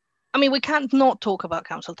 I mean, we can't not talk about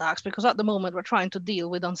council tax because at the moment we're trying to deal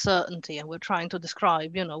with uncertainty and we're trying to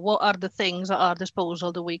describe, you know, what are the things at our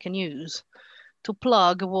disposal that we can use to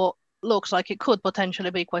plug what looks like it could potentially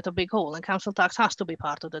be quite a big hole, and council tax has to be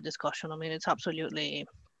part of the discussion. I mean, it's absolutely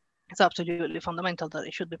fundamental that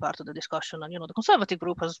it should be part of the discussion. And, you know, the Conservative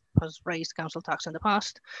group has raised council tax in the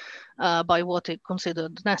past by what it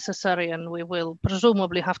considered necessary, and we will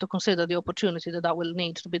presumably have to consider the opportunity that will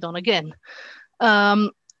need to be done again.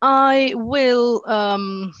 I will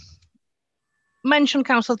mention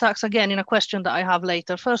council tax again in a question that I have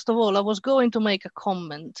later. First of all, I was going to make a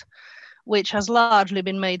comment which has largely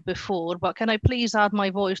been made before, but can I please add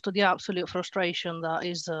my voice to the absolute frustration that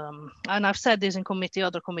is, and I've said this in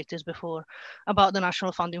other committees before, about the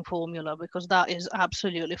national funding formula, because that is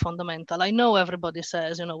absolutely fundamental. I know everybody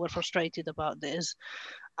says, you know, we're frustrated about this,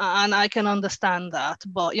 and I can understand that,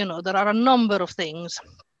 but, you know, there are a number of things,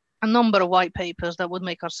 a number of white papers that would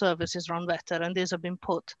make our services run better, and these have been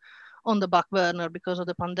put on the back burner because of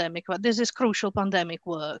the pandemic, but this is crucial pandemic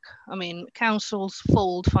work. I mean, councils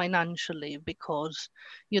fold financially because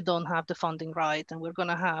you don't have the funding right, and we're going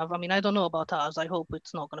to have, I mean, I don't know about us, I hope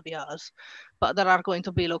it's not going to be us, but there are going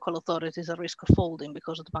to be local authorities at risk of folding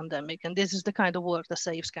because of the pandemic, and this is the kind of work that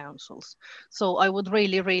saves councils. So I would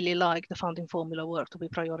really, really like the funding formula work to be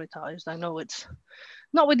prioritized. I know it's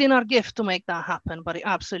not within our gift to make that happen, but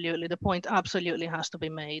the point absolutely has to be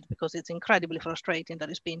made, because it's incredibly frustrating that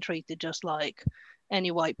it's being treated just like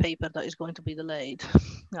any white paper that is going to be delayed.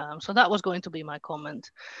 So that was going to be my comment.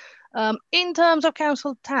 In terms of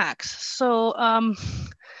council tax, so I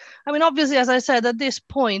mean, obviously, as I said, at this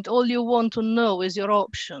point, all you want to know is your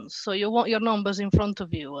options. So you want your numbers in front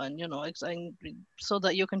of you, and so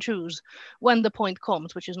that you can choose when the point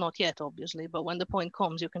comes, which is not yet, obviously, but when the point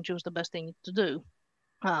comes, you can choose the best thing to do.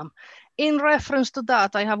 In reference to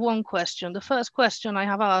that, I have one question. The first question I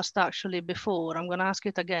have asked actually before, I'm going to ask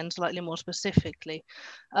it again slightly more specifically.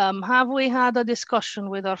 Have we had a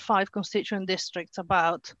discussion with our 5 constituent districts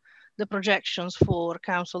about the projections for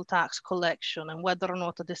council tax collection and whether or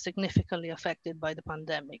not it is significantly affected by the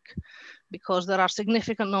pandemic? Because there are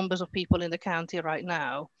significant numbers of people in the county right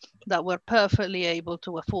now that were perfectly able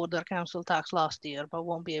to afford their council tax last year, but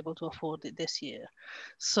won't be able to afford it this year.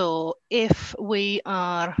 So if we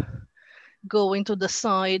are going to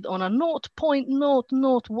decide on a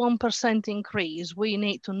 0.001% increase, we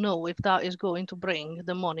need to know if that is going to bring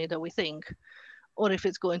the money that we think, or if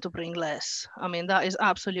it's going to bring less. I mean, that is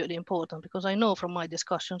absolutely important, because I know from my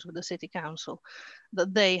discussions with the city council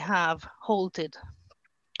that they have halted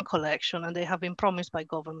collection, and they have been promised by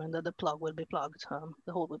government that the plug will be plugged,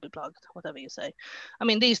 the hole will be plugged, whatever you say. I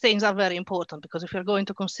mean, these things are very important, because if you're going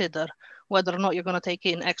to consider whether or not you're going to take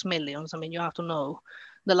in X millions, I mean, you have to know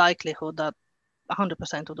the likelihood that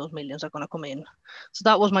 100% of those millions are going to come in. So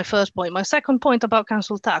that was my first point. My second point about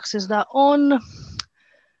council tax is that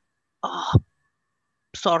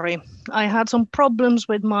sorry, I had some problems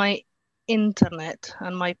with my internet,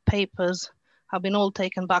 and my papers have been all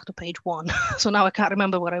taken back to page 1. So now I can't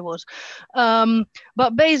remember where I was.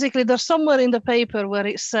 But basically, there's somewhere in the paper where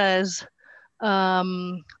it says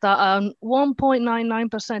that a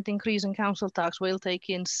 1.99% increase in council tax will take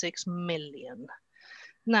in 6 million.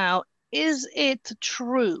 Now, is it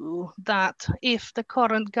true that if the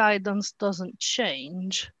current guidance doesn't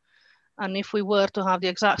change, and if we were to have the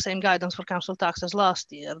exact same guidance for council tax as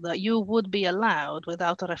last year, that you would be allowed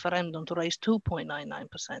without a referendum to raise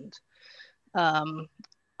 2.99%? I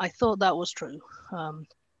thought that was true.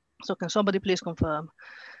 So can somebody please confirm?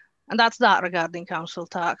 And that's that regarding council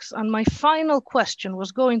tax. And my final question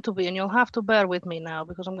was going to be, and you'll have to bear with me now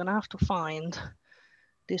because I'm going to have to find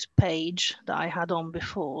this page that I had on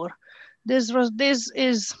before. This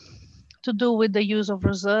is to do with the use of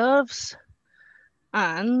reserves,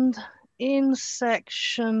 and in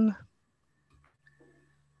section,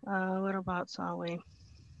 whereabouts are we?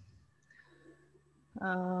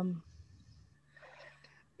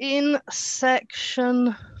 In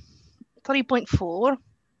section 3.4,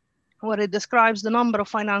 where it describes the number of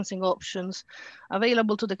financing options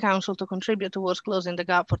available to the council to contribute towards closing the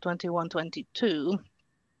gap for 21-22,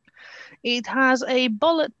 it has a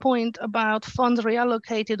bullet point about funds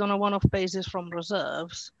reallocated on a one-off basis from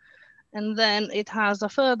reserves. And then it has a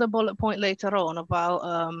further bullet point later on about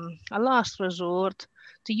a last resort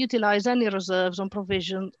to utilize any reserves on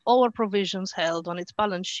provision or provisions held on its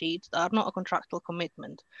balance sheet that are not a contractual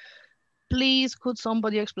commitment. Please, could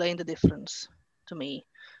somebody explain the difference to me?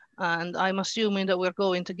 And I'm assuming that we're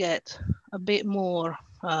going to get a bit more,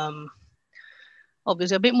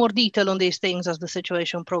 obviously a bit more detail on these things as the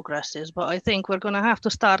situation progresses, but I think we're going to have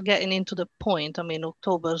to start getting into the point. I mean,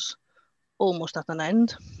 October's almost at an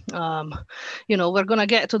end. We're going to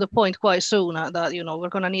get to the point quite soon that, we're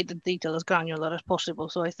going to need the detail as granular as possible.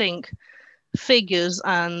 So I think figures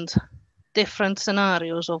and different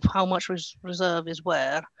scenarios of how much reserve is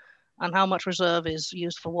where and how much reserve is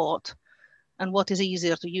used for what, and what is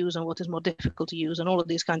easier to use and what is more difficult to use, and all of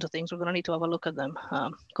these kinds of things, we're going to need to have a look at them.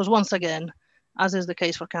 Because once again, as is the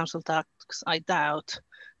case for council tax, I doubt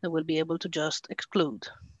that we'll be able to just exclude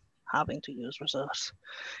having to use reserves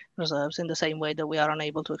in the same way that we are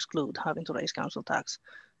unable to exclude having to raise council tax.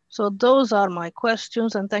 So those are my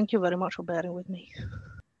questions, and thank you very much for bearing with me.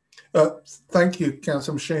 Thank you,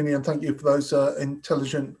 Councillor Machini, and thank you for those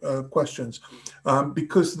intelligent questions.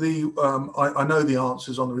 Because I know the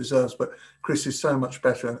answers on the reserves, but Chris is so much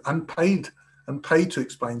better and paid to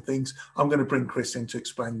explain things. I'm going to bring Chris in to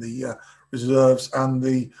explain the reserves and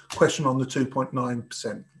the question on the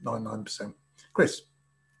 2.99%. Chris.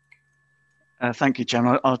 Thank you,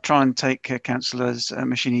 Chairman. I'll try and take Councillor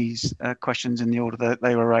Machini's questions in the order that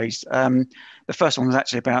they were raised. The first one was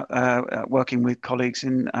actually about working with colleagues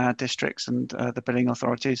in our districts and the billing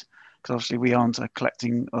authorities, because obviously we aren't a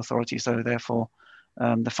collecting authority, so therefore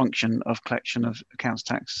the function of collection of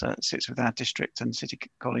council tax sits with our district and city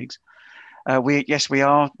colleagues. Yes, we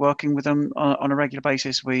are working with them on a regular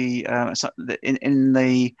basis. We in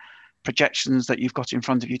the projections that you've got in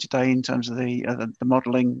front of you today in terms of the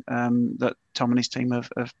modelling that Tom and his team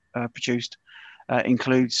have produced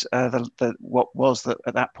includes what was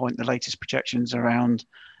at that point the latest projections around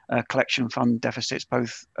collection fund deficits,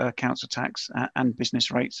 both council tax and business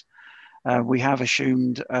rates. We have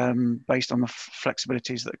assumed, based on the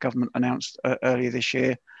flexibilities that the government announced earlier this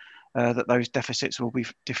year, that those deficits will be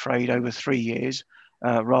defrayed over 3 years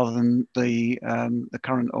rather than the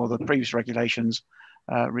current or the previous regulations,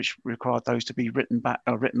 which required those to be written back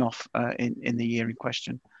or written off in the year in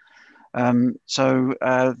question. So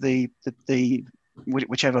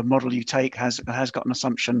whichever model you take has got an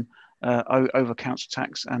assumption over council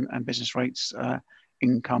tax and business rates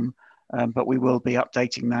income, but we will be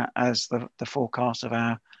updating that as the forecast of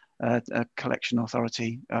our collection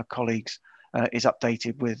authority colleagues is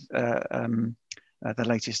updated with the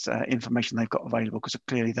latest information they've got available, because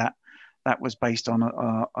clearly that was based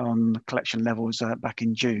on collection levels back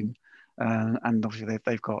in June, and obviously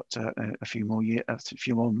they've got a few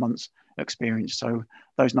more months experience. So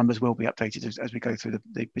those numbers will be updated as we go through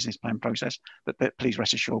the business plan process. But please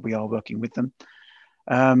rest assured we are working with them.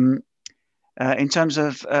 In terms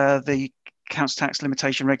of the council tax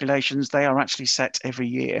limitation regulations, they are actually set every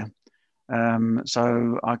year.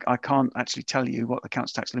 So I can't actually tell you what the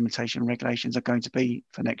council tax limitation regulations are going to be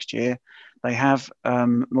for next year. They have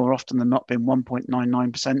more often than not been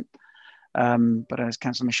 1.99%, but as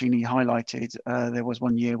Councillor Machini highlighted, there was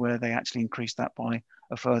one year where they actually increased that by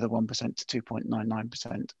a further 1% to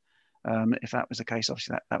 2.99%. If that was the case,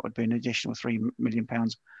 obviously that would be an additional £3 million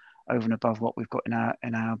over and above what we've got in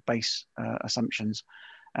our base assumptions.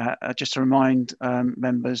 Just to remind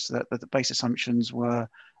members that the base assumptions were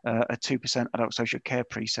a 2% adult social care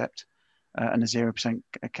precept and a 0%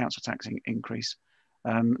 council tax increase.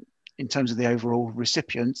 In terms of the overall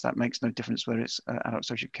recipients, that makes no difference whether it's adult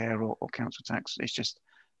social care or council tax. It's just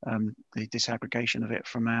the disaggregation of it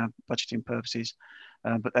from our budgeting purposes.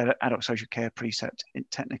 But the adult social care precept,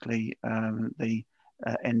 technically the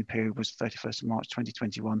end period was 31st of March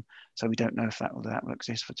 2021, so we don't know if that will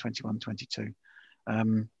exist for 21-22.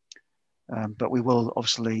 But we will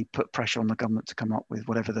obviously put pressure on the government to come up with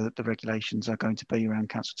whatever the regulations are going to be around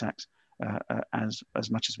council tax as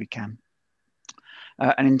much as we can.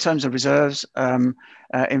 And in terms of reserves,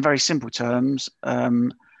 in very simple terms,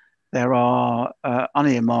 there are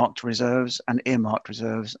unearmarked reserves and earmarked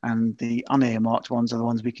reserves, and the unearmarked ones are the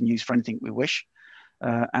ones we can use for anything we wish.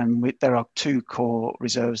 And there are two core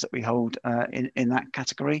reserves that we hold in that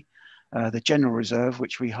category. The general reserve,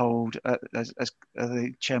 which we hold, as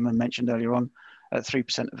the chairman mentioned earlier on, at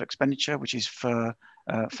 3% of expenditure, which is for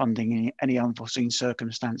funding any unforeseen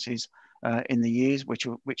circumstances in the years which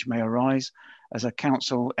may arise. As a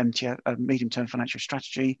council MTF, a medium-term financial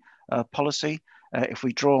strategy policy, if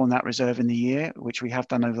we draw on that reserve in the year, which we have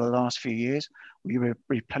done over the last few years, we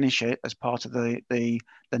replenish it as part of the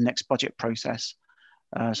next budget process.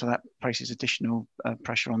 So that places additional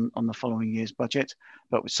pressure on the following year's budget,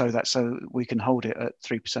 but so we can hold it at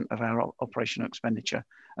 3% of our operational expenditure,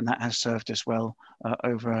 and that has served us well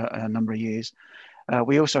over a number of years.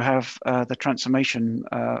 We also have the transformation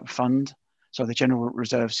fund. So the general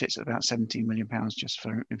reserve sits at about £17 million, just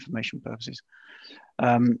for information purposes.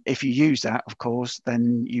 If you use that, of course,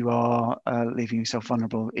 then you are leaving yourself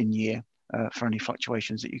vulnerable in year for any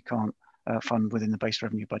fluctuations that you can't fund within the base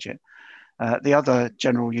revenue budget. The other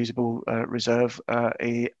general usable reserve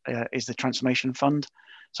is the transformation fund.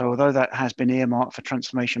 So although that has been earmarked for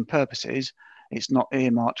transformation purposes, it's not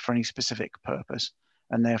earmarked for any specific purpose,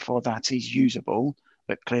 and therefore that is usable,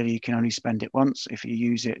 but clearly you can only spend it once. If you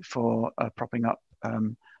use it for propping up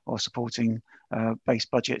or supporting base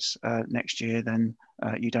budgets next year, then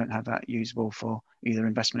you don't have that usable for either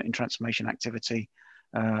investment in transformation activity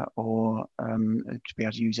or to be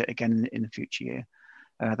able to use it again in the future year.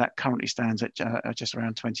 That currently stands at just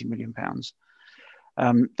around £20 million.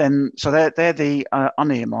 So they're the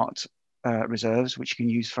unearmarked reserves, which you can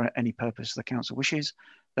use for any purpose the council wishes.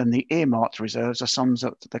 Then the earmarked reserves are sums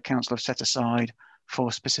that the council have set aside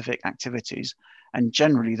for specific activities, and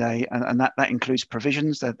generally that includes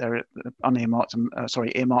provisions. That they're unearmarked,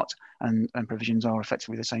 earmarked and provisions are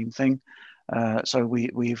effectively the same thing. So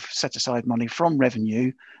we've set aside money from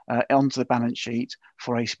revenue onto the balance sheet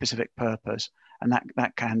for a specific purpose. and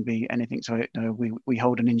that can be anything. So we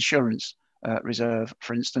hold an insurance reserve,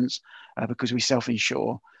 for instance, because we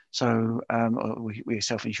self-insure. So we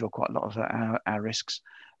self-insure quite a lot of our risks,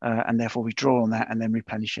 and therefore we draw on that and then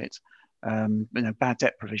replenish it. Bad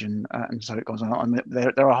debt provision, and so it goes on.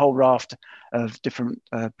 There are a whole raft of different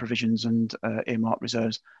provisions and earmarked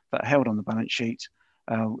reserves that are held on the balance sheet,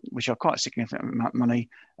 which are quite a significant amount of money.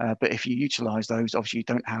 But if you utilise those, obviously you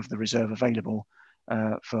don't have the reserve available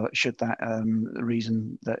for should that the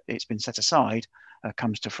reason that it's been set aside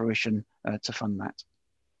comes to fruition to fund that.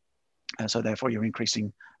 So therefore, you're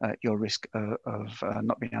increasing your risk of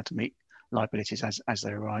not being able to meet liabilities as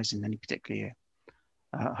they arise in any particular year.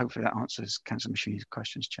 Hopefully that answers Councillor Mashini's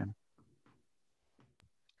questions, Chairman.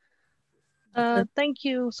 Thank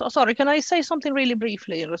you. So sorry, can I say something really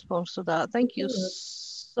briefly in response to that? Thank you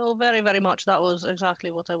so very, very much. That was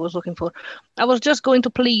exactly what I was looking for. I was just going to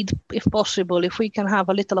plead, if possible, if we can have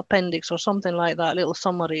a little appendix or something like that, a little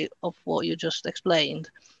summary of what you just explained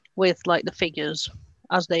with like the figures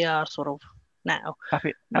as they are sort of now.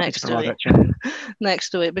 Happy next to provide to that, Chairman. next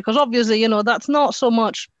to it, because obviously, that's not so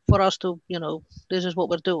much for us to, this is what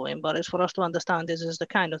we're doing, but it's for us to understand this is the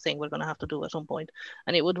kind of thing we're going to have to do at some point.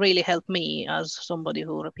 And it would really help me, as somebody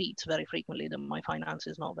who repeats very frequently that my finance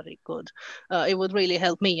is not very good. It would really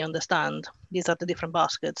help me understand these are the different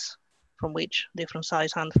baskets from which different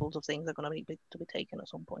size handfuls of things are going to be taken at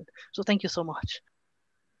some point. So thank you so much.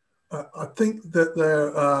 I think that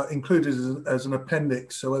they're included as an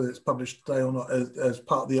appendix, so whether it's published today or not, as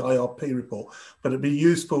part of the IRP report. But it'd be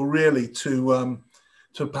useful, really, to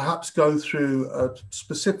perhaps go through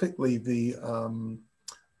specifically the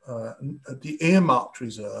earmarked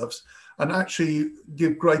reserves and actually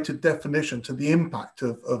give greater definition to the impact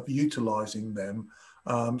of utilising them,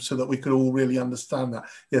 so that we could all really understand that.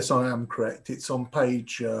 Yes, I am correct. It's on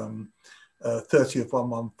page 30 of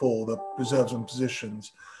 114, the reserves and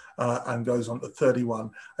positions. And goes on to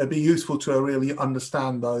 31. It'd be useful to really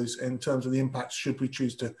understand those in terms of the impacts should we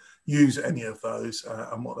choose to use any of those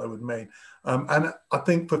and what they would mean. And I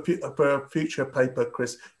think for a future paper,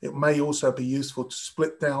 Chris, it may also be useful to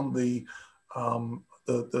split down the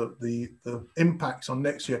impacts on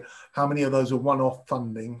next year. How many of those are one-off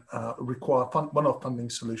funding, require one-off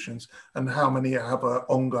funding solutions, and how many have an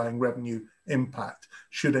ongoing revenue impact?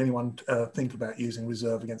 Should anyone think about using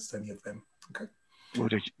reserve against any of them? Okay.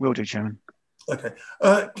 Will do, Chairman. Okay.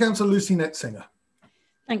 Councillor Lucy Netzinger.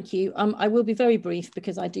 Thank you. I will be very brief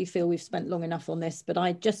because I do feel we've spent long enough on this, but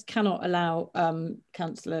I just cannot allow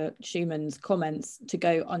Councillor Schumann's comments to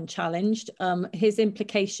go unchallenged. His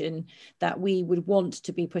implication that we would want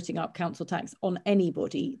to be putting up council tax on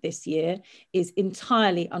anybody this year is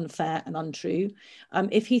entirely unfair and untrue.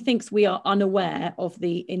 If he thinks we are unaware of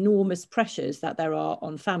the enormous pressures that there are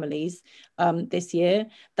on families this year,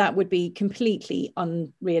 that would be completely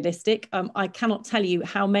unrealistic. I cannot tell you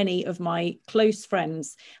how many of my close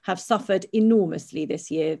friends have suffered enormously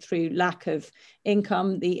this year through lack of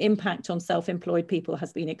income. The impact on self-employed people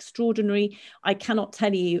has been extraordinary. I cannot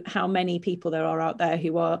tell you how many people there are out there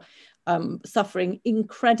who are suffering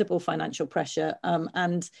incredible financial pressure,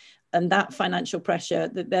 and that financial pressure,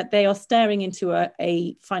 that they are staring into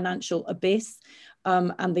a financial abyss.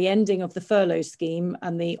 And the ending of the furlough scheme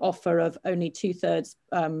and the offer of only 2/3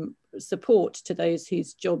 support to those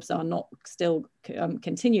whose jobs are not still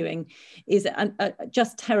continuing is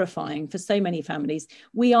just terrifying for so many families.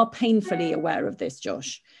 We are painfully aware of this,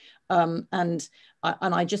 Josh. We've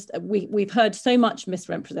heard so much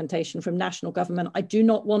misrepresentation from national government. I do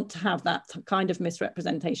not want to have that kind of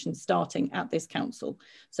misrepresentation starting at this council.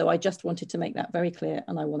 So I just wanted to make that very clear,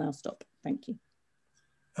 and I will now stop. Thank you.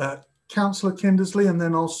 Councillor Kindersley, and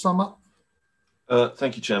then I'll sum up.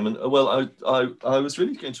 Thank you, Chairman. Well, I was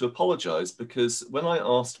really going to apologise because when I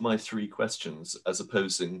asked my 3 questions, as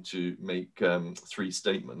opposing to make 3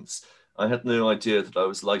 statements, I had no idea that I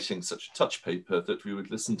was lighting such a touch paper that we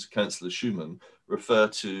would listen to Councillor Schumann refer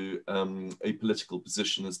to a political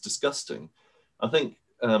position as disgusting. I think,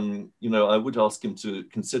 I would ask him to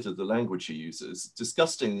consider the language he uses.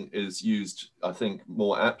 Disgusting is used, I think,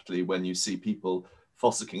 more aptly when you see people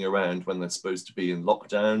fossicking around when they're supposed to be in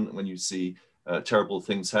lockdown, when you see terrible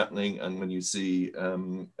things happening, and when you see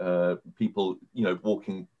people,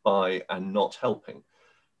 walking by and not helping.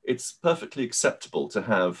 It's perfectly acceptable to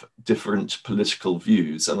have different political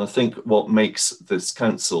views, and I think what makes this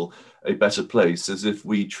council a better place is if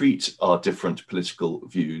we treat our different political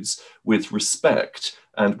views with respect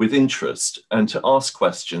and with interest, and to ask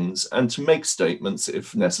questions and to make statements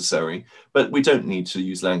if necessary, but we don't need to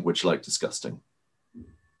use language like disgusting.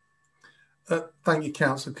 Thank you,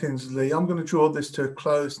 Councillor Kindersley. I'm going to draw this to a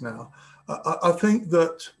close now. I think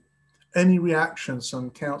that any reactions from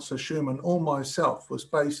Councillor Schumann or myself was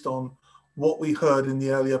based on what we heard in the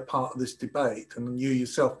earlier part of this debate, and you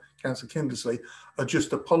yourself, Councillor Kindersley, have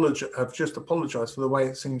just apologised for the way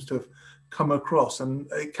it seems to have come across. And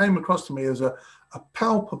it came across to me as a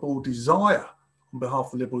palpable desire on behalf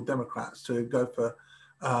of the Liberal Democrats to go for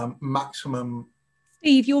maximum.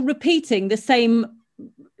 Steve, you're repeating the same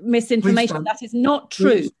misinformation. That is not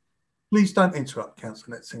true. Please don't interrupt,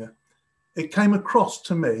 Councillor Netzinger. It came across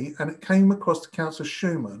to me, and it came across to Councillor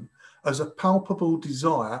Schumann, as a palpable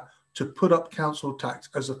desire to put up council tax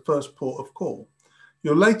as a first port of call.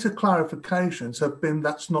 Your later clarifications have been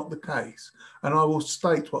that's not the case. And I will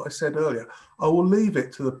state what I said earlier. I will leave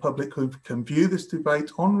it to the public who can view this debate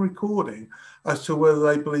on recording as to whether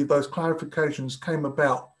they believe those clarifications came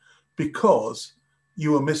about because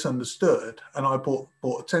you were misunderstood and I brought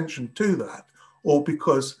attention to that, or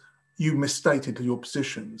because you misstated your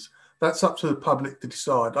positions. That's up to the public to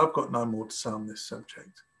decide. I've got no more to say on this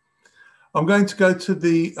subject. I'm going to go to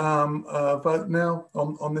the vote now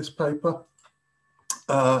on this paper.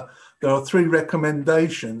 There are 3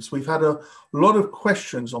 recommendations. We've had a lot of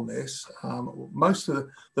questions on this. Most of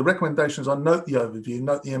the recommendations are note the overview,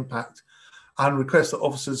 note the impact, and request that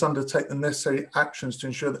officers undertake the necessary actions to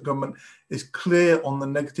ensure that government is clear on the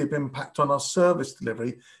negative impact on our service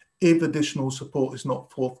delivery if additional support is not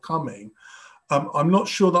forthcoming. I'm not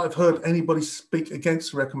sure that I've heard anybody speak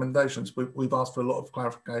against the recommendations. We've asked for a lot of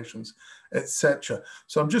clarifications, etc.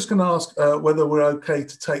 So I'm just going to ask whether we're okay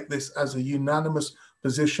to take this as a unanimous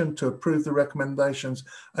position to approve the recommendations.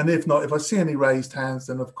 And if not, if I see any raised hands,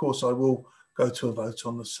 then of course I will go to a vote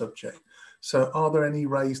on the subject. So are there any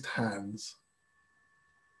raised hands?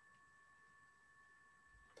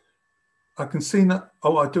 I can see that.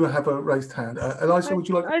 Oh, I do have a raised hand. Eliza, would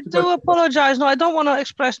you like to I do apologise. No, I don't want to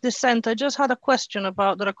express dissent. I just had a question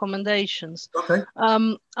about the recommendations. Okay.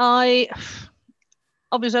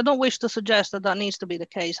 Obviously, I don't wish to suggest that that needs to be the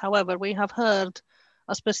case. However, we have heard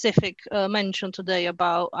a specific mention today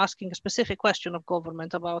about asking a specific question of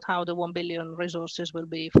government about how the 1 billion resources will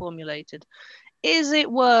be formulated. Is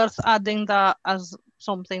it worth adding that as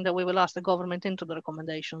something that we will ask the government into the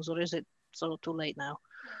recommendations, or is it sort of too late now?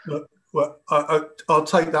 Look, well, I'll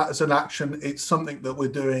take that as an action. It's something that we're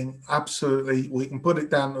doing. Absolutely, we can put it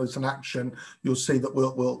down as an action. You'll see that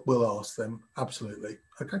we'll ask them. Absolutely.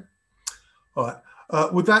 Okay. All right.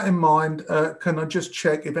 With that in mind, can I just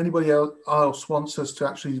check if anybody else wants us to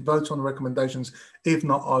actually vote on the recommendations? If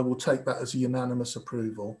not, I will take that as a unanimous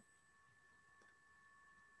approval.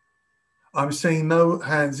 I'm seeing no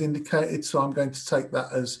hands indicated, so I'm going to take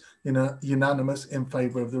that as unanimous in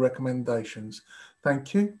favour of the recommendations.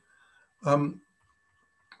 Thank you. I'm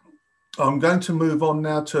going to move on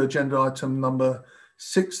now to agenda item number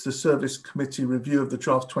 6, the Service Committee review of the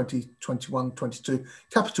draft 2021-22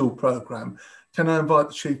 capital programme. Can I invite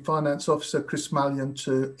the Chief Finance Officer, Chris Mallion,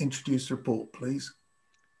 to introduce the report, please?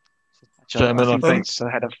 Chairman, I think it's the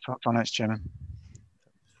Head of Finance, Chairman.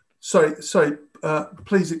 Sorry,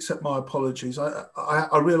 please accept my apologies.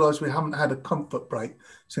 I realise we haven't had a comfort break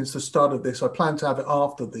since the start of this. I plan to have it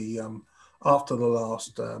after the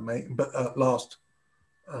last meeting, but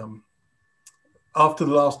after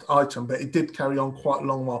the last item, but it did carry on quite a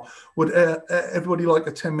long while. Would everybody like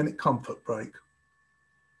a 10-minute comfort break?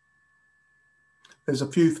 There's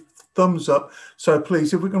a few thumbs up. So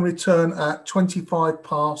please, if we can return at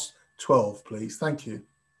 12:25, please. Thank you.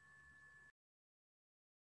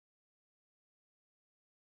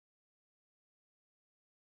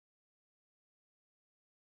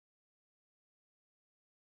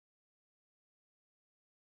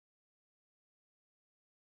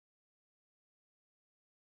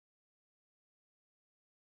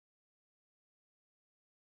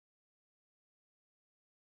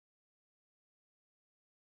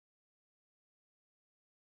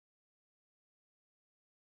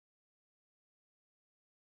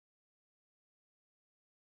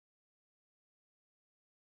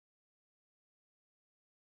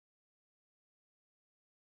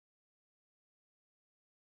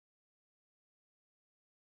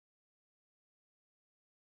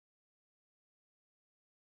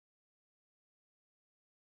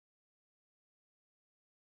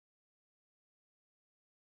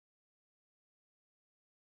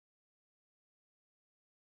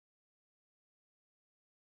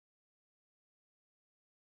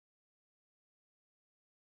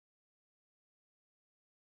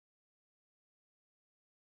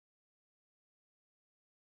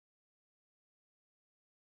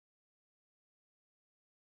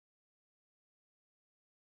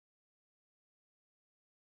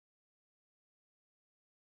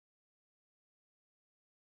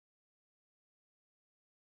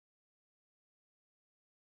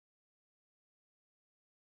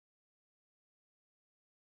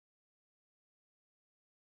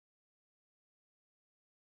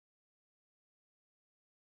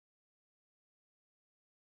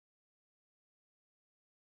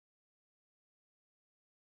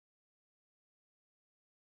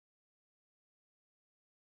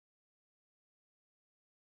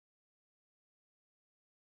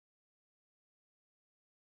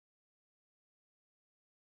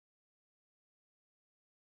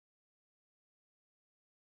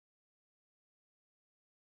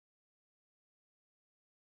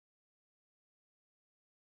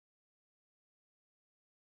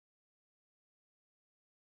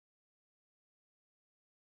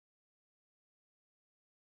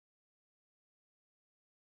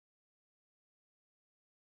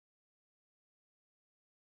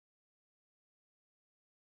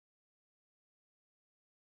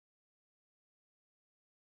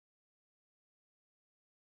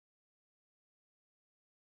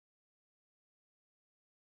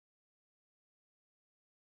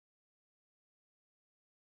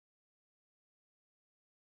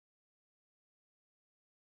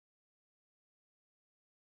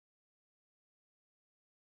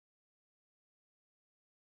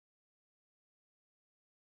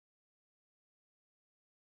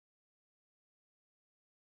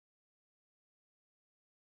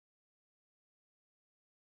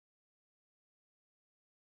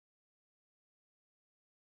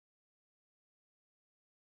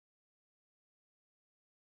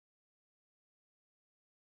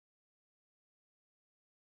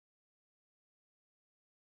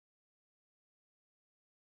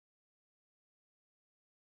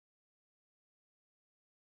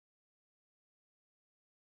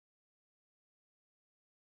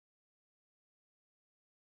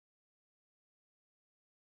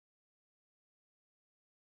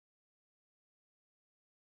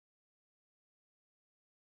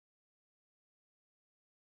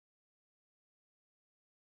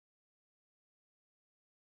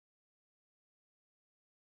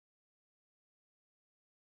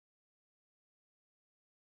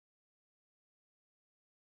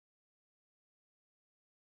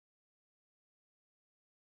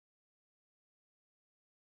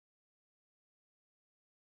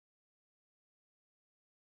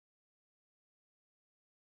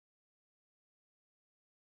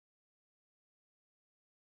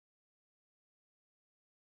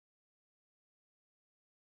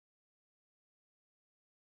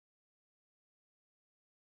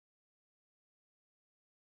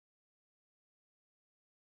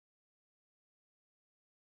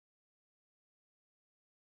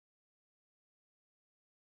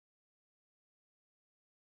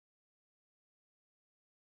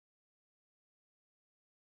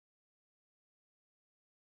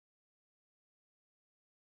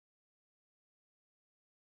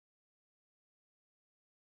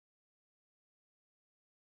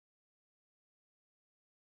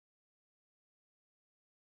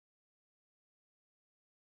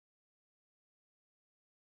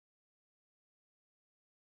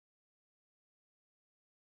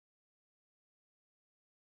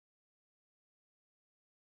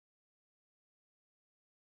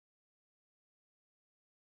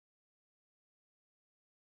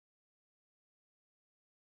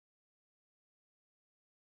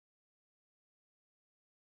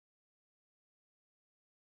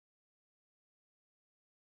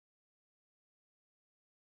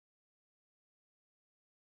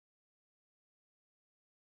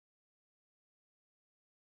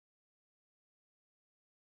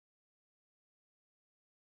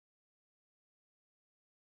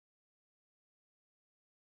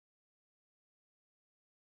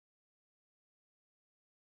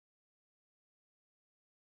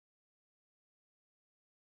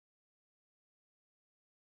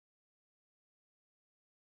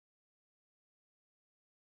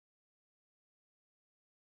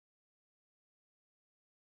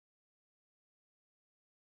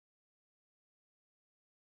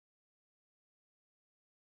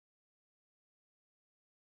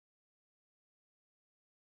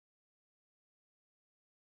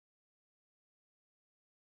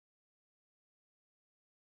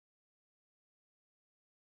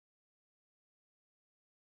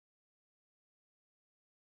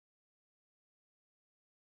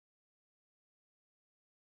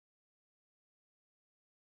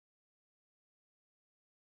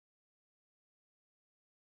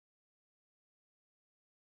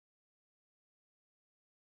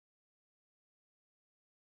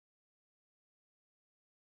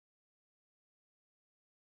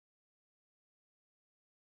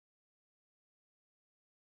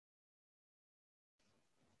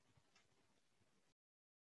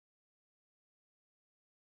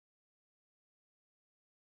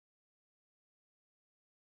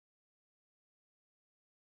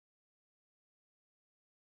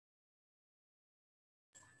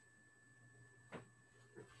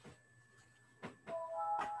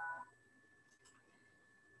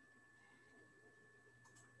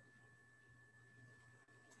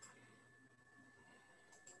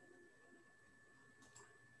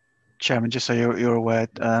 Chairman, just so you're aware,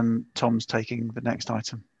 Tom's taking the next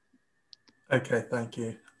item. Okay, thank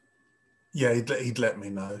you. Yeah, he'd let me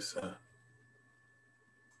know, so.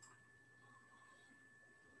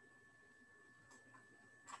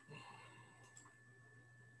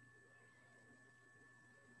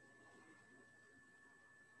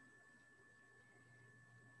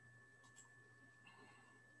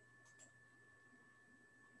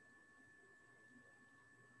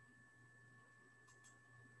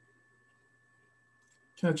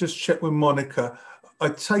 Can I just check with Monica? I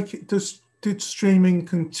take it, did streaming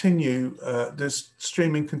continue? Does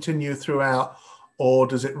streaming continue throughout, or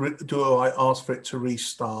does it? Do I ask for it to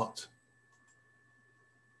restart?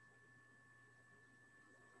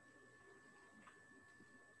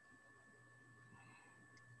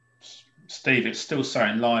 Steve, it's still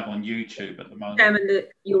showing live on YouTube at the moment. Chairman,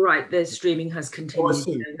 you're right. The streaming has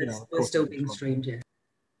continued. We're still being streamed. Yeah.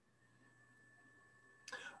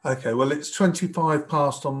 Okay, well, it's 25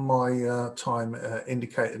 past on my time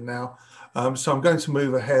indicator now. So I'm going to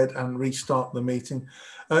move ahead and restart the meeting.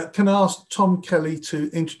 Can I ask Tom Kelly to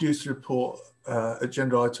introduce the report,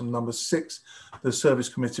 agenda item number 6, the Service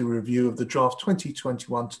Committee review of the draft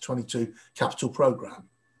 2021 to 22 capital programme.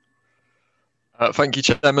 Thank you,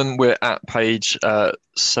 Chairman. We're at page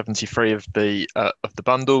 73 of the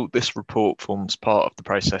bundle. This report forms part of the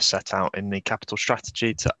process set out in the capital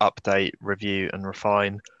strategy to update, review and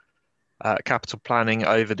refine capital planning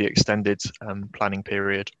over the extended planning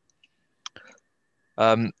period.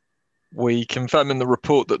 We confirm in the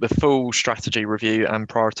report that the full strategy review and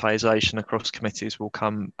prioritisation across committees will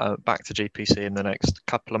come back to GPC in the next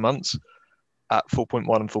couple of months. At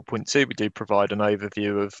 4.1 and 4.2, we do provide an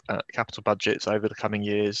overview of capital budgets over the coming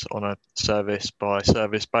years on a service by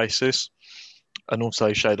service basis, and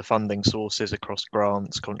also show the funding sources across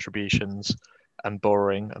grants, contributions and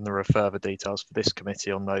borrowing, and there are further details for this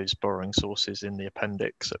committee on those borrowing sources in the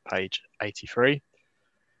appendix at page 83.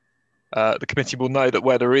 The committee will know that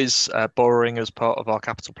where there is borrowing as part of our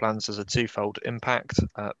capital plans, there's a twofold impact,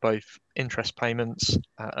 both interest payments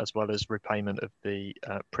as well as repayment of the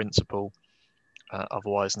principal,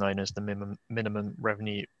 otherwise known as the minimum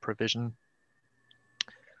revenue provision.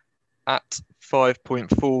 At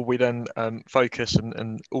 5.4, we then focus,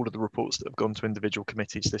 and all of the reports that have gone to individual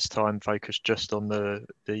committees this time focus just on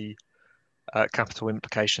the capital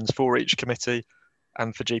implications for each committee.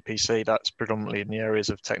 And for GPC, that's predominantly in the areas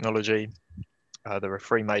of technology. There are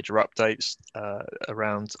 3 major updates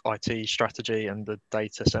around IT strategy and the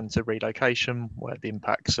data centre relocation, where the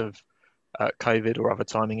impacts of COVID or other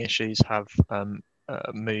timing issues have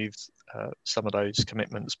moved some of those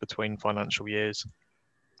commitments between financial years.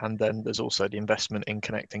 And then there's also the investment in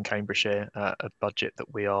Connecting Cambridgeshire, a budget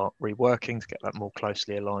that we are reworking to get that more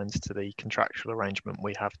closely aligned to the contractual arrangement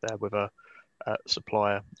we have there with a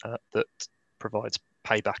supplier that provides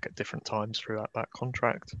payback at different times throughout that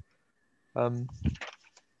contract. I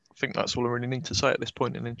think that's all I really need to say at this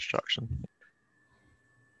point in introduction.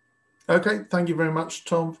 Okay, thank you very much,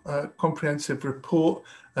 Tom. Comprehensive report.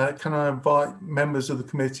 Can I invite members of the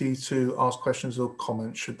committee to ask questions or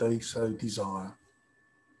comments should they so desire?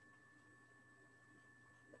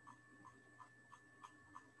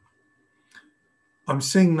 I'm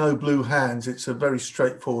seeing no blue hands. It's a very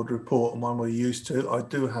straightforward report and one we're used to. I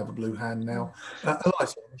do have a blue hand now.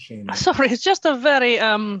 Eliza, sorry, it's just a very,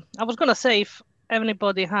 I was going to say if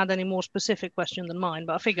anybody had any more specific question than mine,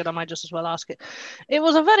 but I figured I might just as well ask it. It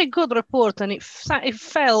was a very good report, and it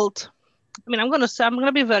felt, I mean, I'm going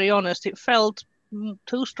to be very honest, it felt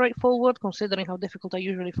too straightforward considering how difficult I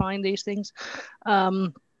usually find these things.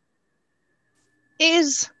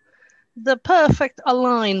 Is the perfect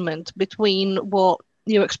alignment between what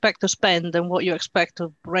you expect to spend and what you expect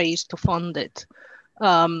to raise to fund it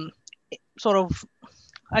sort of,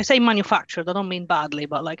 I say manufactured, I don't mean badly,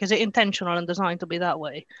 but like, is it intentional and designed to be that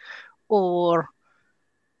way? Or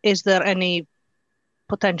is there any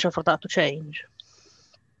potential for that to change?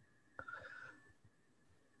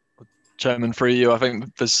 Chairman, through you, I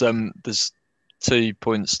think there's 2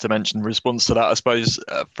 points to mention in response to that. I suppose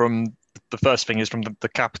from the first thing is from the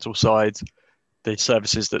capital side, the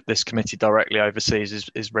services that this committee directly oversees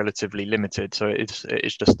is relatively limited. So it's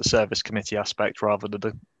just the service committee aspect rather than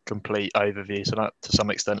the complete overview. So that to some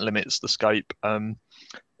extent limits the scope.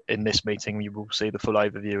 In this meeting, you will see the full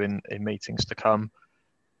overview in meetings to come.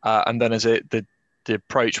 And then the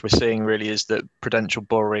approach we're seeing really is that prudential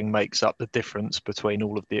borrowing makes up the difference between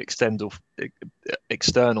all of the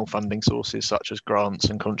external funding sources such as grants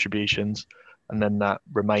and contributions, and then that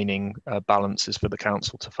remaining balance is for the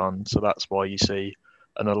council to fund. So that's why you see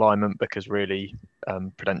an alignment, because really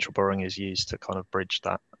prudential borrowing is used to kind of bridge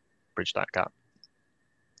that gap.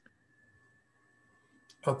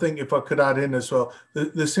 I think if I could add in as well,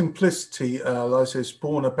 the simplicity, like I say, is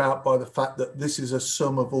borne about by the fact that this is a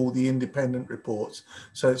sum of all the independent reports.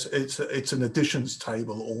 So it's an additions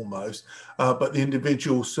table almost, but the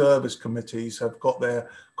individual service committees have got their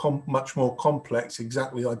much more complex,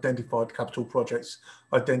 exactly identified capital projects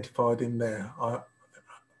identified in there,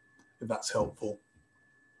 if that's helpful.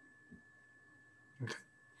 Okay.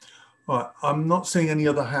 Right, I'm not seeing any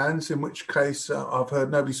other hands, in which case I've heard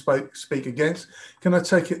nobody speak against. Can I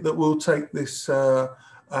take it that we'll take this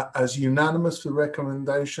as unanimous for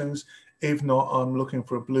recommendations? If not, I'm looking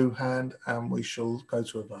for a blue hand and we shall go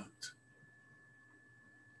to a vote.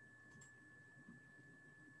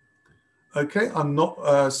 Okay, I'm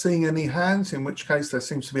not seeing any hands, in which case there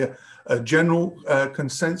seems to be a general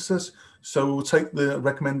consensus. So we'll take the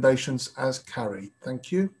recommendations as carried.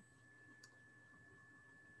 Thank you.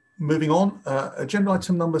 Moving on, agenda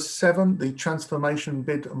item number 7, the transformation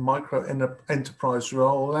bid and micro enterprise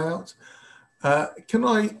rollout. Can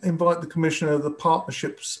I invite the Commissioner of the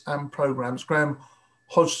Partnerships and Programmes, Graham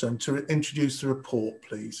Hodgson, to introduce the report,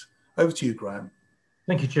 please? Over to you, Graham.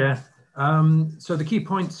 Thank you, Chair. So the key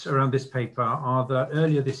points around this paper are that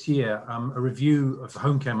earlier this year, a review of the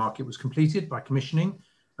home care market was completed by commissioning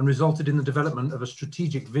and resulted in the development of a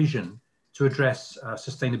strategic vision to address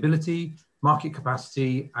sustainability, market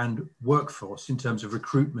capacity and workforce in terms of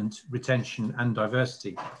recruitment, retention and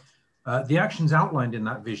diversity. The actions outlined in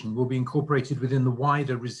that vision will be incorporated within the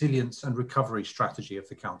wider resilience and recovery strategy of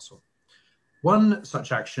the Council. One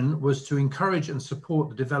such action was to encourage and support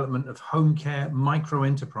the development of home care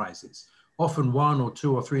micro-enterprises, often 1 or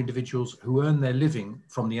 2 or 3 individuals who earn their living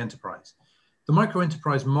from the enterprise. The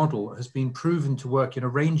micro-enterprise model has been proven to work in a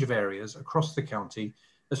range of areas across the country,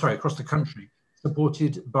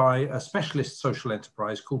 supported by a specialist social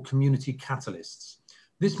enterprise called Community Catalysts.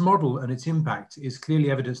 This model and its impact is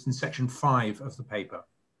clearly evidenced in section 5 of the paper.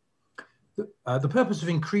 The purpose of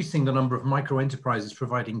increasing the number of micro-enterprises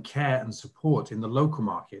providing care and support in the local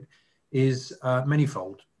market is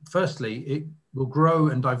manifold. Firstly, it will grow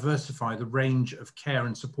and diversify the range of care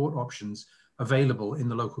and support options available in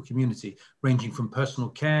the local community, ranging from personal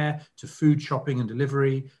care to food shopping and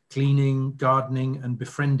delivery, cleaning, gardening, and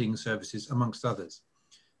befriending services, amongst others.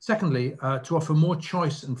 Secondly, to offer more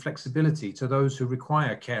choice and flexibility to those who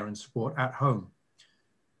require care and support at home.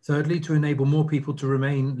 Thirdly, to enable more people to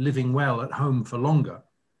remain living well at home for longer.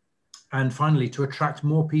 And finally, to attract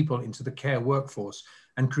more people into the care workforce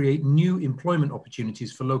and create new employment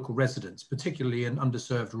opportunities for local residents, particularly in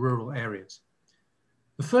underserved rural areas.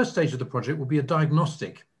 The first stage of the project will be a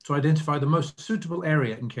diagnostic to identify the most suitable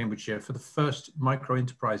area in Cambridgeshire for the first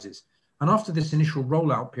micro-enterprises. And after this initial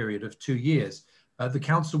rollout period of 2 years, the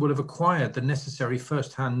Council will have acquired the necessary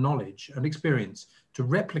first-hand knowledge and experience to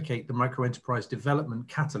replicate the micro-enterprise development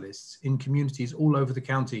catalysts in communities all over the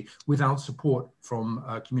county without support from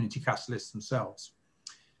community catalysts themselves.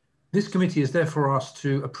 This committee is therefore asked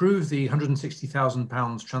to approve the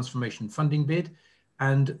 £160,000 transformation funding bid,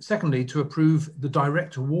 and secondly, to approve the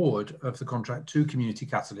direct award of the contract to Community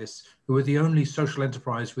Catalysts, who are the only social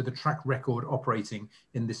enterprise with a track record operating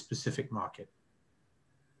in this specific market.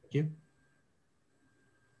 Thank you.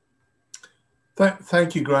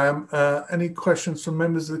 Thank you, Graham. Any questions from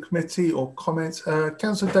members of the committee or comments?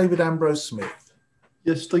 Councillor David Ambrose-Smith.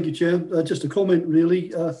 Yes, thank you, Chair. Just a comment,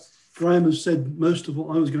 really. Graham has said most of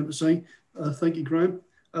what I was going to say. Thank you, Graham.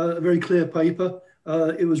 A very clear paper.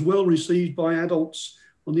 It was well received by adults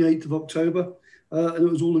on the 8th of October, and it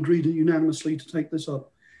was all agreed unanimously to take this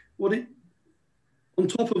up. On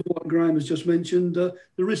top of what Graham has just mentioned, the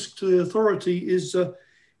risk to the authority is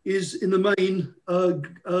in the main,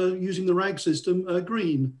 using the RAG system,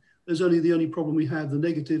 green. There's only the only problem we have, the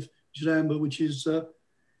negative, which is amber, which is the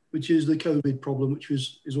COVID problem, which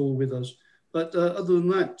is all with us. But other than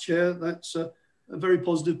that, Chair, that's a very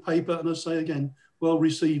positive paper, and I say again, well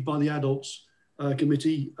received by the adults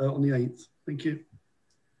committee on the 8th. Thank you.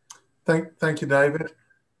 Thank you, David.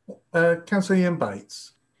 Councillor Ian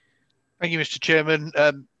Bates. Thank you, Mr. Chairman.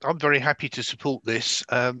 I'm very happy to support this.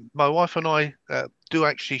 My wife and I do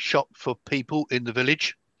actually shop for people in the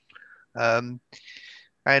village. And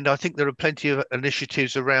I think there are plenty of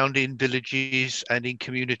initiatives around in villages and in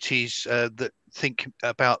communities that think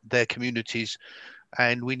about their communities.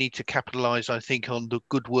 And we need to capitalise, I think, on the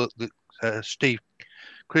good work that Steve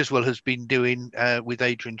Criswell has been doing with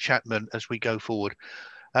Adrian Chapman as we go forward.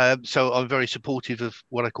 So I'm very supportive of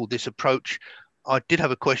what I call this approach. I did have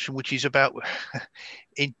a question, which is about,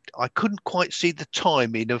 I couldn't quite see the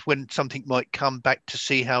timing of when something might come back to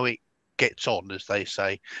see how it gets on, as they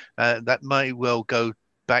say. That may well go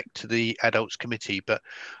back to the adults committee, but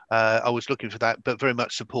I was looking for that, but very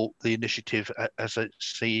much support the initiative as I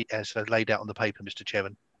laid out on the paper, Mr.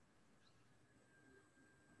 Chairman.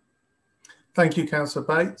 Thank you, Councillor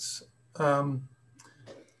Bates.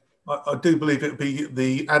 I do believe it will be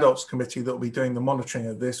the adults committee that will be doing the monitoring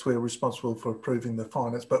of this. We're responsible for approving the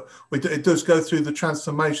finance, but it does go through the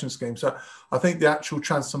transformation scheme. So I think the actual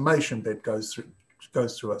transformation bit goes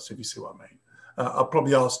through us, if you see what I mean. I'll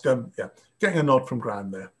probably ask, getting a nod from Graham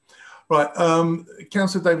there. Right,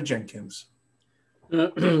 Councillor David Jenkins.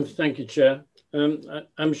 Thank you, Chair.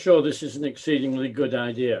 I'm sure this is an exceedingly good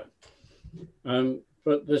idea,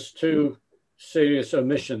 but there's two serious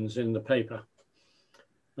omissions in the paper.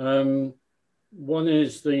 One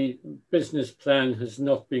is the business plan has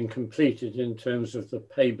not been completed in terms of the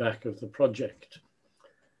payback of the project.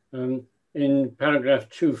 In paragraph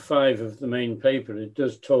 2.5 of the main paper, it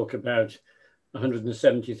does talk about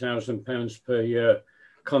 £170,000 per year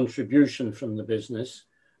contribution from the business.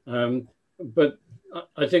 But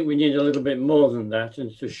I think we need a little bit more than that,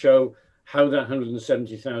 and to show how that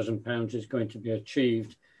 £170,000 is going to be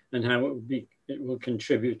achieved and how it will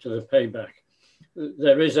contribute to the payback.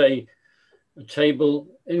 There is a table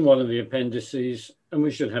in one of the appendices, and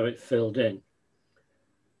we should have it filled in.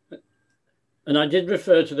 And I did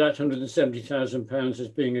refer to that £170,000 as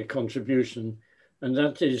being a contribution, and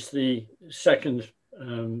that is the second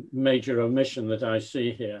major omission that I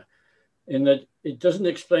see here, in that it doesn't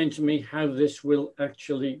explain to me how this will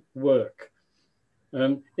actually work.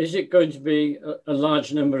 Is it going to be a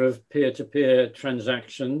large number of peer-to-peer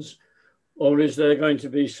transactions, or is there going to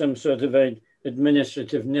be some sort of an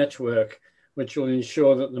administrative network which will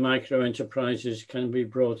ensure that the micro enterprises can be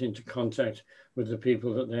brought into contact with the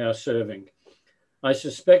people that they are serving? I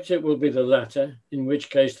suspect it will be the latter, in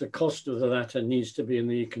which case the cost of the latter needs to be in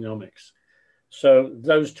the economics. So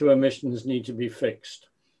those two omissions need to be fixed.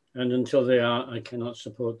 And until they are, I cannot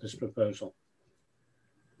support this proposal.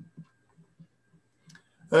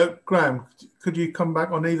 Graham, could you come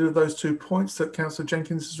back on either of those 2 points that Councillor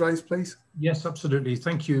Jenkins has raised, please? Yes, absolutely.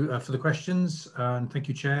 Thank you for the questions, and thank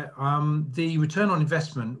you, Chair. The return on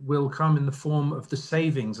investment will come in the form of the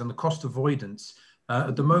savings and the cost avoidance.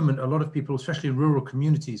 At the moment, a lot of people, especially in rural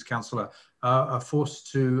communities, Councillor, are forced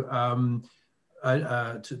to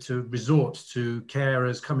resort to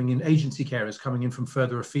carers coming in, agency carers coming in from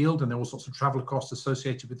further afield, and there are all sorts of travel costs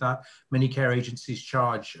associated with that. Many care agencies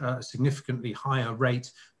charge a significantly higher rate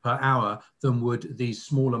per hour than would these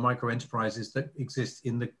smaller micro enterprises that exist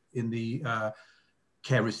in the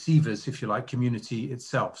care receivers, if you like, community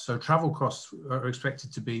itself. So travel costs are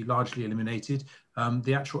expected to be largely eliminated.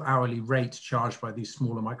 The actual hourly rate charged by these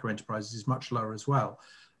smaller micro enterprises is much lower as well.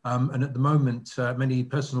 And at the moment, many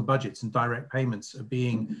personal budgets and direct payments are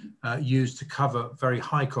being used to cover very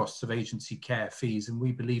high costs of agency care fees. And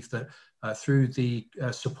we believe that through the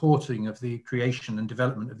supporting of the creation and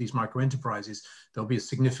development of these micro enterprises, there'll be a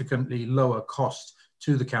significantly lower cost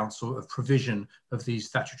to the council of provision of these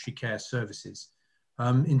statutory care services.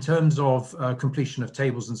 In terms of completion of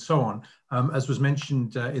tables and so on, as was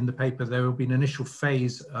mentioned in the paper, there will be an initial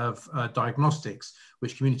phase of diagnostics,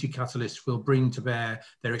 which Community Catalysts will bring to bear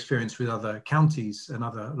their experience with other counties and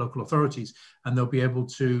other local authorities, and they'll be able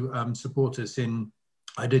to support us in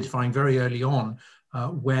identifying very early on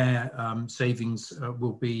where savings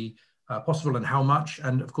will be possible and how much.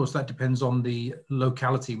 And of course, that depends on the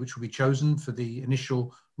locality which will be chosen for the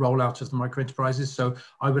initial rollout of the micro enterprises. So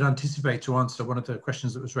I would anticipate, to answer one of the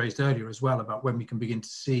questions that was raised earlier as well about when we can begin to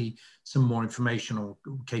see some more information or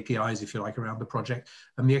KPIs, if you like, around the project.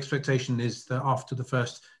 And the expectation is that after the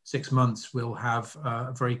first 6 months, we'll have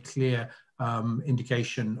a very clear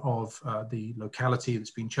indication of the locality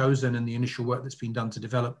that's been chosen and the initial work that's been done to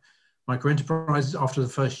develop micro enterprises. After the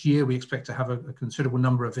first year, we expect to have a considerable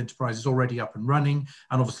number of enterprises already up and running.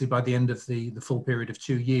 And obviously by the end of the full period of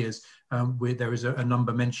 2 years, there is a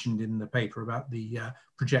number mentioned in the paper about the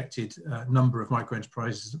projected number of micro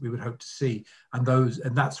enterprises that we would hope to see. And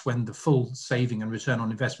that's when the full saving and return on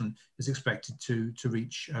investment is expected to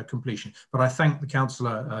reach completion. But I thank the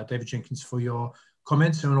Councillor David Jenkins for your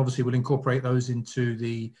comments, and obviously we'll incorporate those into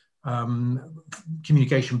the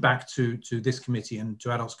communication back to this committee and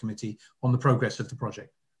to Adults Committee on the progress of the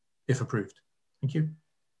project, if approved. Thank you.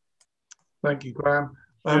 Thank you, Graham.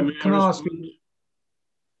 Can I ask you,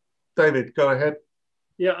 David, go ahead.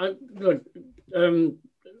 Yeah, look,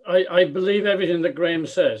 I believe everything that Graham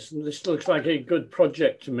says, and this looks like a good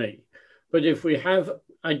project to me. But if we have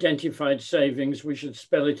identified savings, we should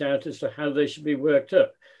spell it out as to how they should be worked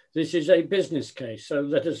up. This is a business case, so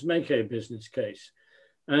let us make a business case.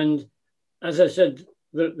 And as I said,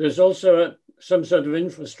 there's also some sort of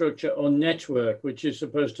infrastructure or network which is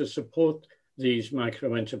supposed to support these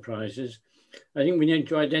micro enterprises. I think we need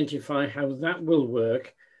to identify how that will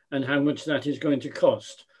work and how much that is going to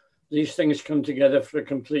cost. These things come together for a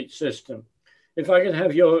complete system. If I could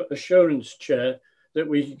have your assurance, Chair, that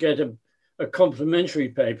we could get a complementary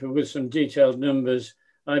paper with some detailed numbers,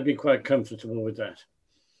 I'd be quite comfortable with that.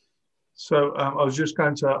 So I was just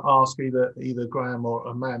going to ask either Graham or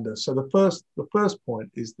Amanda. So the first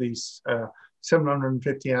point is these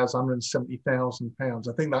 750 hours, £170,000.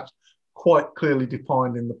 I think that's quite clearly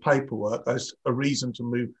defined in the paperwork as a reason to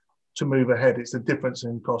move ahead. It's the difference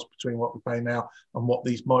in cost between what we pay now and what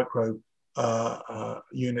these micro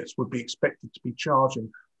units would be expected to be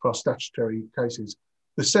charging for our statutory cases.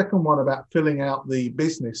 The second one about filling out the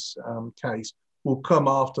business case will come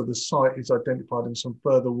after the site is identified in some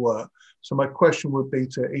further work. So my question would be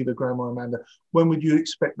to either Graham or Amanda, when would you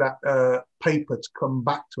expect that paper to come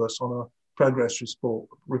back to us on a progress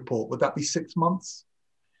report? Would that be 6 months?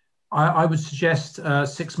 I would suggest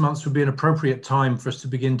 6 months would be an appropriate time for us to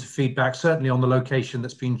begin to feedback, certainly on the location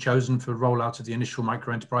that's been chosen for rollout of the initial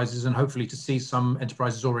micro enterprises, and hopefully to see some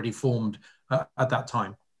enterprises already formed at that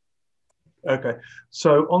time. Okay,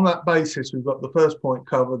 so on that basis, we've got the first point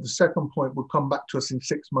covered. The second point will come back to us in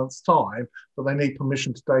 6 months' time, but they need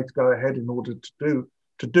permission today to go ahead in order to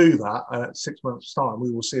do that at 6 months' time. We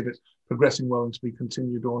will see if it's progressing well and to be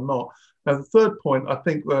continued or not. Now, the third point, I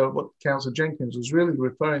think what Councillor Jenkins was really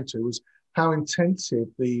referring to was how intensive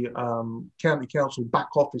the County Council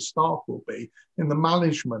back office staff will be in the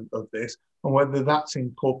management of this and whether that's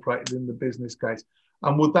incorporated in the business case.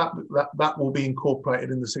 And would that will be incorporated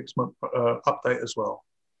in the 6 month update as well?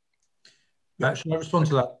 Should I respond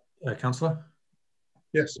to that, Councillor?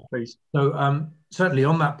 Yes, please. So certainly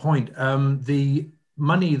on that point, the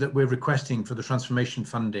money that we're requesting for the transformation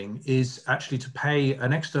funding is actually to pay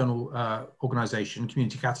an external organisation,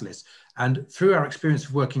 Community Catalyst. And through our experience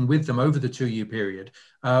of working with them over the 2-year period,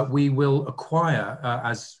 we will acquire,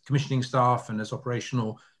 as commissioning staff and as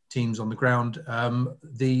operational teams on the ground,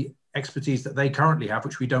 the expertise that they currently have,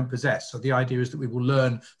 which we don't possess. So the idea is that we will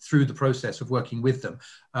learn through the process of working with them.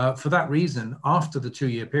 For that reason, after the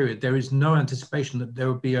 2-year period, there is no anticipation that there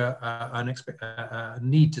would be a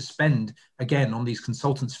need to spend again on these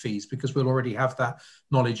consultants' fees, because we'll already have that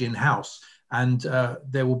knowledge in-house. And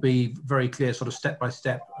there will be very clear sort of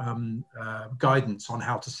step-by-step guidance on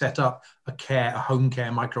how to set up a home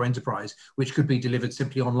care micro enterprise, which could be delivered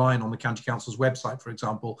simply online on the County Council's website, for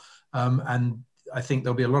example. And I think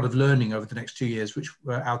there'll be a lot of learning over the next 2 years, which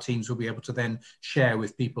our teams will be able to then share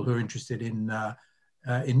with people who are interested in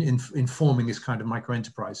forming this kind of micro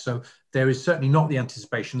enterprise. So there is certainly not the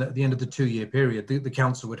anticipation that at the end of the 2-year period, the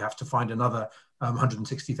council would have to find another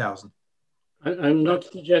 160,000. I'm not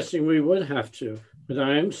suggesting we would have to, but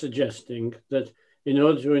I am suggesting that in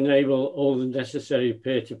order to enable all the necessary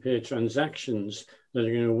peer-to-peer transactions that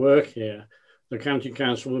are going to work here, the County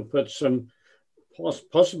Council will put some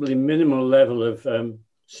possibly minimal level of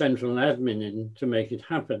central admin in to make it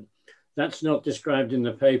happen. That's not described in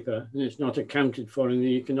the paper, and it's not accounted for in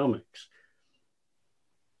the economics.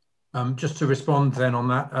 Just to respond then on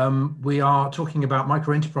that, we are talking about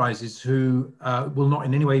micro enterprises who will not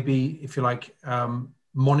in any way be, if you like,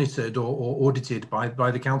 monitored or audited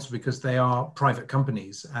by the council, because they are private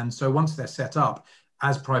companies. And so once they're set up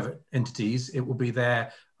as private entities, it will be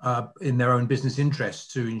there in their own business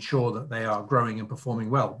interests to ensure that they are growing and performing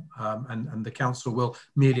well. And the council will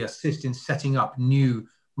merely assist in setting up new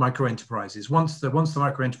micro enterprises. Once the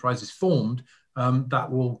micro enterprise is formed, that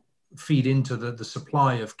will feed into the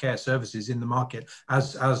supply of care services in the market,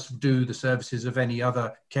 as do the services of any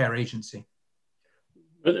other care agency.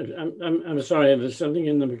 But I'm sorry, there's something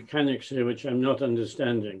in the mechanics here which I'm not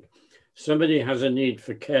understanding. Somebody has a need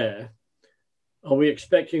for care. Are we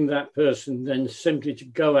expecting that person then simply to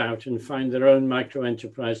go out and find their own micro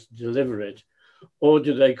enterprise to deliver it? Or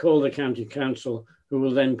do they call the County Council, who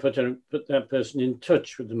will then put that person in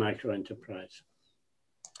touch with the micro enterprise?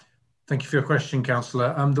 Thank you for your question,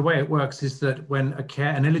 Councillor. The way it works is that when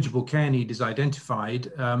an eligible care need is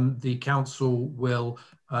identified, the council will,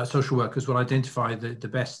 social workers will identify the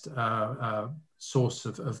best source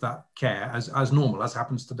of that care as normal, as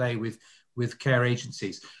happens today with care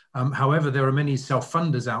agencies. However, there are many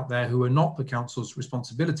self-funders out there who are not the council's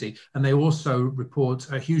responsibility, and they also report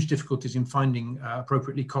huge difficulties in finding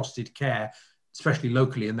appropriately costed care, especially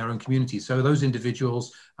locally in their own communities. So those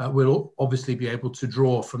individuals will obviously be able to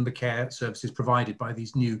draw from the care services provided by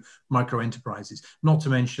these new micro enterprises, not to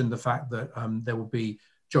mention the fact that there will be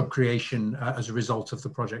job creation as a result of the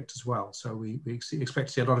project as well. So we expect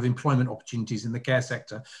to see a lot of employment opportunities in the care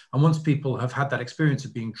sector. And once people have had that experience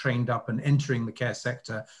of being trained up and entering the care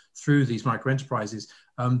sector through these microenterprises,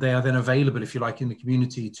 they are then available, if you like, in the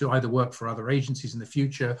community to either work for other agencies in the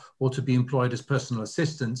future or to be employed as personal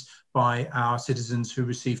assistants by our citizens who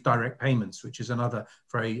receive direct payments, which is another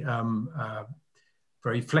very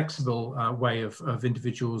very flexible way of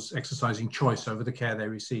individuals exercising choice over the care they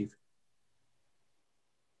receive.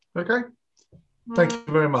 Okay, thank you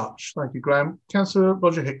very much. Thank you, Graham. Councillor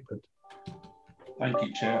Roger Hickford. Thank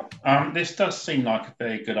you, Chair. This does seem like a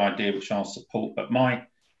very good idea, which I'll support, but my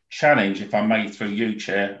challenge, if I may, through you,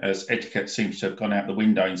 Chair, as etiquette seems to have gone out the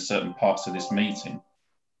window in certain parts of this meeting,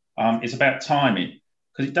 is about timing.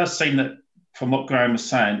 Because it does seem that, from what Graham was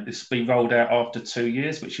saying, this will be rolled out after 2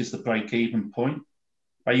 years, which is the break-even point.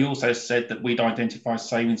 But you also said that we'd identify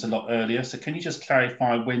savings a lot earlier. So can you just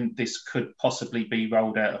clarify when this could possibly be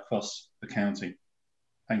rolled out across the county?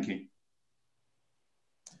 Thank you.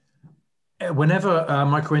 Whenever a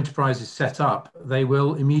microenterprise is set up, they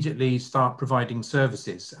will immediately start providing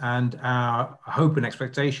services. And our hope and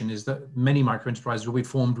expectation is that many microenterprises will be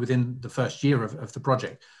formed within the first year of the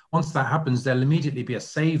project. Once that happens, there'll immediately be a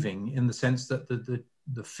saving in the sense that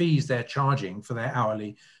the fees they're charging for their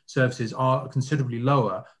hourly services are considerably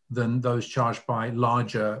lower than those charged by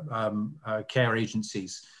larger care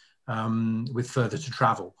agencies with further to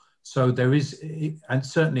travel. So there is, and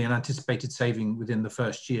certainly an anticipated saving within the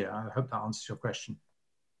first year. I hope that answers your question.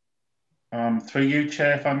 Through you,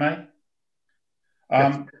 Chair, if I may.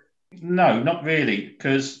 Yes. No, not really,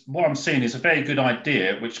 because what I'm seeing is a very good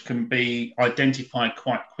idea which can be identified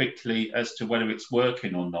quite quickly as to whether it's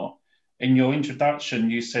working or not. In your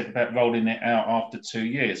introduction, you said about rolling it out after 2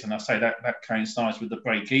 years, and I say that coincides with the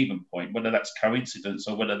break-even point. Whether that's coincidence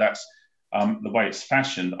or whether that's the way it's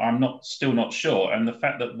fashioned, I'm still not sure. And the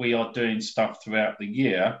fact that we are doing stuff throughout the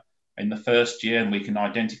year, in the first year, and we can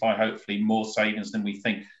identify hopefully more savings than we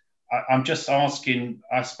think. I'm just asking,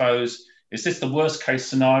 I suppose, is this the worst case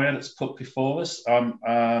scenario that's put before us,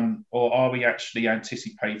 or are we actually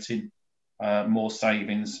anticipating more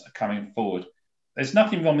savings coming forward? There's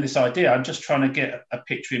nothing wrong with this idea. I'm just trying to get a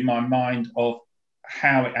picture in my mind of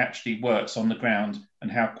how it actually works on the ground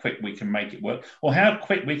and how quick we can make it work, or how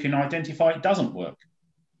quick we can identify it doesn't work.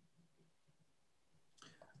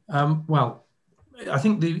 Well, I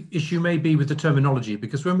think the issue may be with the terminology,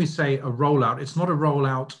 because when we say a rollout, it's not a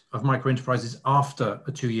rollout of microenterprises after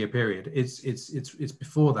a 2-year period. It's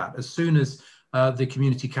before that. As soon as the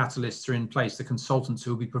community catalysts are in place, the consultants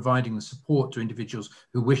who will be providing the support to individuals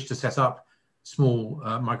who wish to set up small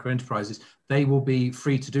microenterprises, they will be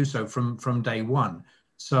free to do so from day one.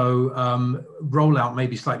 So rollout may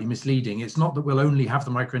be slightly misleading. It's not that we'll only have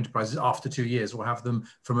the microenterprises after 2 years. We'll have them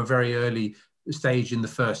from a very early stage in the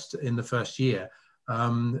first year.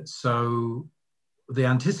 So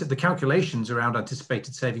the calculations around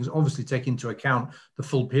anticipated savings obviously take into account the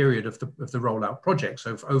full period of the rollout project.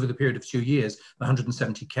 So over the period of 2 years, the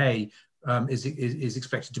 170K is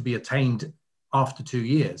expected to be attained after 2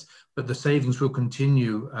 years, but the savings will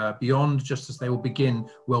continue beyond, just as they will begin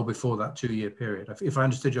well before that 2-year period. If I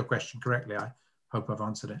understood your question correctly, I hope I've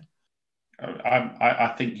answered it.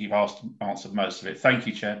 I think you've answered most of it. Thank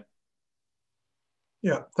you, Chair.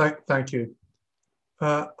 Yeah, thank you.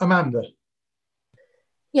 Amanda.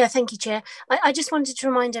 Yeah, thank you, Chair. I just wanted to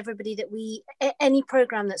remind everybody that any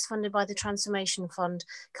programme that's funded by the Transformation Fund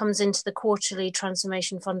comes into the quarterly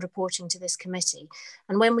Transformation Fund reporting to this committee.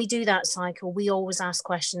 And when we do that cycle, we always ask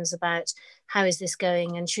questions about how is this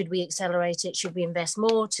going and should we accelerate it? Should we invest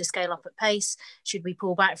more to scale up at pace? Should we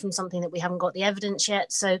pull back from something that we haven't got the evidence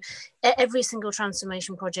yet? So every single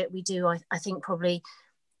transformation project we do, I think probably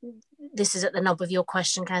this is at the nub of your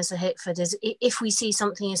question, Councillor Hickford, is if we see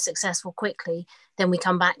something is successful quickly, then we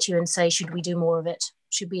come back to you and say, should we do more of it?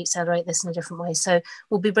 Should we accelerate this in a different way? So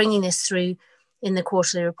we'll be bringing this through in the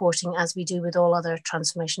quarterly reporting as we do with all other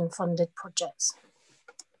transformation funded projects.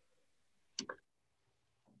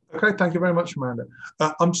 Okay, thank you very much, Amanda.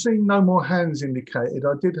 I'm seeing no more hands indicated.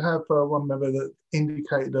 I did have one member that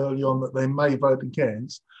indicated early on that they may vote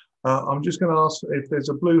against. I'm just going to ask if there's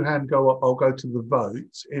a blue hand go up, I'll go to the vote.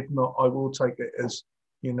 If not, I will take it as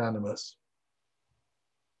unanimous.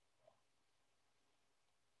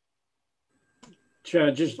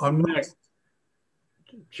 Chair,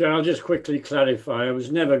 Chair, I'll just quickly clarify. I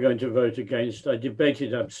was never going to vote against. I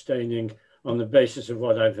debated abstaining on the basis of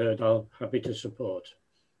what I've heard. I'm happy to support.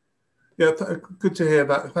 Yeah, good to hear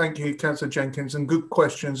that. Thank you, Councillor Jenkins, and good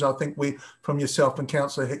questions. I think from yourself and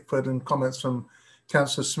Councillor Hickford and comments from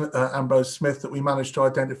Councillor Ambrose Smith, that we managed to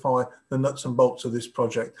identify the nuts and bolts of this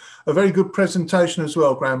project. A very good presentation as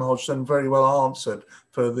well, Graham Hodgson, very well answered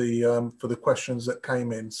for the questions that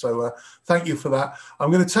came in. So thank you for that.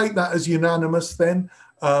 I'm going to take that as unanimous then.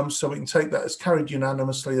 So we can take that as carried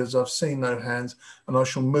unanimously, as I've seen no hands, and I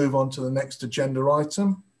shall move on to the next agenda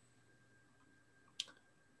item.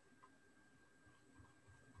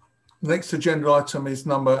 Next agenda item is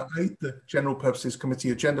number 8, the General Purposes Committee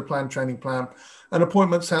Agenda Plan, Training Plan and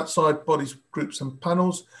Appointments outside bodies, groups and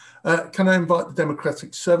panels. Can I invite the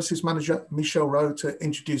Democratic Services Manager, Michelle Rowe, to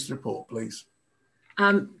introduce the report, please?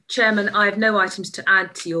 Chairman, I have no items to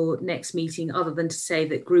add to your next meeting other than to say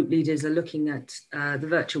that group leaders are looking at the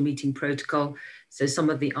virtual meeting protocol. So some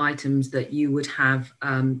of the items that you would have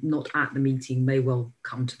not at the meeting may well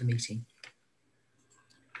come to the meeting.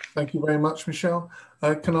 Thank you very much, Michelle.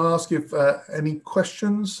 Can I ask if any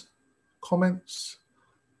questions, comments?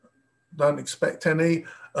 Don't expect any.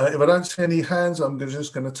 If I don't see any hands, I'm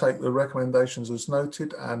just going to take the recommendations as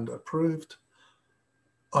noted and approved.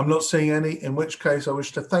 I'm not seeing any, in which case I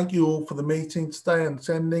wish to thank you all for the meeting today and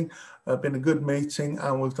attending. It's been a good meeting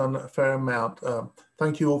and we've done a fair amount.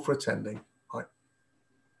 Thank you all for attending. Bye.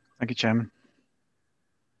 Thank you, Chairman.